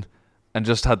London and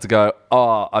just had to go,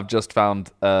 I've just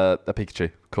found a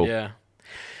Pikachu. Cool. Yeah.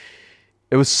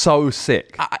 It was so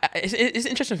sick. It's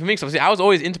interesting for me because obviously I was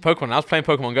always into Pokemon. I was playing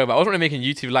Pokemon Go, but I wasn't really making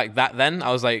YouTube like that then.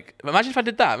 I was like, imagine if I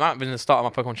did that. It might have been the start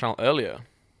of my Pokemon channel earlier.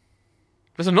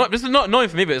 This is not annoying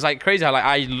for me, but it's like crazy how like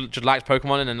I just liked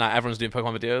Pokemon and then like, everyone's doing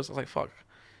Pokemon videos. I was like, fuck.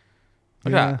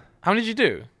 Look at that. How many did you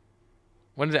do?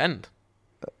 When did it end?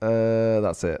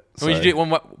 That's it. Or did you do it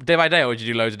one day by day, or did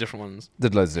you do loads of different ones?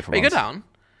 Did loads of different ones. ones. You go down.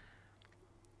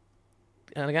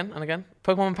 And again.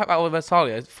 Pokemon Pack Battle with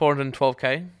Versalia,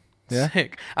 412k. Yeah.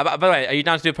 Sick. By the way, are you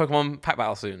down to do a Pokemon Pack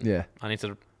Battle soon? Yeah. I need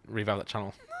to revive that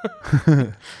channel.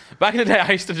 Back in the day,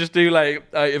 I used to just do like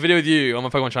a video with you on my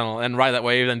Pokemon channel, and ride that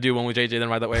wave, then do one with JJ, then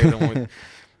ride that wave, then one with...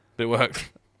 But it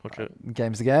worked. Okay.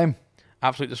 Game's the game.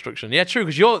 Absolute destruction. Yeah, true,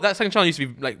 because that second channel used to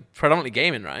be like predominantly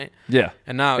gaming, right? Yeah.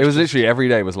 And now it was literally every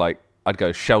day was like, I'd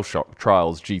go Shell Shock,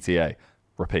 Trials, GTA,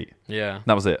 repeat. Yeah.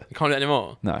 That was it. You can't do it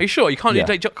anymore? No. Are you sure? You can't do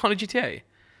GTA?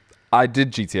 I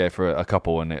did GTA for a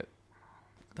couple and it...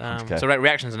 Okay. So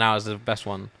reactions now is the best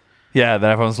one. Yeah,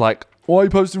 then everyone's like, why are you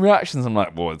posting reactions? I'm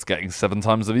like, well, it's getting 7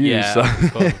 times the views. Yeah,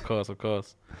 so. of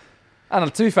course.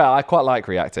 And to be fair, I quite like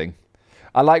reacting.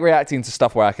 I like reacting to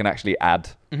stuff where I can actually add.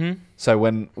 Mm-hmm. So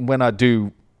when I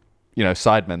do,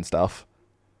 sidemen stuff,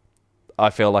 I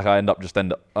feel like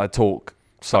I talk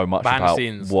so much behind about the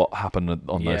scenes. What happened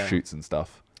on those shoots and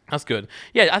stuff. That's good.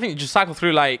 Yeah, I think just cycle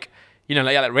through like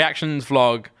reactions,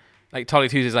 vlog, like Tolly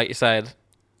Tuesdays, like you said.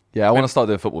 Yeah, I want to start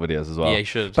doing football videos as well. Yeah, you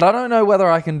should. But I don't know whether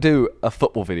I can do a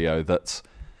football video that's...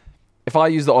 If I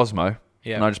use the Osmo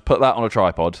and I just put that on a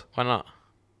tripod... Why not?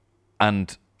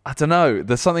 And I don't know.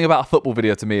 There's something about a football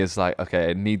video to me is like,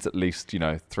 okay, it needs at least,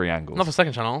 3 angles. Not for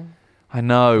second channel. I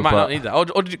know, you might but... not need that.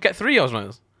 Or did you get 3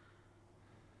 Osmos?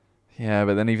 Yeah,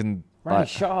 but then even... Randy,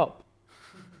 shut up.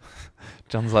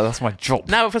 John's like, that's my job.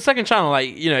 Now, for second channel,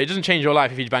 it doesn't change your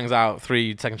life if he bangs out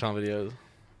 3 second channel videos.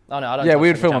 Oh, no, I don't. Yeah, we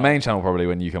would film a main channel probably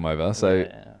when you come over. So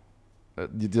yeah.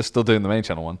 You're still doing the main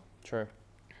channel one. True.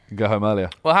 You go home earlier.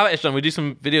 Well, how about it, John? We do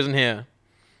some videos in here.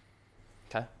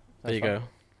 Okay. There you go.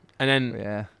 And then...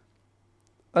 Yeah.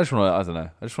 I just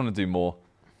want to do more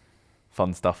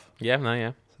fun stuff.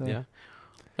 Yeah, yeah.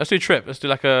 Let's do a trip. Let's do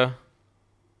like a...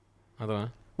 I don't know.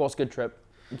 What's good trip?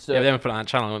 Yeah, they haven't put it on that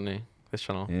channel, wouldn't they? This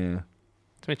channel. Yeah.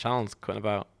 Too many channels quitting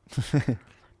about.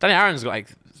 Danny Aaron's got like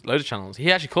loads of channels.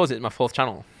 He actually calls it my 4th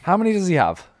channel. How many does he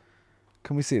have?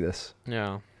 Can we see this?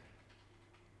 Yeah.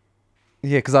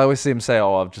 Yeah, because I always see him say,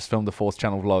 I've just filmed a 4th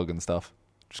channel vlog and stuff.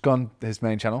 Just go on his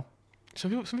main channel.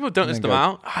 Some people don't list them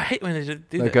out. I hate when they do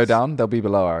this. They go down. They'll be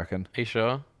below, I reckon. Are you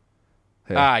sure?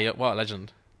 Yeah. Yeah, what a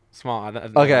legend. Smart.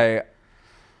 Okay.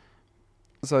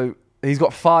 So he's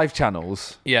got 5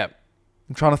 channels. Yeah.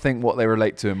 I'm trying to think what they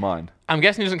relate to in mine. I'm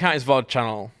guessing he doesn't count his VOD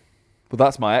channel. Well,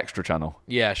 that's my extra channel.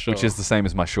 Yeah, sure. Which is the same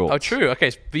as my shorts. Oh, true.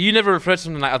 Okay, but you never refer to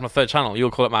something like as my 3rd channel.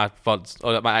 You'll call it my VODs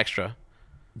or my extra.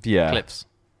 Yeah. Clips.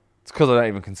 It's because I don't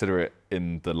even consider it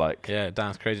in the like. Yeah,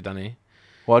 that's crazy, Danny.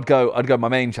 Well, I'd go. My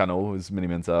main channel is Mini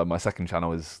Minter. My second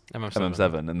channel is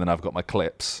MM7, and then I've got my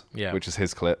clips, which is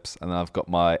his clips, and then I've got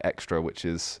my extra, which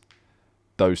is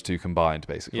those 2 combined,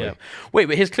 basically. Yeah. Wait,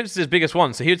 but his clips is his biggest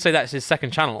one, so he would say that's his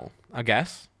 2nd channel, I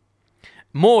guess.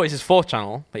 More is his 4th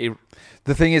channel. But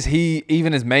the thing is,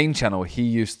 even his main channel, he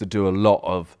used to do a lot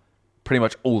of, pretty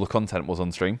much all the content was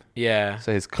on stream. Yeah.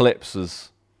 So his clips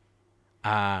was,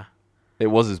 it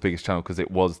was his biggest channel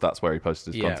because that's where he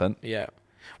posted his content. Yeah.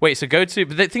 Wait, so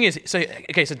but the thing is, so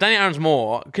Danny Aaron's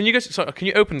More. Can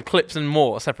you open clips and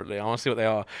More separately? I want to see what they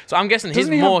are. So I'm guessing his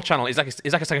More channel is like a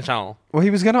 2nd channel. Well,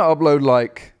 he was gonna upload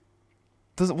like,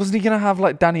 wasn't he gonna have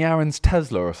like Danny Aaron's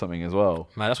Tesla or something as well?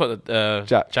 Man, that's what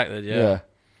Jack did. Yeah.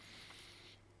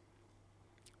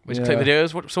 Which clip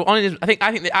videos? So on his,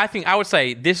 I think I would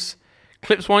say this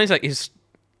clips one is like his.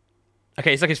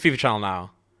 Okay, it's like his FIFA channel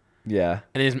now. Yeah.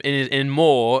 And in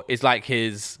More is like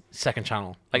his 2nd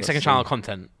channel, like second channel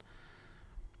content.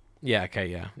 Yeah. Okay.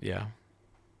 Yeah.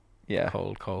 Yeah.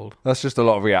 Cold. That's just a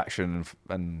lot of reaction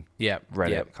and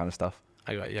Reddit kind of stuff.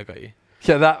 I got you.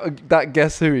 Yeah, that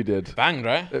guess who he did. Banged,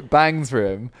 right? It bangs for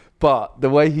him, but the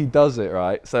way he does it,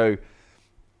 right? So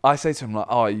I say to him like,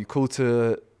 "Oh, are you cool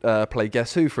to play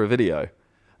Guess Who for a video?"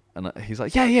 And he's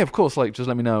like, "Yeah, of course. Like, just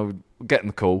let me know. Get in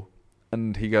the call."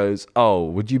 And he goes, "Oh,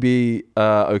 would you be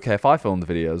okay if I film the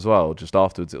video as well? Just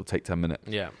afterwards, it'll take 10 minutes."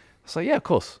 Yeah. So yeah, of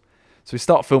course. So we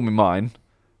start filming mine.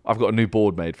 I've got a new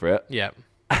board made for it. Yeah.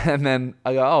 And then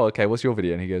I go, "Oh, okay. What's your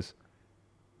video?" And he goes,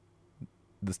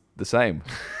 "The same."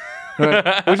 I went,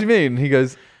 "What do you mean?" He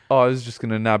goes, oh, I was just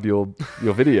going to nab your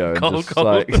video. And Cold.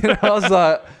 I was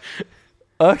like,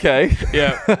 okay.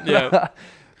 Yeah.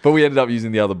 But we ended up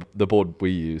using the board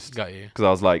we used. Got you. Because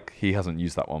I was like, he hasn't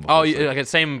used that one before. Oh, like the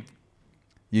same.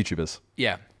 YouTubers.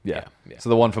 Yeah. So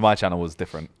the one for my channel was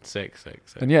different. Sick.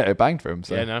 And yeah, it banged for him.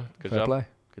 So yeah, no, good job. Play.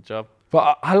 Good job.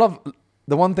 But I love,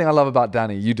 the one thing I love about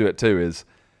Danny, you do it too, is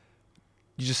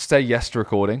you just say yes to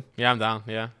recording. Yeah, I'm down.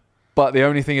 Yeah. But the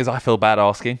only thing is I feel bad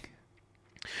asking.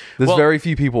 There's very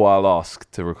few people I'll ask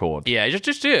to record. Yeah,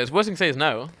 just do it. The worst thing to say is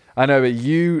no. I know, but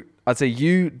I'd say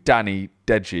you, Danny,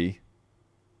 Deji.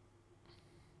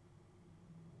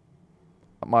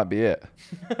 That might be it.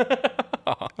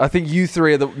 I think you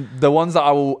three are the ones that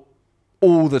I will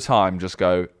all the time just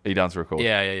go, are you down to record?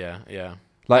 Yeah.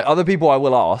 Like other people I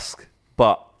will ask,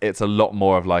 but it's a lot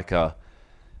more of like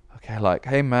like,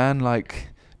 hey man, like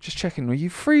just checking, are you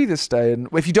free this day? And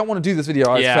if you don't want to do this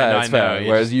video, it's fair.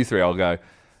 Whereas you three, I'll go, do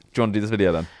you want to do this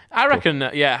video then? I reckon,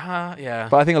 yeah.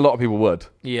 But I think a lot of people would.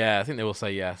 Yeah, I think they will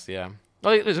say yes, yeah. Oh,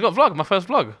 it's got a vlog, my first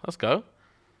vlog. Let's go.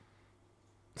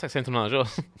 It's like same time as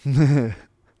yours.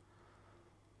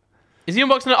 Is he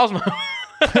unboxing an Osmo?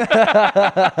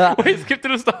 Wait, skip to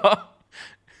the start.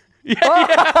 Yo,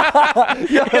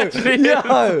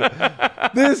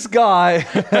 this guy.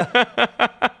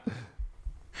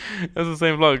 That's the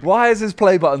same vlog. Why is his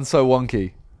play button so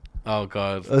wonky? Oh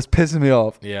god, that's pissing me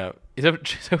off. Yeah, he's open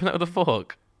that with a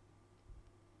fork.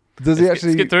 Does he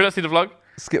actually skip through? Let's see the vlog.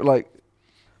 Skip like.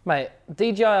 Mate,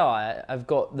 DJI have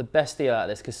got the best deal out of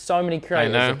this because so many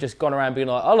creators have just gone around being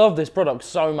like, I love this product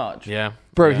so much. Yeah.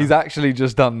 Bro, he's actually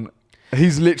just done...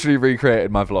 He's literally recreated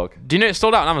my vlog. Do you know it's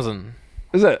sold out on Amazon?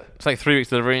 Is it? It's like 3 weeks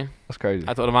delivery. That's crazy.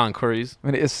 I thought about on curries. I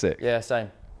mean, it is sick. Yeah, same.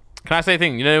 Can I say a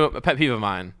thing? You know, a pet peeve of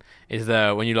mine is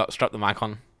when you strap the mic on.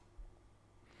 What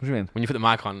do you mean? When you put the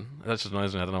mic on, that just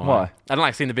annoys me. I don't know why. I don't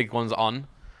like seeing the big ones on.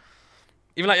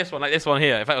 Even like this one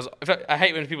here. I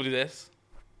hate when people do this.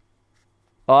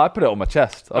 Oh, I put it on my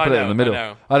chest. I put it in the middle.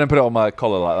 I didn't put it on my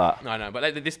collar like that. No, I know. But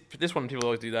like this one, people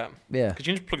always do that. Yeah. Because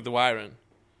you can just plug the wire in.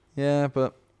 Yeah,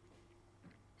 but...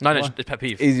 No, it's pet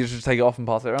peeve. Easier to just take it off and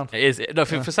pass it around. It is. No,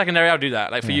 for secondary, I'll do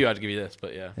that. Like for you, I'd give you this.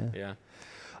 But yeah.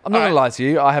 I'm not going to lie to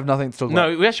you. I have nothing to talk about.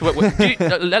 No, we actually... let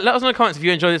us know in the comments if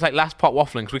you enjoy this like last pot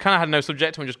waffling. Because we kind of had no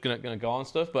subject and we're just going to go on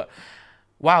stuff. But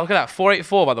wow, look at that.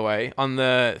 484, by the way, on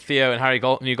the Theo and Harry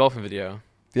new golfing video.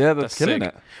 Yeah, that's killing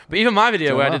it. But even my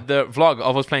video where I did the vlog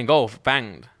of us playing golf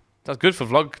banged. That's good for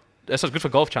vlog. That's good for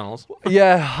golf channels.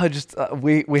 Yeah, I just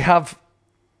we have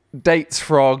dates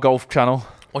for our golf channel.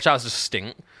 Watch out, it's just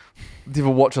stink.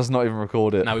 People watch us not even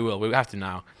record it. No, we will. We have to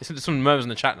now. There's some murmurs in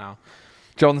the chat now.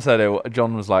 John said it.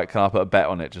 John was like, "Can I put a bet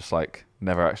on it?" Just like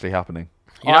never actually happening.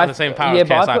 You don't have the same power as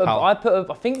KSI, pal.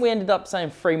 I think we ended up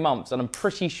saying 3 months, and I'm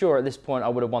pretty sure at this point I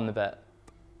would have won the bet.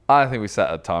 I think we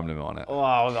set a time limit on it.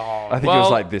 Oh, no. I think it was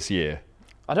like this year.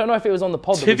 I don't know if it was on the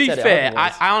pod that to we be said fair, it.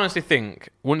 I honestly think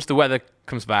once the weather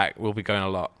comes back, we'll be going a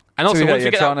lot. And also, once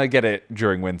we get trying to get it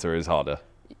during winter is harder.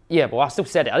 Yeah, but I still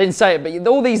said it. I didn't say it, but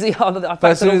all these other...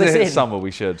 But as soon as it hits summer,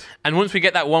 we should. And once we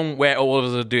get that one where all of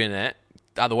us are doing it,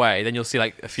 out of the way, then you'll see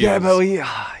like a few. Yeah, but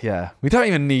we don't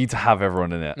even need to have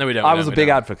everyone in it. No, we don't. I was a big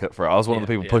advocate for it. I was one of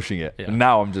the people pushing it. Yeah. And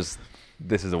now I'm just...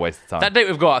 This is a waste of time. That date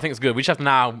we've got, I think, is good. We just have to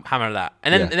now hammer that.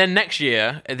 And then next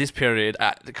year, at this period,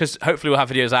 because hopefully we'll have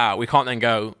videos out, we can't then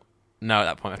go, no, at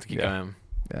that point, we have to keep going.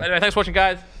 Yeah. Anyway, thanks for watching,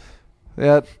 guys.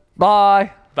 Yeah.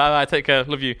 Bye. Bye-bye. Take care.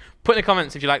 Love you. Put in the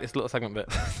comments if you like this little segment bit.